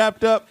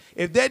strapped up.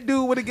 If that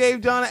dude would have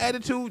gave John an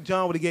attitude,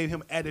 John would have gave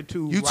him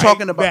attitude. You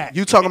talking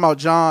about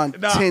John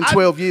 10,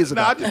 12 years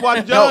ago? I just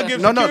watched John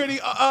give security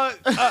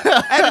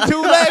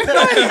attitude last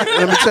night.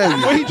 Let me tell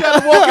you. When he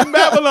tried to walk in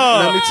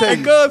Babylon, Let me tell you.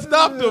 and God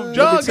stopped him.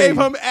 John gave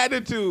him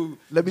attitude.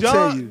 Let me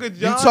tell you.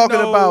 You talking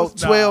about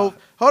 12?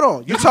 Hold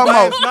on. You talking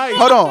about?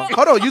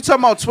 Hold on. You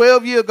talking about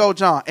 12 years ago,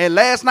 John? And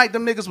last night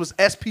them niggas was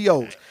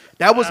SPOs.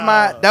 That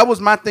was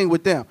my thing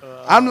with them.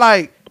 I'm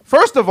like,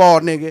 first of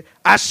all, nigga,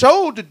 I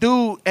showed the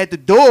dude at the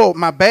door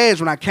my badge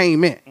when I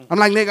came in. I'm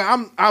like,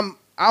 nigga,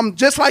 I'm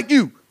just like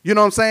you. You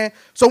know what I'm saying?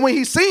 So when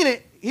he seen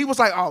it, he was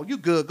like, oh, you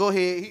good? Go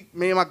ahead.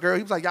 Me and my girl,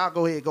 he was like, y'all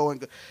go ahead, go and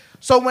go.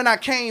 So when I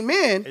came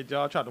in, and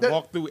y'all tried to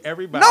walk through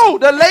everybody. No,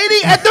 the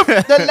lady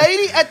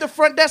at the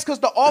front desk, because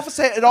the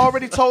officer had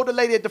already told the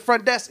lady at the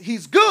front desk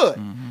he's good.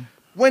 Mm-hmm.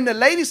 When the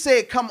lady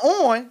said come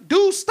on,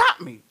 dude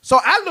stopped me.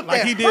 So I looked at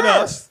her. He did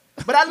us.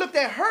 But I looked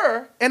at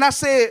her and I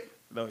said,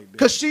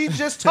 because she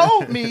just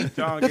told me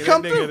to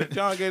come through.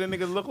 John gave a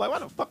nigga look like, why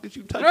the fuck is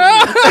you touching me?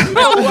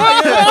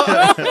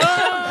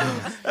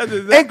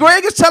 And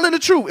Greg is telling the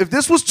truth. If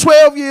this was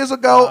 12 years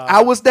ago,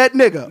 I was that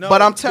nigga. No,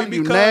 but I'm telling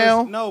you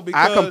now,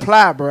 I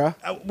comply,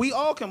 bruh. We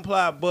all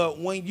comply, but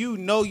when you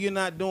know you're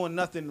not doing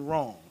nothing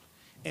wrong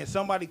and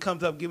somebody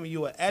comes up giving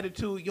you an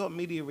attitude, your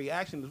immediate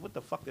reaction is, what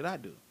the fuck did I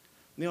do?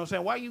 You know what I'm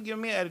saying? Why you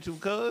giving me an attitude,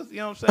 cuz? You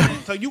know what I'm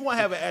saying? So you want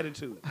to have an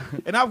attitude.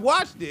 And I've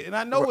watched it, and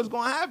I know what's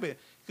going to happen.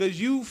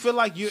 Because you feel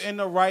like you're in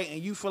the right, and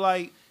you feel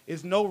like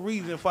it's no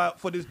reason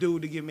for this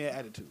dude to give me an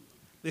attitude.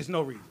 There's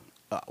no reason.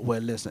 Well,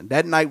 listen.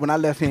 That night when I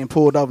left here and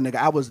pulled over, nigga,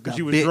 I was the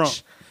you bitch.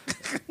 Was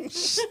drunk.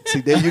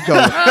 See, there you go.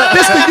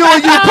 This the You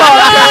and You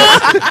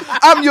podcast.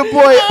 I'm your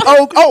boy.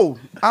 Oh,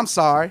 I'm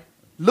sorry.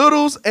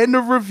 Littles and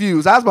the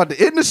reviews. I was about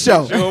to end the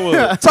show.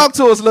 Sure. Talk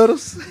to us,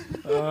 Littles.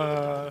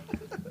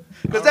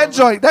 Because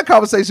that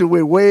conversation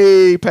went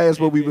way past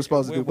what we were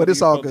supposed to do, but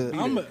it's all good.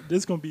 This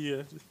is going to be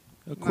a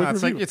quick review.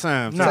 Take your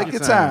time. Take your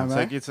time, man.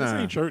 Take your time.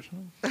 This ain't church.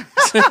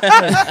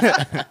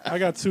 I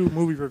got 2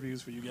 movie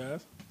reviews for you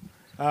guys.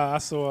 I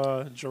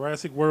saw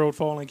Jurassic World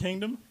Fallen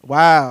Kingdom.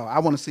 Wow. I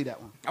want to see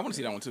that one. I want to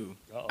see that one, too.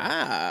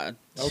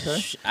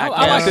 Okay. I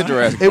like the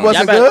Jurassic. It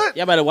wasn't good?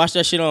 Y'all better watch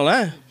that shit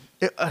online.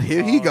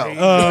 Here he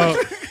go.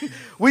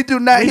 We do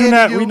not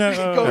hear you.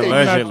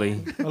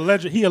 Allegedly.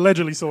 He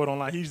allegedly saw it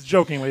online. He's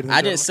joking, ladies and gentlemen.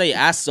 I didn't say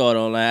I saw it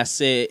online. I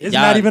said it's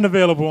not even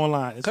available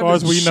online, as far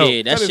as we know.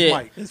 Shit, that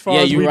shit. As far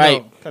as you're we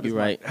right. know. You're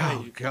right.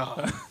 Oh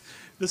God.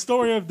 The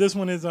story of this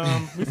one is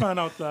we found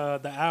out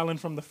the island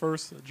from the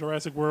first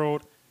Jurassic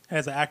World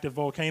has an active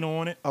volcano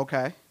on it.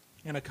 Okay.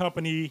 And a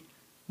company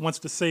wants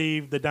to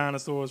save the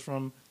dinosaurs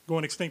from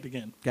going extinct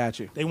again. Got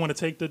you. They want to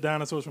take the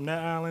dinosaurs from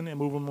that island and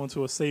move them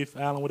onto a safe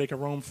island where they can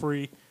roam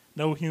free,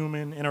 no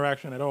human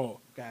interaction at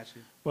all. Got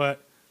you.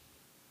 But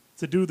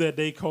to do that,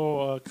 they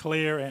call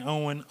Claire and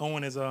Owen.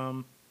 Owen is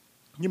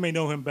you may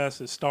know him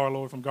best as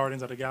Star-Lord from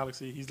Guardians of the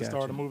Galaxy. He's the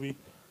star of the movie.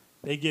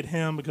 They get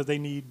him because they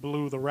need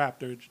Blue the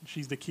Raptor.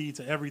 She's the key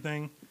to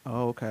everything.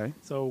 Oh, okay.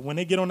 So when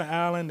they get on the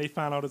island, they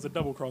find out it's a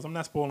double cross. I'm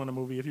not spoiling the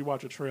movie. If you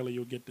watch a trailer,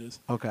 you'll get this.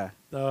 Okay.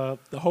 The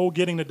whole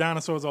getting the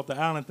dinosaurs off the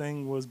island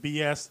thing was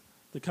BS.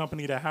 The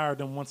company that hired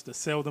them wants to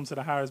sell them to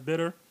the highest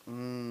bidder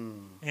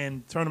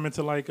and turn them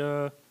into like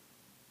the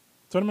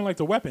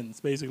weapons,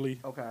 basically.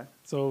 Okay.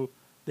 So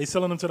they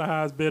selling them to the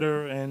highest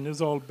bidder, and it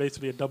was all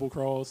basically a double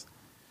cross.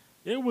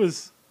 It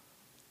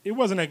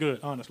wasn't that good,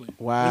 honestly.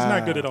 Wow. It's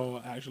not good at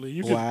all, actually.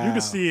 You can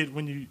see it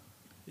when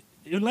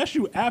unless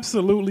you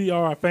absolutely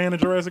are a fan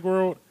of Jurassic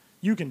World,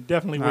 you can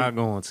definitely wait. I'll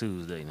go on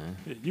Tuesday, man.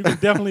 You can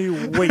definitely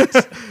wait.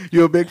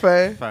 You a big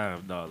fan?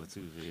 $5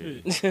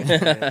 Tuesday.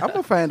 Yeah. I'm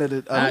a fan of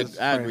it. I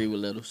agree with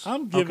Littles.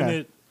 I'm giving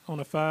it on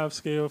a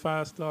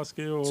 5-star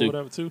scale, or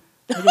whatever, 2.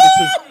 I give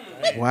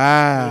it 2.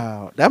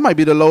 Wow. That might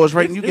be the lowest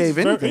rating you gave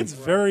anything. It's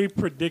very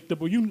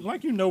predictable. You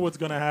know what's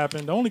going to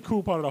happen. The only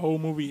cool part of the whole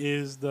movie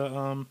is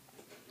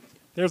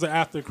there's an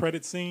after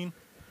credit scene.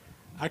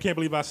 I can't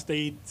believe I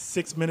stayed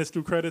 6 minutes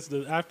through credits.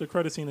 The after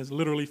credit scene is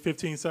literally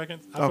 15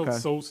 seconds. I felt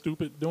so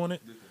stupid doing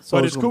it. So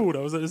but it's cool,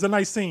 though. It's a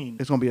nice scene.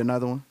 It's going to be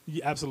another one?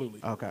 Yeah, absolutely.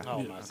 Okay.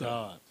 Oh, my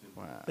God.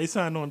 Wow. They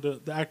signed on,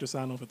 the actor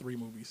signed on for 3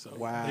 movies, so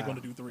they're going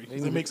to do 3.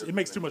 It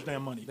makes too much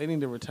damn money. They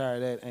need to retire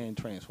that and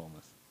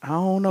Transformers. I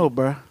don't know,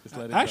 bro.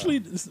 Actually,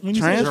 when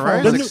you say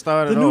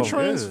the new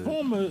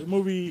Transformer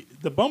movie,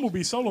 the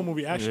Bumblebee solo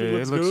movie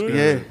actually looks good.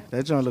 Yeah,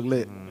 that joint look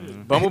lit.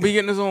 Bumblebee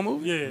getting his own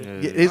movie? Yeah.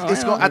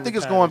 I think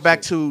it's going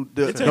back to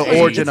the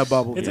origin of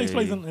Bumblebee. It takes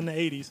place in the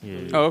 80s.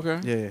 Yeah. Oh, okay.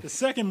 Yeah. The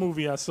second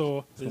movie I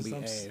saw is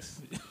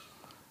ass.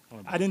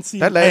 I didn't see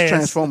that last ass.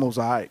 Transformer was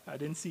all right. I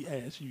didn't see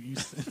ass. You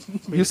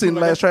seen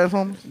the last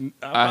Transformers?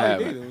 I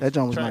haven't. That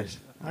joint was nice.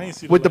 I ain't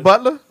see with the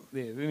butler?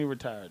 Yeah, then he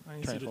retired.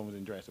 Transformers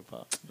in Jurassic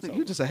Park. So.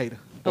 You just a hater.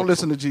 Don't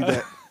listen to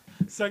G-Dat.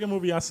 Second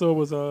movie I saw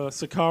was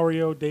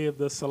Sicario, Day of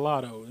the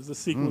Salado. It's a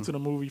sequel to the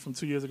movie from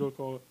 2 years ago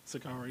called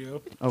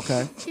Sicario.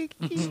 Okay.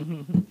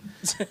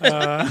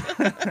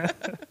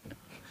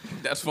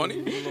 That's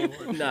funny?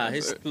 Nah,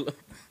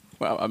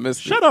 wow, I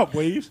missed Shut up,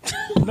 Waves.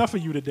 Enough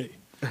of you today.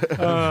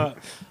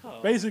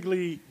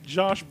 Basically,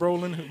 Josh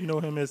Brolin, you know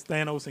him as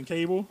Thanos in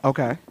Cable.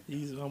 Okay.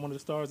 He's one of the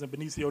stars, and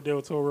Benicio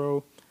del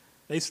Toro.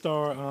 They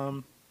star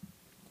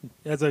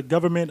as a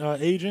government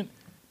agent.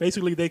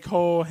 Basically, they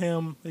call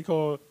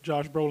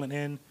Josh Brolin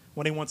in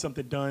when they want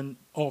something done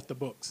off the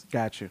books.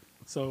 Got you.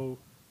 So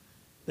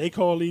they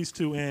call these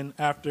two in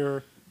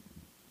after.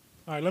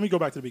 All right, let me go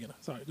back to the beginning.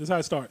 Sorry, this is how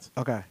it starts.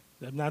 Okay.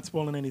 I'm not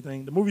spoiling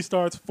anything. The movie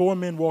starts, 4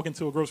 men walk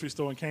into a grocery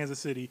store in Kansas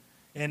City,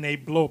 and they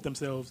blow up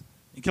themselves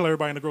and kill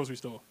everybody in the grocery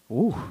store.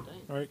 Ooh.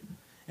 Right?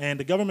 And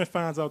the government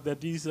finds out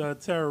that these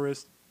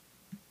terrorists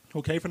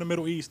who came from the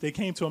Middle East, they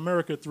came to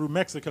America through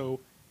Mexico,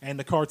 and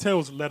the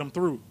cartels let them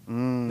through.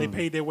 They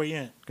paid their way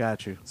in.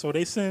 Got you. So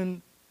they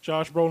send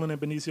Josh Brolin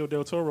and Benicio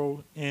del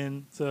Toro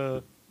in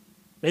to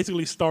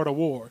basically start a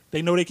war.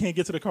 They know they can't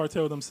get to the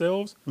cartel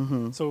themselves,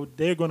 so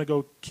they're going to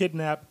go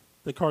kidnap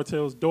the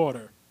cartel's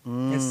daughter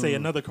and say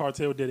another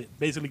cartel did it,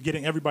 basically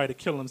getting everybody to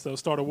kill themselves,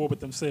 start a war with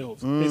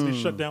themselves, basically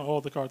shut down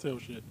all the cartel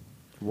shit.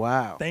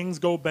 Wow. Things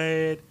go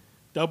bad,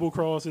 double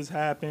crosses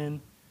happen,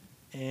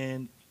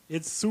 and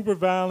it's super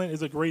violent.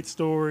 It's a great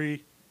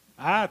story.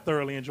 I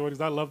thoroughly enjoyed it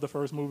because I love the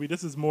first movie.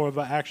 This is more of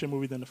an action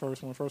movie than the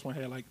first one. The first one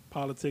had like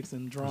politics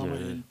and drama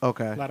and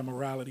a lot of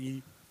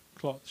morality,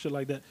 shit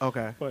like that.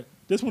 Okay. But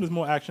this one is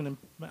more action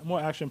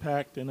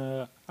packed, and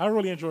I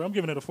really enjoy it. I'm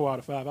giving it a 4 out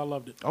of 5. I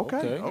loved it.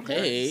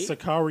 Okay.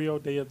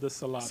 Sicario: Day of the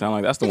Salado. Sound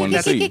like that's the one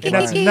to see. And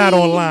that's not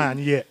online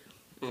yet.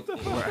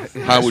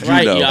 How would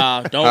you know?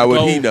 Y'all. Don't How would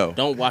go, he know?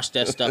 Don't watch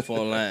that stuff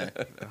online.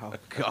 Oh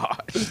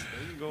God.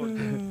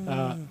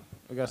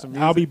 We got some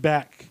music. I'll be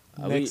back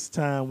next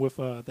time with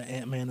the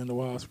Ant-Man and the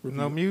Wasp review.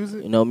 No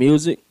music? No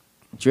music?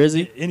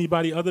 Drizzy?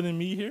 Anybody other than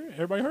me here?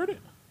 Everybody heard it?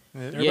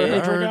 Everybody Yeah.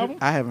 heard Drake album?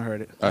 I haven't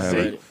heard it. I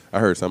haven't. I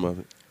heard some of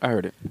it. I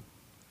heard it.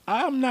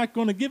 I'm not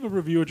going to give a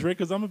review of Drake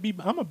because I'm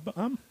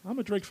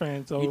a Drake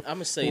fan. So I'm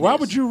gonna say why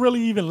this. would you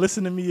really even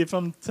listen to me if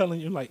I'm telling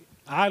you like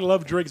I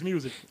love Drake's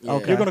music? Yeah.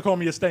 You're going to call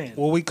me a stan.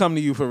 Well, we come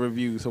to you for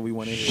review, so we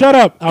want to hear. Shut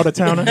up, out of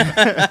towner.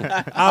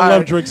 I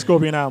love Drake's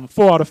Scorpion album.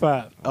 4 out of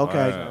 5.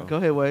 Okay. Wow. Go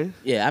ahead, Wade.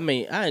 Yeah, I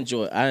mean, I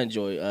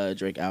enjoy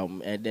Drake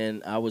album, and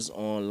then I was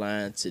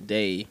online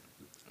today,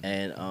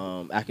 and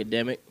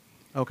Academic.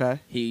 Okay.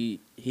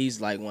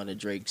 He's like one of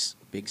Drake's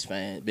big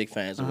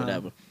fans or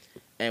whatever.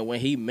 And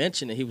when he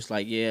mentioned it, he was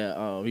like,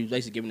 yeah, he was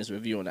basically giving this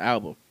review on the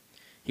album.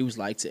 He was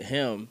like, to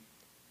him,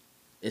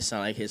 it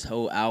sounded like his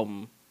whole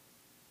album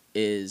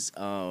is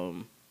a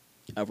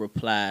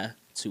reply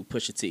to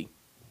Pusha T.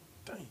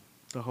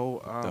 The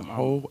whole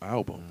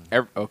album.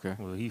 Okay.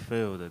 Well, he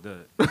failed at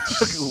that.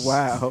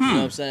 Wow. You know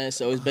what I'm saying?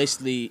 So it's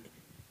basically,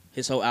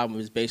 his whole album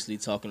is basically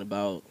talking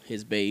about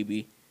his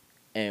baby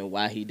and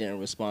why he didn't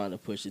respond to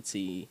Pusha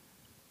T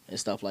and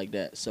stuff like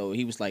that. So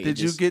he was like, Did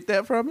you get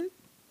that from it?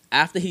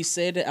 After he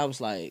said it, I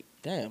was like,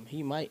 damn,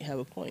 he might have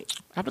a point.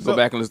 I have to go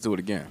back and listen to it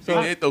again. He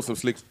did throw some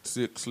slick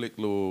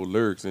little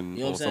lyrics in You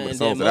know on what some I'm of the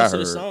saying? songs Then that I most of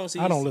the heard. songs,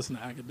 I don't listen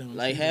to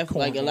Academics.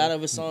 Like a lot of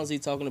his songs, he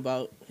talking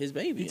about his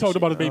baby. He talked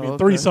about his baby in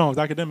 3 sons.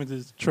 Academics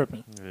is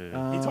tripping.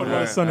 Yeah. He talked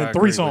about his son in I 3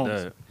 agree with songs.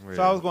 that.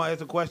 So I was going to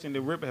ask a question that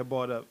Rip had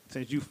brought up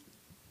since you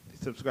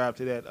subscribe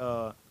to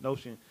that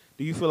notion.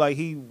 Do you feel like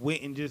he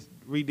went and just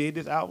redid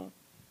this album?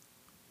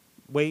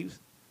 Waves?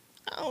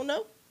 I don't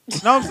know.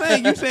 No, I'm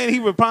saying you saying he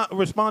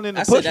responding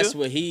to I Pusha. said that's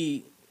what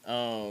he.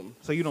 So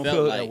you don't felt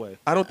feel like. that way.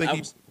 I don't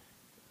think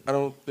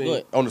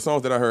Good. on the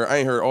songs that I heard, I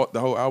ain't heard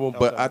the whole album,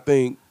 but I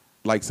think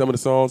like some of the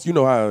songs, you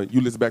know how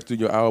you listen back to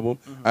your album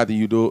after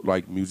you do it,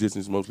 like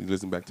musicians mostly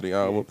listen back to the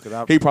album.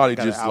 He probably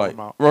got an just like album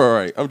out.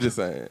 right. I'm just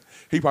saying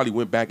he probably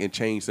went back and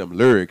changed some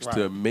lyrics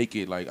to make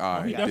it like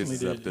all he right, this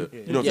is definitely up to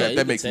did. you know what I'm saying? If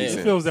that makes any It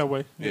sense. feels that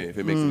way. Yeah, if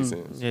it makes any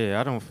sense. Yeah,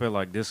 I don't feel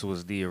like this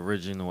was the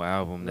original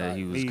album that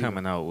he was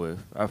coming out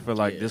with. I feel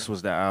like this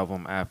was the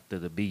album after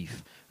the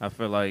beef. I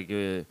feel like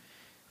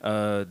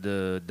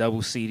the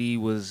double CD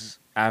was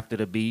after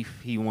the beef.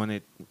 He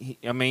wanted.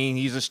 I mean,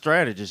 he's a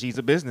strategist. He's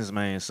a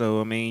businessman.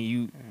 So I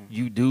mean,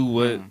 you do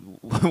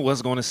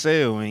what's going to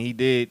sell, and he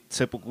did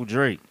typical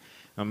Drake.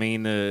 I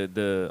mean,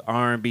 the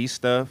R&B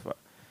stuff.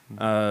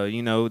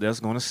 You know, that's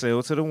going to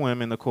sell to the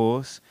women, of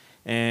course.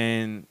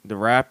 And the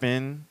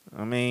rapping,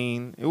 I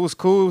mean, it was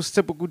cool. It was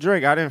typical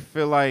Drake. I didn't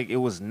feel like it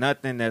was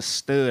nothing that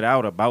stood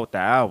out about the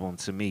album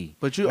to me.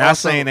 But you not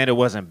also, saying that it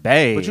wasn't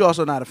bad. But you're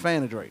also not a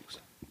fan of Drake's.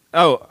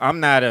 Oh, I'm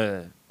not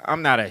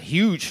a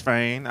huge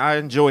fan. I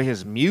enjoy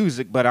his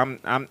music, but I'm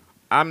not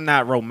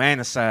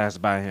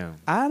romanticized by him.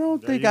 I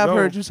don't think I've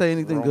heard you say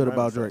anything good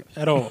about Drake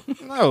at all.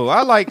 No,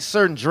 I like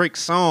certain Drake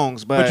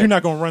songs, but you're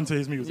not gonna run to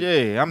his music.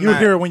 Yeah, you'll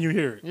hear it when you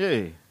hear it.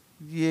 Yeah.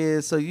 Yeah,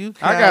 so you.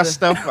 I got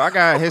stuff. I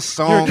got his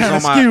songs You're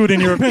on my. skewed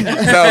in your opinion.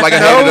 Sounds like a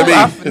hater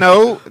to me.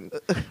 No,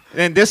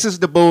 and this is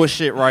the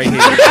bullshit right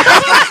here.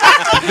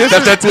 This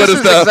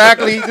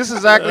is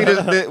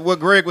exactly what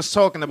Greg was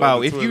talking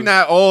about. If you're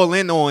not all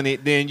in on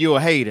it, then you're a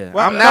hater.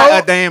 Well, I'm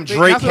not a damn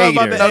Drake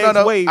hater.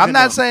 No. I'm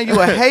not saying you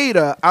a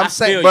hater. I'm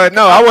saying, but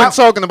no, I wasn't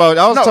talking about.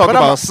 I was talking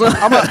about.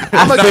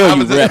 I'm gonna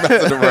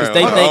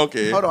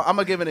Hold on. I'm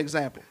gonna give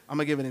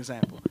an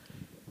example.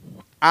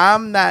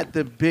 I'm not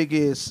the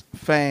biggest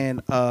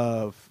fan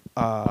of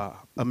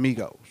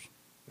Amigos.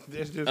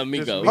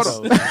 Amigos. Hold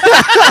on.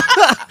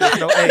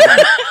 No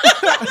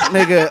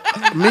nigga,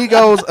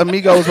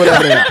 Amigos,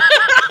 whatever they are.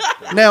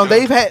 Now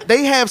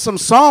they have some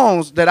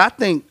songs that I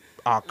think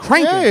are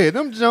cranking. Yeah,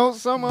 them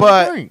Jones some are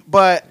crank.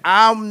 But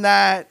I'm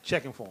not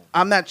checking for them.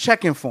 I'm not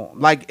checking for them.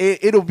 Like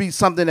it'll be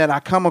something that I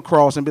come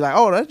across and be like,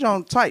 oh, that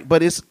Jones tight.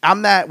 But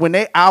I'm not, when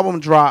they album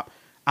drop,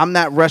 I'm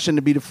not rushing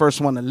to be the first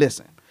one to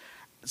listen.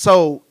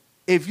 So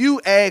if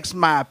you ask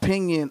my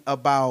opinion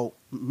about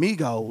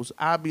Migos,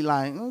 I'd be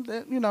like,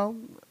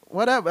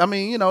 whatever. I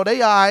mean, they all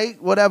right,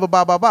 whatever,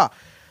 blah, blah, blah.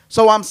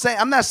 So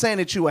I'm not saying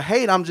that you a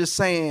hate. I'm just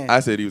saying.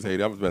 I said he was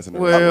hating. I was messing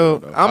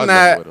around. Well, I'm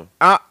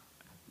not.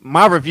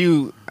 My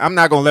review, I'm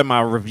not going to let my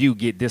review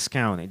get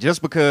discounted.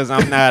 Just because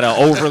I'm not an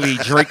overly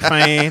Drake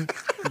fan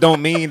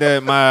don't mean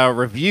that my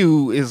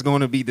review is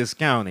going to be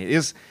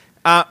discounted.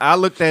 I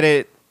looked at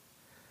it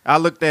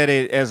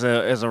as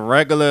a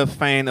regular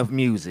fan of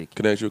music.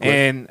 Can I ask you a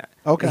question?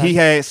 And he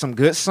had some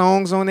good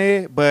songs on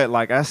there, but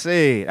like I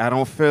said, I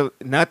don't feel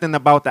nothing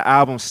about the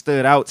album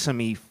stood out to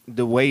me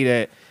the way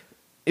that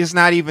it's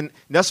not even.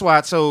 That's why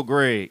I told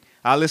Greg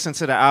I listened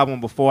to the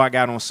album before I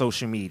got on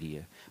social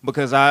media,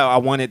 because I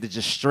wanted to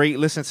just straight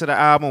listen to the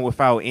album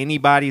without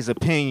anybody's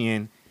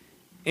opinion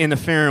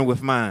interfering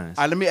with mine.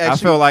 Let me ask I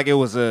felt like it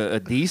was a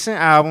decent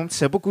album,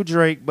 typical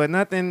Drake, but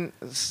nothing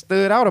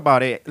stood out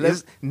about it.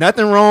 There's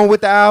nothing wrong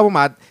with the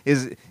album.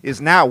 It's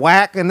not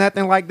whack or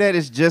nothing like that.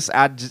 It's just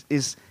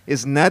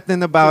it's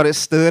nothing about it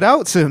stood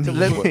out to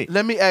me.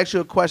 Let me ask you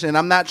a question, and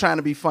I'm not trying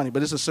to be funny,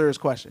 but it's a serious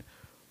question.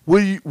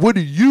 What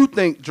do you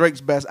think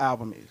Drake's best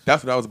album is?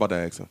 That's what I was about to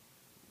ask him.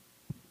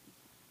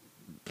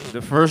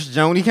 The first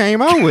Joan he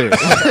came out with.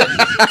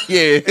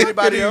 Yeah.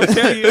 Anybody else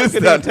tell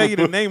you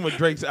the name of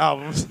Drake's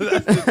albums?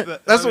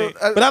 But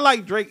I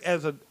like Drake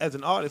as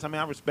an artist. I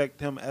mean, I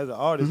respect him as an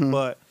artist,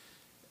 but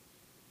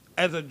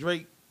as a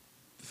Drake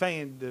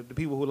fan, the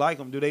people who like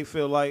him, do they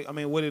feel like? I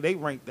mean, what do they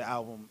rank the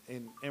album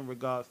in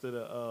regards to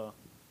the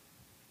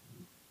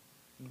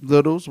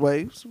Littles,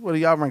 Waves? What do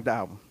y'all rank the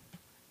album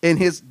in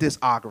his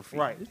discography?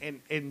 Right,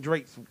 and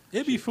Drake's.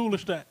 It'd be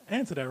foolish to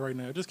answer that right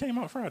now. It just came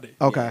out Friday.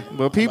 Okay,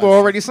 but people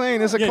already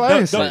saying it's a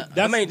classic.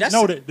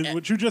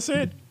 What you just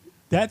said.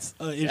 That's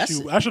an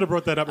issue. I should have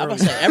brought that up earlier.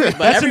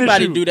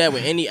 Everybody do that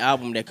with any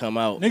album that come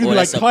out. Niggas be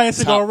like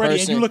classic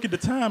already, and you look at the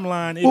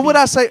timeline. What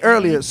I say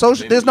earlier?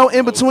 There's no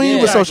in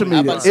between with social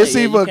media. It's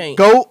either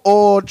GOAT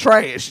or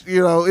trash.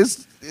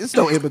 It's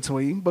no in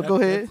between. But go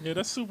ahead. Yeah,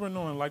 that's super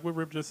annoying. Like what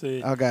Rip just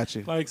said. I got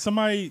you. Like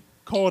somebody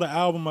called the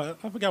album. I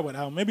forgot what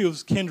album. Maybe it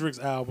was Kendrick's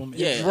album.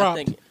 It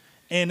dropped,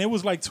 and it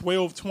was like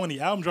 12:20.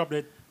 Album dropped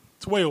at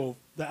 12.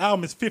 The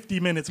album is 50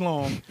 minutes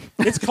long.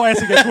 It's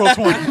classic at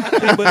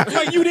 12:20. But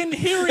like, you didn't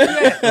hear it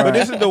yet. Right. But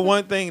this is the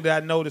one thing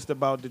that I noticed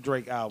about the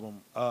Drake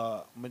album.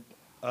 A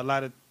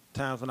lot of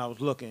times when I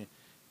was looking,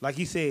 like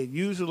he said,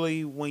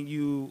 usually when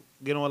you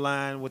get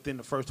online within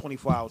the first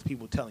 24 hours,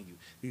 people telling you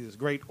either it's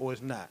great or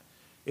it's not.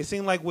 It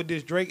seemed like with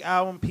this Drake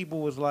album,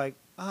 people was like,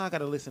 I got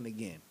to listen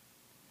again.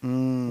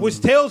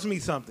 Which tells me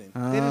something.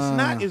 That it's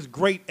not as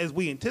great as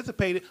we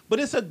anticipated, but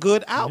it's a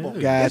good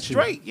album. It's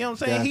Drake. You know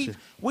what I'm saying?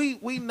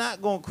 We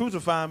not going to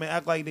crucify him and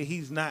act like that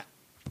he's not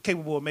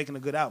capable of making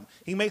a good album.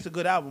 He makes a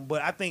good album,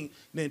 but I think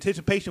the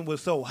anticipation was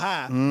so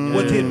high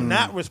with him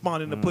not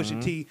responding to Pusha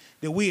T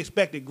that we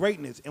expected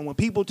greatness. And when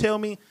people tell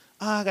me,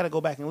 I got to go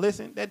back and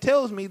listen, that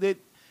tells me that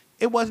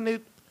it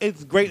wasn't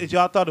it's great as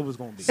y'all thought it was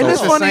going to be. And it's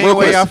funny the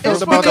way I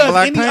felt about the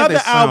Black Panther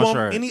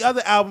soundtrack. Any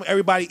other album,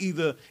 everybody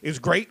either is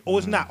great or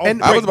it's not.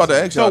 And I was about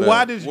to ask y'all so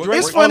why does Drake?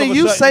 It's funny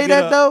you say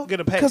that though,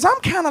 because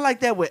I'm kind of like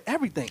that with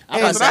everything. I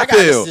got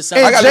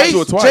listened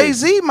to it twice.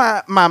 Jay-Z,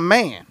 my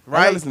man,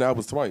 right? I listened to the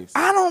albums twice.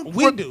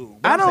 We do.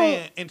 I don't.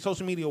 Saying, in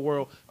social media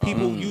world,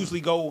 people usually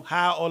go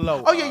high or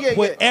low. Oh yeah.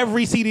 With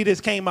every CD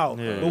that's came out,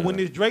 but when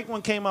this Drake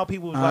one came out,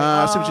 people was like,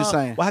 I see what you're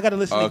saying. Well, I got to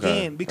listen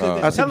again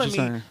because they're telling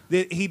me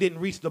that he didn't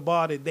reach the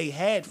bar that they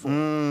had for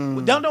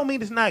him. Don't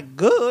mean it's not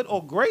good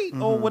or great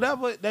or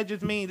whatever. That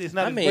just means it's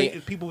not as great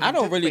as people. I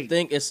don't really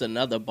think it's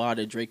another bar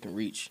that Drake can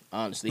reach.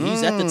 Honestly,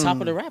 he's at the top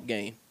of the rap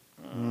game.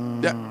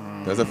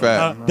 Yeah, that's a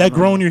fact. That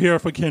groan you hear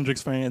for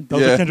Kendrick's fan.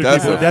 Those are Kendrick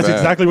people. That's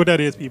exactly what that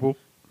is, people.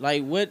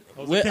 Like what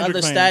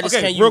other status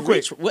can you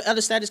reach? What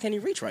other status can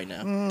you reach right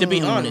now? To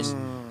be honest,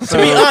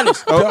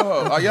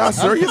 are y'all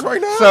serious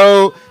right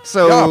now?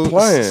 So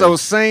playing. So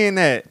saying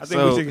that. I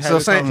think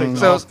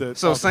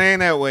so saying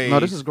that way.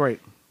 No, this is great.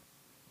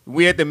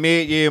 We at the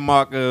mid-year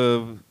mark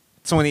of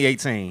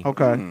 2018.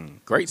 Okay.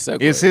 Great segue.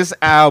 Is his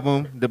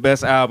album the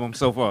best album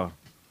so far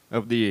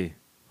of the year?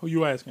 Who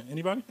you asking?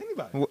 Anybody?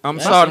 I'm gonna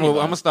start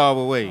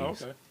with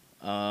Waves.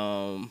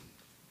 Oh, okay.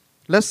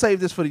 Let's save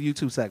this for the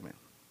YouTube segment.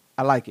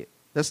 I like it.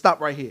 Let's stop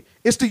right here.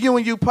 It's the You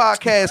and You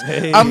podcast.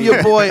 Hey. I'm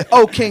your boy,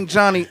 O King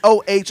Johnny,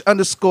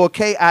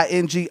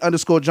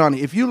 OH_KING_Johnny.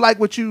 If you like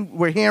what you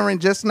were hearing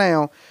just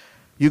now,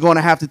 you're going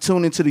to have to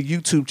tune into the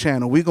YouTube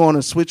channel. We're going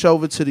to switch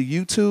over to the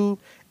YouTube,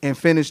 and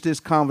finish this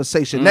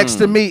conversation. Next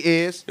to me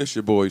is... It's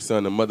your boy,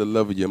 son, the mother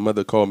lover. Your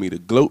mother called me the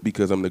gloat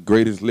because I'm the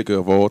greatest liquor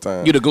of all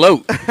time. You the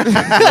gloat.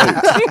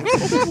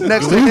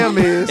 Next to him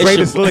is...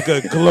 Greatest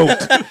liquor, gloat.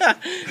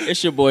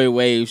 It's your boy,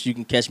 Waves. You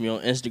can catch me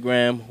on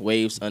Instagram,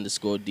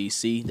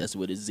 Waves_DC. That's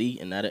with a Z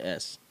and not an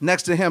S.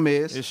 Next to him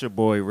is... It's your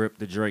boy, Rip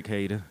the Drake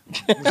hater.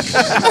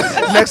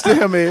 Next to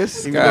him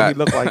is... Even though he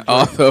look like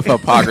author of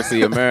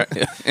Hypocrisy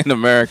in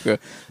America.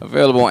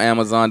 Available on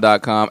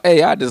Amazon.com.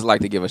 Hey, I'd just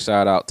like to give a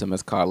shout out to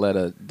Miss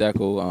Carletta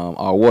Deckle.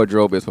 Our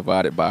wardrobe is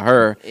provided by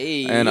her.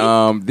 Hey.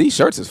 And these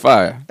shirts is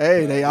fire.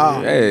 Hey, they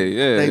are. Hey,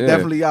 yeah. They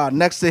definitely are.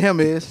 Next to him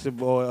is... Your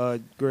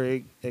boy,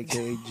 Greg,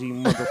 a.k.a. G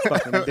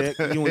motherfucking Dick.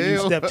 You and you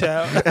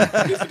stepchild.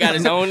 He forgot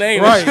his own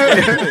name. Right.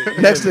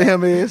 Next to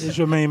him is... It's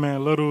your main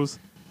man, Littles.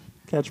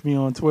 Catch me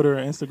on Twitter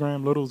and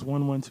Instagram,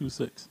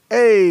 Littles1126.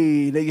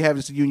 Hey, there you have it.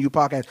 It's the You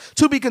podcast.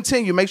 To be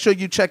continued. Make sure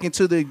you check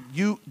into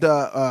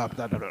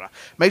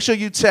make sure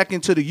you check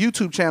into the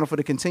YouTube channel for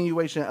the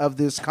continuation of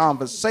this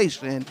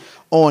conversation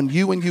on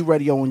You and You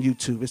Radio on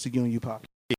YouTube. It's the You podcast.